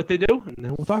show like they do, and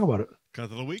then we'll talk about it. Cunt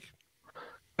of the week.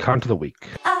 Cunt of the week.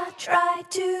 I try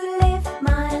to live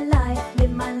my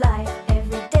life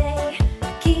every day.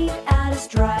 Keep out of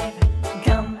strife,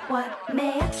 come what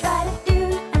may. I try to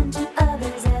do unto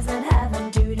others as I'd have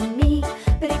them do to me.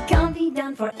 But it can't be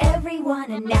done for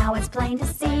everyone, and now it's plain to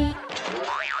see.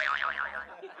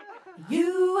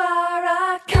 You are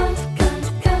a cunt, cunt,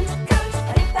 cunt, cunt.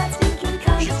 A big fat stinking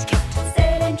cunt.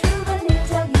 Say it ain't true, but he'll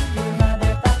tell you you're a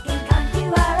motherfucking cunt. You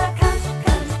are a cunt,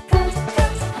 cunt, cunt,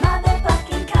 cunt.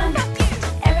 Motherfucking cunt.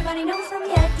 Everybody knows from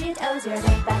your head to toes you're a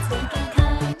big fat stinking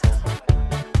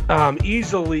cunt.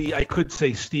 Easily, I could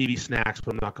say Stevie Snacks,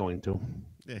 but I'm not going to.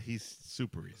 Yeah, he's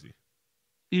super easy.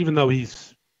 Even though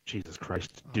he's, Jesus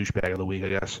Christ, douchebag of the week, I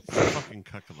guess. Fucking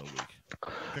cuck of the week.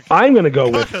 I'm going to go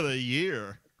with... Cuck of the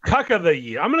year. Cuck of the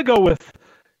year. I'm going to go with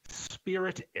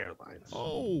Spirit Airlines.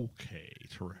 Okay,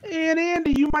 terrific. And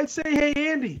Andy, you might say, "Hey,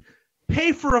 Andy,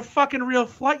 pay for a fucking real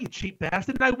flight, you cheap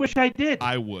bastard." And I wish I did.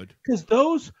 I would. Because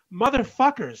those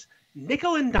motherfuckers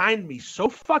nickel and dined me so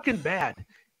fucking bad.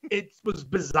 It was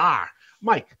bizarre.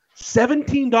 Mike,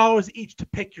 $17 each to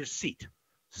pick your seat.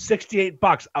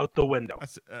 $68 out the window.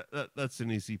 That's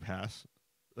an easy pass.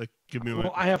 Like, give me.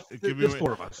 Well, I have. There's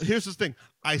 4 of us. Here's the thing.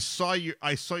 I saw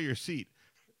your seat.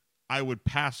 I would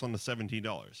pass on the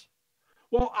 $17.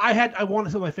 Well, I wanted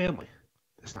to tell my family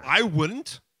this time. I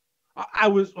wouldn't. I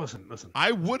was listen.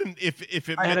 I wouldn't if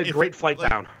it. I had a great flight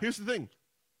down. Here's the thing.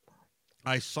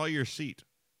 I saw your seat.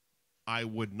 I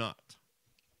would not.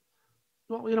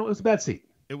 Well, it was a bad seat.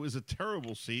 It was a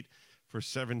terrible seat for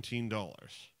 $17.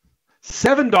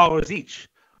 $7 each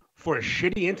for a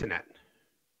shitty internet.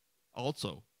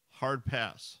 Also, hard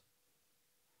pass.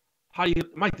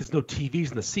 Mike? There's no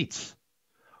TVs in the seats.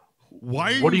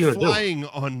 Why are you flying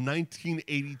on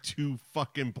 1982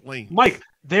 fucking planes? Mike,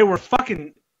 there were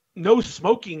fucking no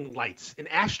smoking lights and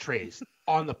ashtrays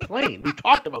on the plane. We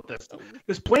talked about this.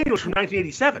 This plane was from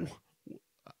 1987.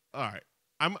 All right.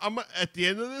 I'm at the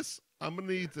end of this, I'm going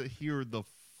to need to hear the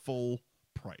full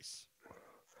price.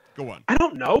 Go on. I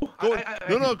don't know. Go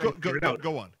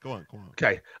on.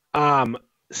 Okay.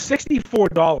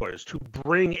 $64 to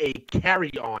bring a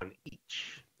carry-on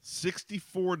each.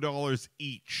 $64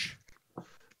 each.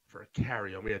 For a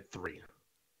carry-on. We had 3.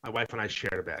 My wife and I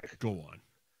shared a bag. Go on.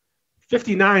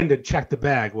 $59 to check the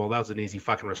bag. Well, that was an easy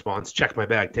fucking response. Check my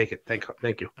bag. Take it.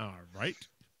 Thank you. All right.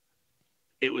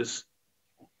 It was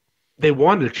They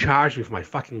wanted to charge me for my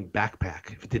fucking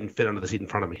backpack if it didn't fit under the seat in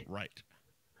front of me. Right.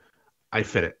 I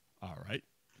fit it. All right.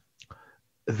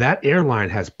 That airline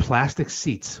has plastic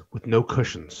seats with no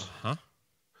cushions. Huh?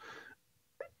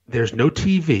 There's no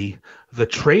TV. The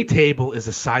tray table is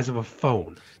the size of a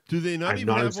phone. Do they not I'm even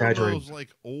not have exaggerating. one of those like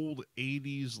old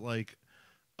 80s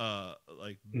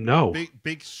No.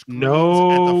 big screens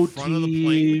No at the front of the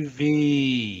plane?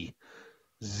 TV.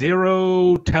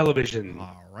 Zero television.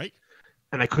 All right.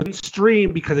 And I couldn't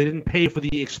stream because I didn't pay for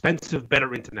the expensive,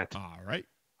 better internet. All right.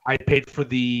 I paid for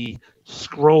the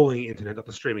scrolling internet, not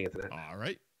the streaming internet. All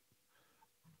right.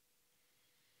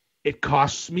 It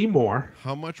costs me more,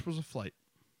 How much was a flight?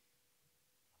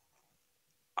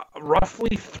 roughly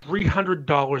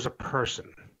 $300 a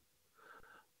person.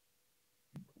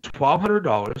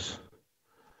 $1,200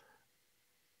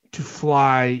 to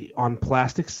fly on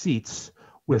plastic seats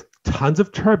with tons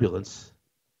of turbulence.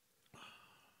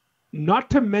 Not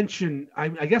to mention, I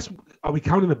guess, are we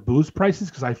counting the booze prices?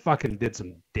 Because I fucking did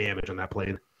some damage on that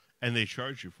plane. And they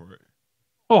charge you for it.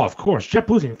 Oh, of course.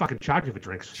 JetBlue's even fucking charge you for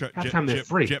drinks. Half the time they're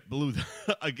free. JetBlue.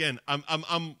 Again,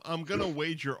 I'm gonna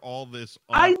wager all this.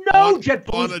 I know on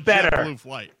JetBlue's a better. JetBlue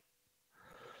flight.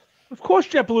 Of course,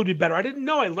 JetBlue did better. I didn't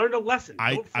know. I learned a lesson.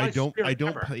 I don't Spirit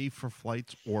ever. pay for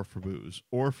flights or for booze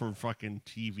or for fucking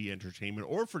TV entertainment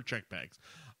or for check bags.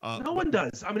 No one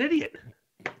does. I'm an idiot.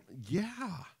 Yeah,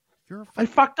 you're a I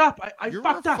fucked up. I you're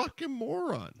fucked a up. fucking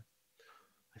moron.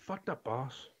 I fucked up,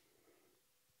 boss.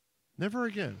 Never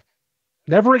again.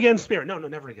 Never again, Spirit. No,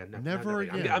 never again. Never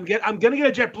again. I'm gonna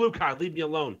get a JetBlue card. Leave me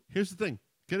alone. Here's the thing: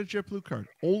 get a JetBlue card.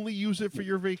 Only use it for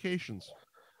your vacations.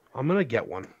 I'm gonna get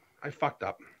one. I fucked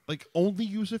up. Like, only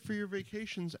use it for your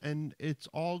vacations, and it's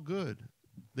all good.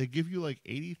 They give you like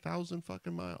 80,000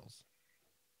 fucking miles.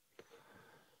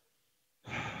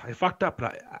 I fucked up,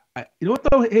 but I you know what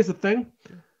though? Here's the thing.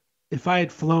 If I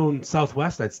had flown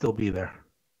Southwest, I'd still be there.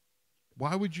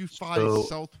 Why would you fly So-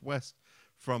 Southwest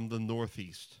from the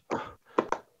Northeast?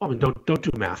 I mean, don't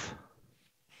do math.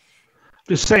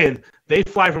 Just saying, they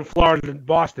fly from Florida to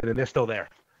Boston, and they're still there.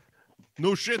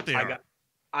 No shit, they are.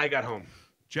 I got home.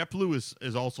 JetBlue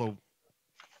is also.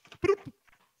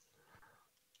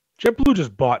 JetBlue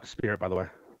just bought Spirit, by the way,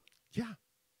 Yeah,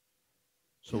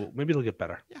 so maybe it'll get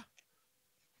better.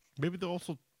 maybe they'll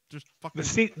also just fucking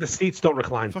The seats don't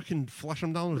recline, fucking flush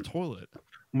them down the toilet.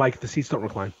 Mike. The seats don't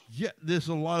recline. Yeah, there's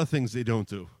a lot of things they don't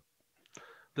do.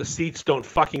 The seats don't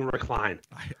fucking recline.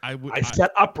 I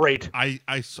Set upright.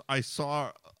 I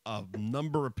saw a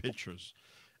number of pictures,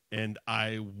 and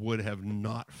I would have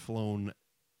not flown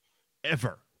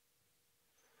ever.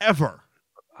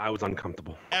 I was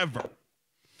uncomfortable. Ever.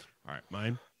 All right,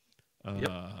 mine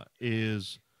Yep.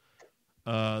 is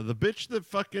the bitch that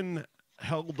fucking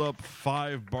held up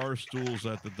 5 bar stools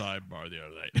at the dive bar the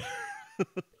other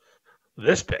night.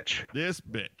 This bitch. This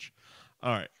bitch.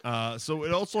 All right. So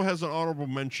it also has an honorable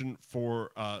mention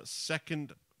for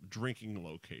second drinking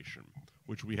location,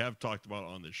 which we have talked about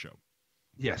on this show.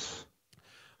 Yes.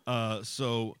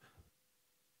 So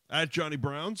at Johnny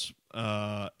Brown's,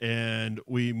 and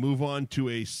we move on to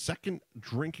a second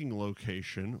drinking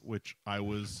location, which I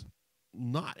was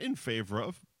not in favor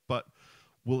of, but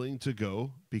willing to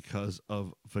go because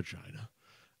of vagina.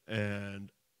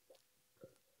 And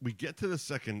we get to the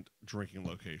second drinking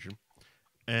location,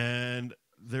 and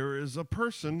there is a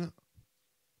person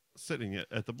sitting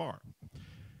at the bar.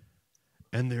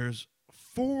 And there's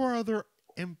 4 other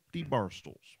empty bar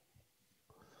stools.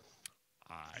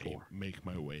 I make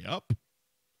my way up.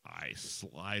 I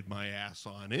slide my ass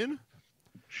on in.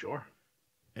 Sure.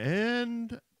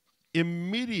 And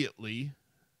immediately,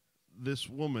 this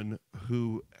woman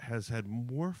who has had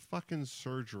more fucking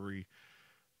surgery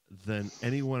than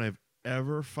anyone I've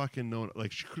ever fucking known.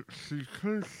 Like, she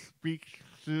couldn't speak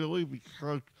clearly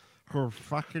because her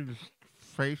fucking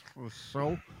face was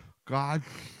so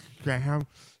goddamn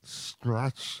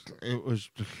stretched. It was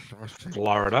disgusting.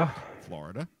 Florida.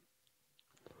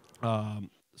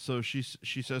 So she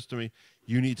says to me,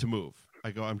 "You need to move."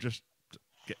 I go, "I'm just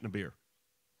getting a beer."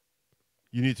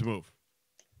 "You need to move."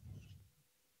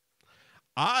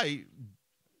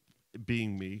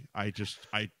 Being me, I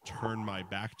turn my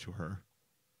back to her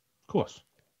Of course.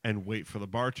 and wait for the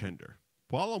bartender.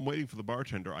 While I'm waiting for the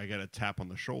bartender, I get a tap on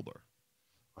the shoulder,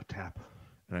 A tap.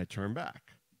 and I turn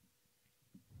back.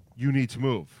 "You need to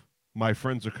move. My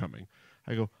friends are coming."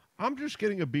 I go, "I'm just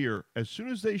getting a beer. As soon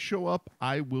as they show up,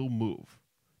 I will move."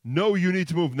 "No, you need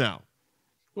to move now."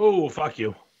 Oh, fuck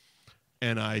you.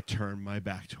 And I turn my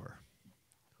back to her.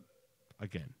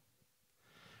 Again.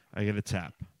 I get a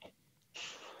tap.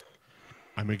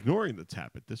 I'm ignoring the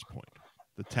tap at this point.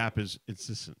 The tap is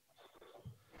insistent.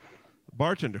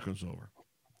 Bartender comes over.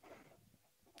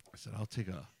 I said, I'll take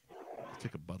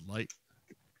a Bud Light.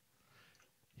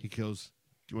 He goes,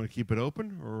 do you want to keep it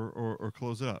open or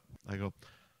close it up? I go,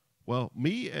 well,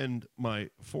 me and my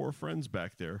 4 friends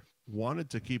back there wanted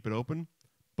to keep it open,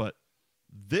 but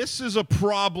this is a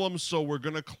problem, so we're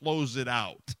going to close it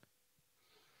out.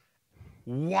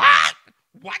 What?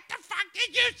 What the fuck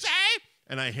did you say?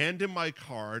 And I hand him my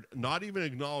card, not even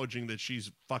acknowledging that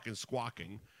she's fucking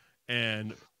squawking.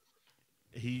 And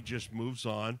he just moves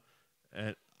on.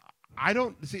 And I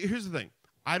don't see. Here's the thing.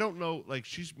 I don't know. Like,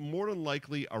 she's more than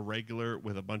likely a regular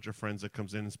with a bunch of friends that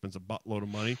comes in and spends a buttload of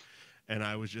money. And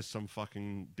I was just some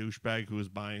fucking douchebag who was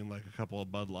buying like a couple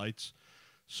of Bud Lights.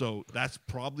 So that's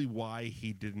probably why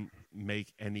he didn't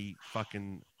make any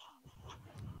fucking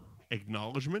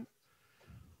acknowledgement.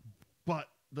 But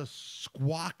the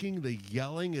squawking, the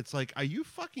yelling, it's like, are you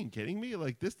fucking kidding me?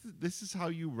 Like, this is how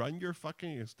you run your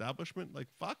fucking establishment? Like,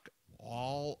 fuck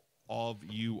all of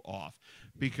you off.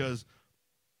 Because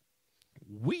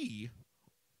we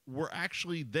were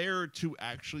actually there to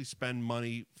actually spend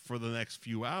money for the next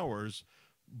few hours,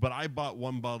 but I bought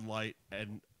 1 Bud Light,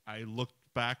 and I looked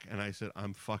back, and I said,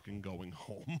 I'm fucking going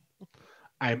home.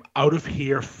 I'm out of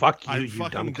here. Fuck you, I'm you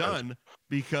fucking dumb cunt. done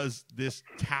because this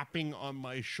tapping on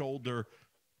my shoulder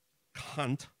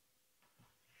cunt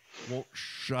won't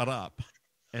shut up,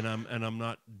 and I'm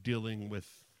not dealing with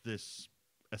this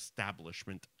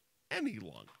establishment any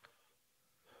longer.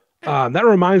 That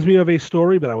reminds me of a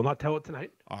story, but I will not tell it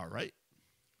tonight. All right.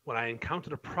 When I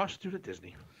encountered a prostitute at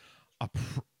Disney.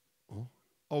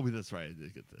 Oh, that's right. I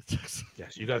did get that text.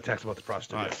 Yes, you got a text about the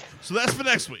prostitute. All right. So that's for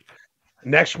next week.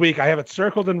 Next week, I have it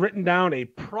circled and written down. A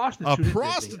prostitute.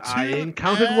 At Disney. I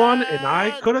encountered one, and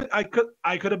I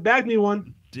could have bagged me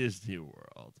one. Disney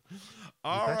World.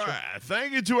 All right.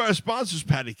 Thank you to our sponsors,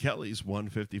 Patty Kelly's,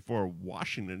 154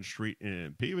 Washington Street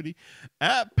in Peabody.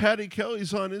 At Patty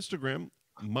Kelly's on Instagram.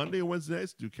 Monday and Wednesday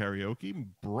nights do karaoke,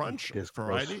 brunch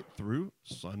Friday through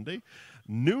Sunday,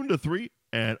 noon to 3,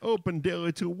 and open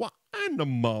daily to 1 in the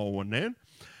morning.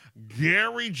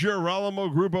 Gary Girolamo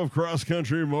Group of Cross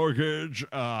Country Mortgage.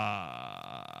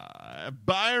 Buy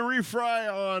and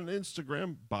Refry on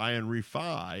Instagram. Buy and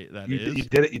Refi, that is. You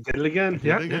did it. You did it again.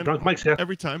 Yeah, Drunk Mike's here.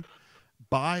 Every time.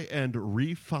 Buy and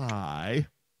Refi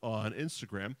on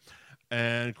Instagram.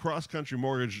 And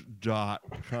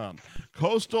crosscountrymortgage.com.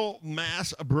 Coastal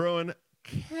Mass Brewing,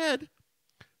 KED,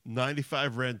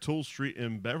 95 Rantoul Street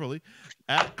in Beverly.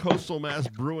 At Coastal Mass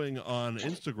Brewing on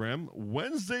Instagram.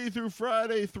 Wednesday through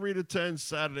Friday, 3 to 10.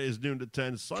 Saturdays, noon to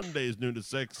 10. Sundays, noon to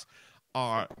 6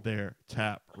 are their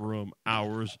tap room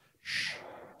hours.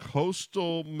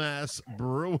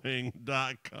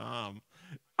 CoastalMassBrewing.com.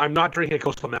 I'm not drinking a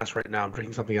Coastal Mass right now. I'm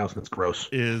drinking something else, and it's gross.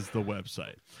 Is the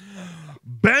website.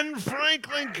 Ben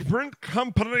Franklin Print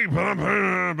Company.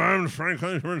 Ben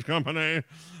Franklin Print Company.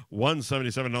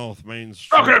 177 North Main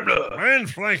Street. Ben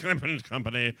Franklin Print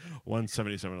Company.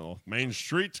 177 North Main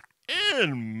Street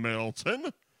in Milton.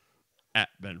 At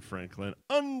Ben Franklin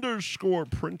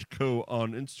 _ Print Co.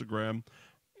 on Instagram.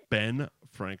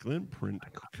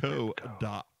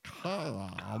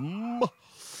 BenFranklinPrintCo.com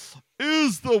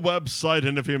is the website,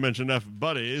 and if you mention F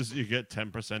Buddies, you get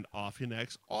 10% off your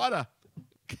next order.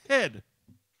 KED.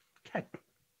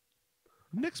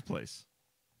 Nick's Place.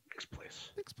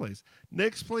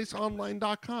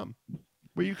 NicksPlaceOnline.com,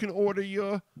 where you can order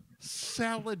your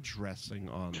salad dressing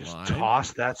online. Just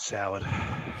toss that salad.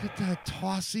 Get that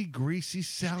tossy, greasy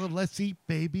salad. Let's eat,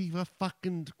 baby. We're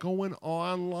fucking going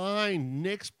online.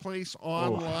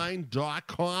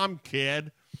 NicksPlaceOnline.com,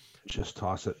 kid. Just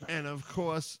toss it. And, of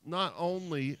course, not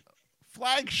only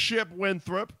Flagship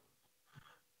Winthrop,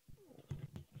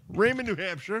 Raymond, New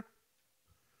Hampshire,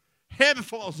 Hampton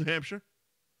Falls, New Hampshire,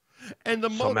 and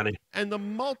the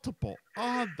multiple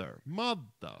other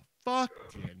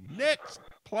motherfucking Nick's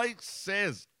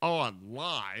Places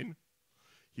online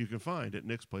you can find at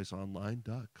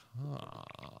nicksplaceonline.com.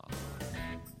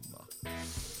 You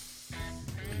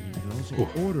can also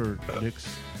order Nick's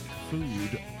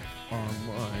food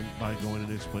online by going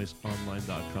to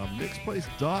nicksplaceonline.com.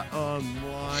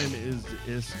 Nicksplace.online is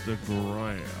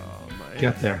Instagram.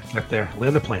 Get there.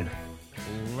 Land the plane.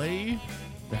 Lay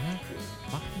that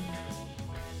fucking.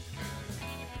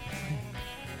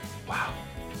 Wow.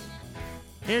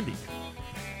 Andy.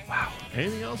 Wow.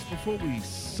 Anything else before we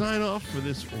sign off for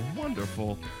this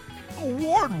wonderful,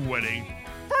 award-winning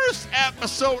first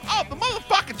episode of the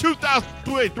motherfucking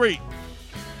 2023?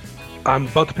 I'm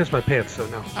about to piss my pants, so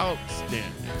no.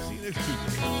 Outstanding. See you next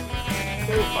Tuesday. Oh,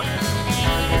 fuck.